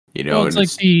 Well, it's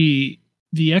like the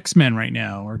X-Men right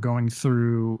now are going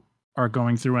through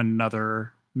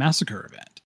another massacre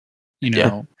event.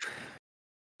 Yeah.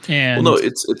 And well, no,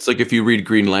 it's like if you read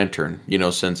Green Lantern,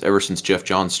 ever since Jeff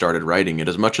Johns started writing it,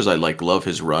 as much as I love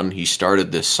his run, he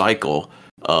started this cycle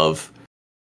of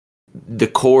the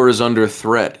core is under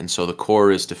threat, and so the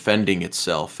core is defending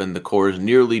itself, and the core is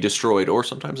nearly destroyed, or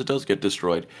sometimes it does get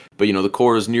destroyed. But the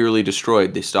core is nearly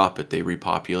destroyed. They stop it, they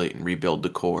repopulate and rebuild the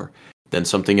core. Then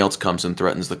something else comes and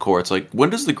threatens the core. It's like,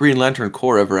 when does the Green Lantern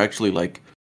Corps ever actually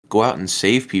go out and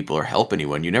save people or help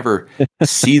anyone? You never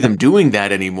see them doing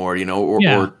that anymore,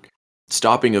 or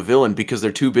stopping a villain because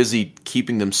they're too busy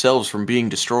keeping themselves from being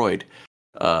destroyed.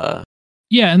 And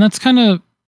that's kind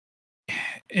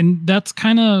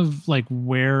of like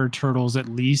where Turtles at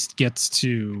least gets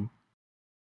to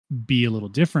be a little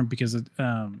different, because it,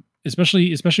 especially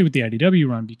with the IDW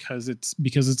run, because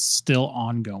it's still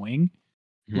ongoing.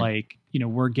 Mm-hmm. Like,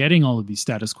 we're getting all of these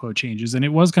status quo changes, and it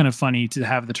was kind of funny to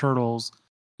have the Turtles,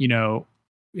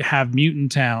 have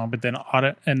Mutant Town, but then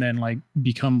like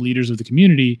become leaders of the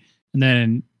community, and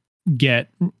then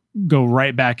go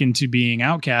right back into being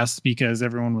outcasts because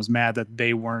everyone was mad that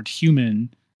they weren't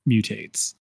human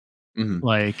mutates. Mm-hmm.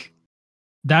 Like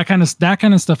that kind of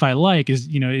stuff I like is,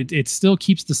 it still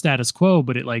keeps the status quo,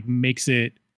 but it like makes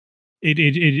it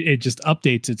just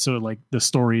updates it so like the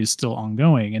story is still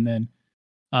ongoing. And then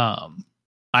I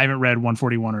haven't read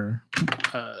 141 or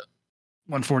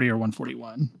 140 or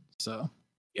 141, so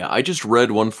yeah, I just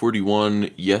read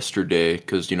 141 yesterday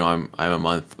because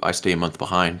I stay a month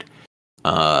behind,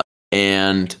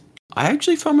 and I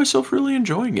actually found myself really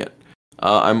enjoying it.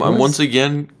 I'm once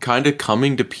again kind of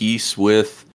coming to peace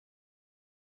with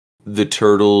the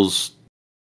Turtles,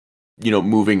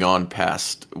 moving on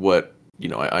past what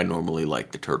I normally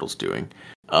like the Turtles doing.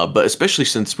 But especially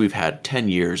since we've had 10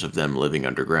 years of them living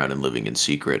underground and living in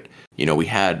secret, we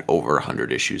had over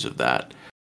 100 issues of that.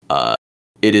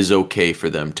 It is okay for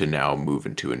them to now move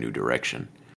into a new direction.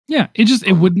 Yeah,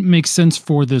 it wouldn't make sense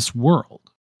for this world.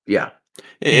 Yeah.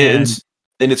 And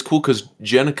it's cool because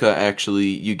Jennika, actually,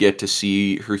 you get to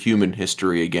see her human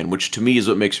history again, which to me is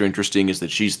what makes her interesting, is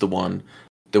that she's the one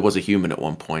that was a human at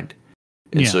one point.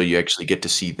 And so you actually get to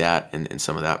see that and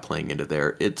some of that playing into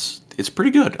there. It's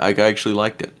pretty good. I actually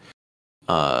liked it.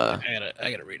 I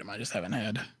gotta read them. I just haven't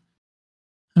had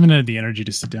the energy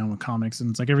to sit down with comics,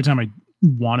 and it's like every time I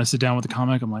want to sit down with a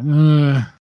comic, I'm like,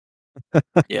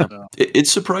 yeah. It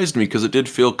surprised me because it did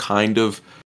feel kind of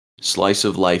slice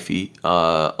of lifey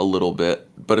a little bit,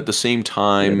 but at the same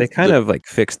time, they kind of like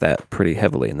fixed that pretty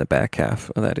heavily in the back half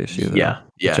of that issue. Though,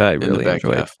 which I really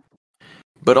enjoyed. Half.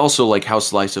 But also like how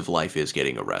slice of life is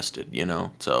getting arrested,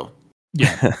 so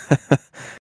yeah.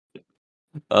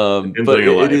 But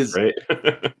it is right.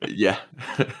 Yeah.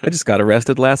 I just got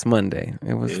arrested last Monday.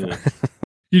 It was.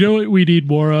 You know what we need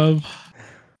more of?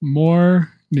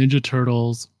 More Ninja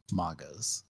Turtles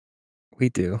mangas. We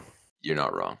do. You're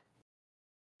not wrong.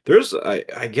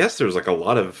 I guess there's like a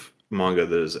lot of manga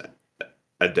that is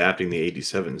adapting the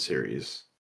 87 series.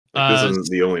 Like, this isn't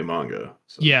the only manga.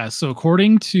 So. Yeah, so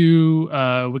according to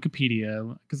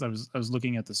Wikipedia, because I was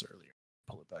looking at this earlier,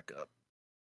 pull it back up.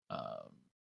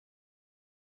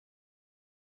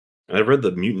 I've read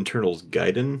the Mutant Turtles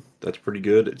Gaiden. That's pretty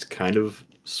good. It's kind of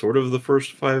sort of the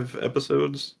first 5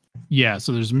 episodes. Yeah,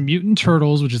 so there's Mutant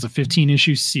Turtles, which is a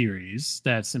 15-issue series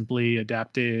that simply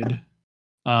adapted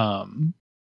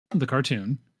the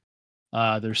cartoon.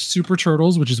 There's Super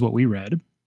Turtles, which is what we read.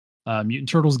 Mutant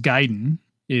Turtles Gaiden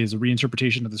is a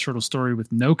reinterpretation of the Turtle story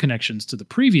with no connections to the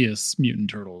previous Mutant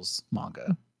Turtles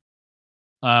manga.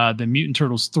 The Mutant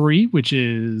Turtles 3, which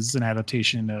is an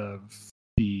adaptation of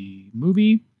the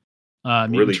movie.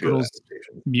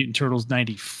 Mutant Turtles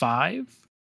 95,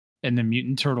 and then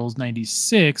Mutant Turtles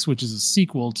 96, which is a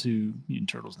sequel to Mutant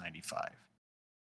Turtles 95.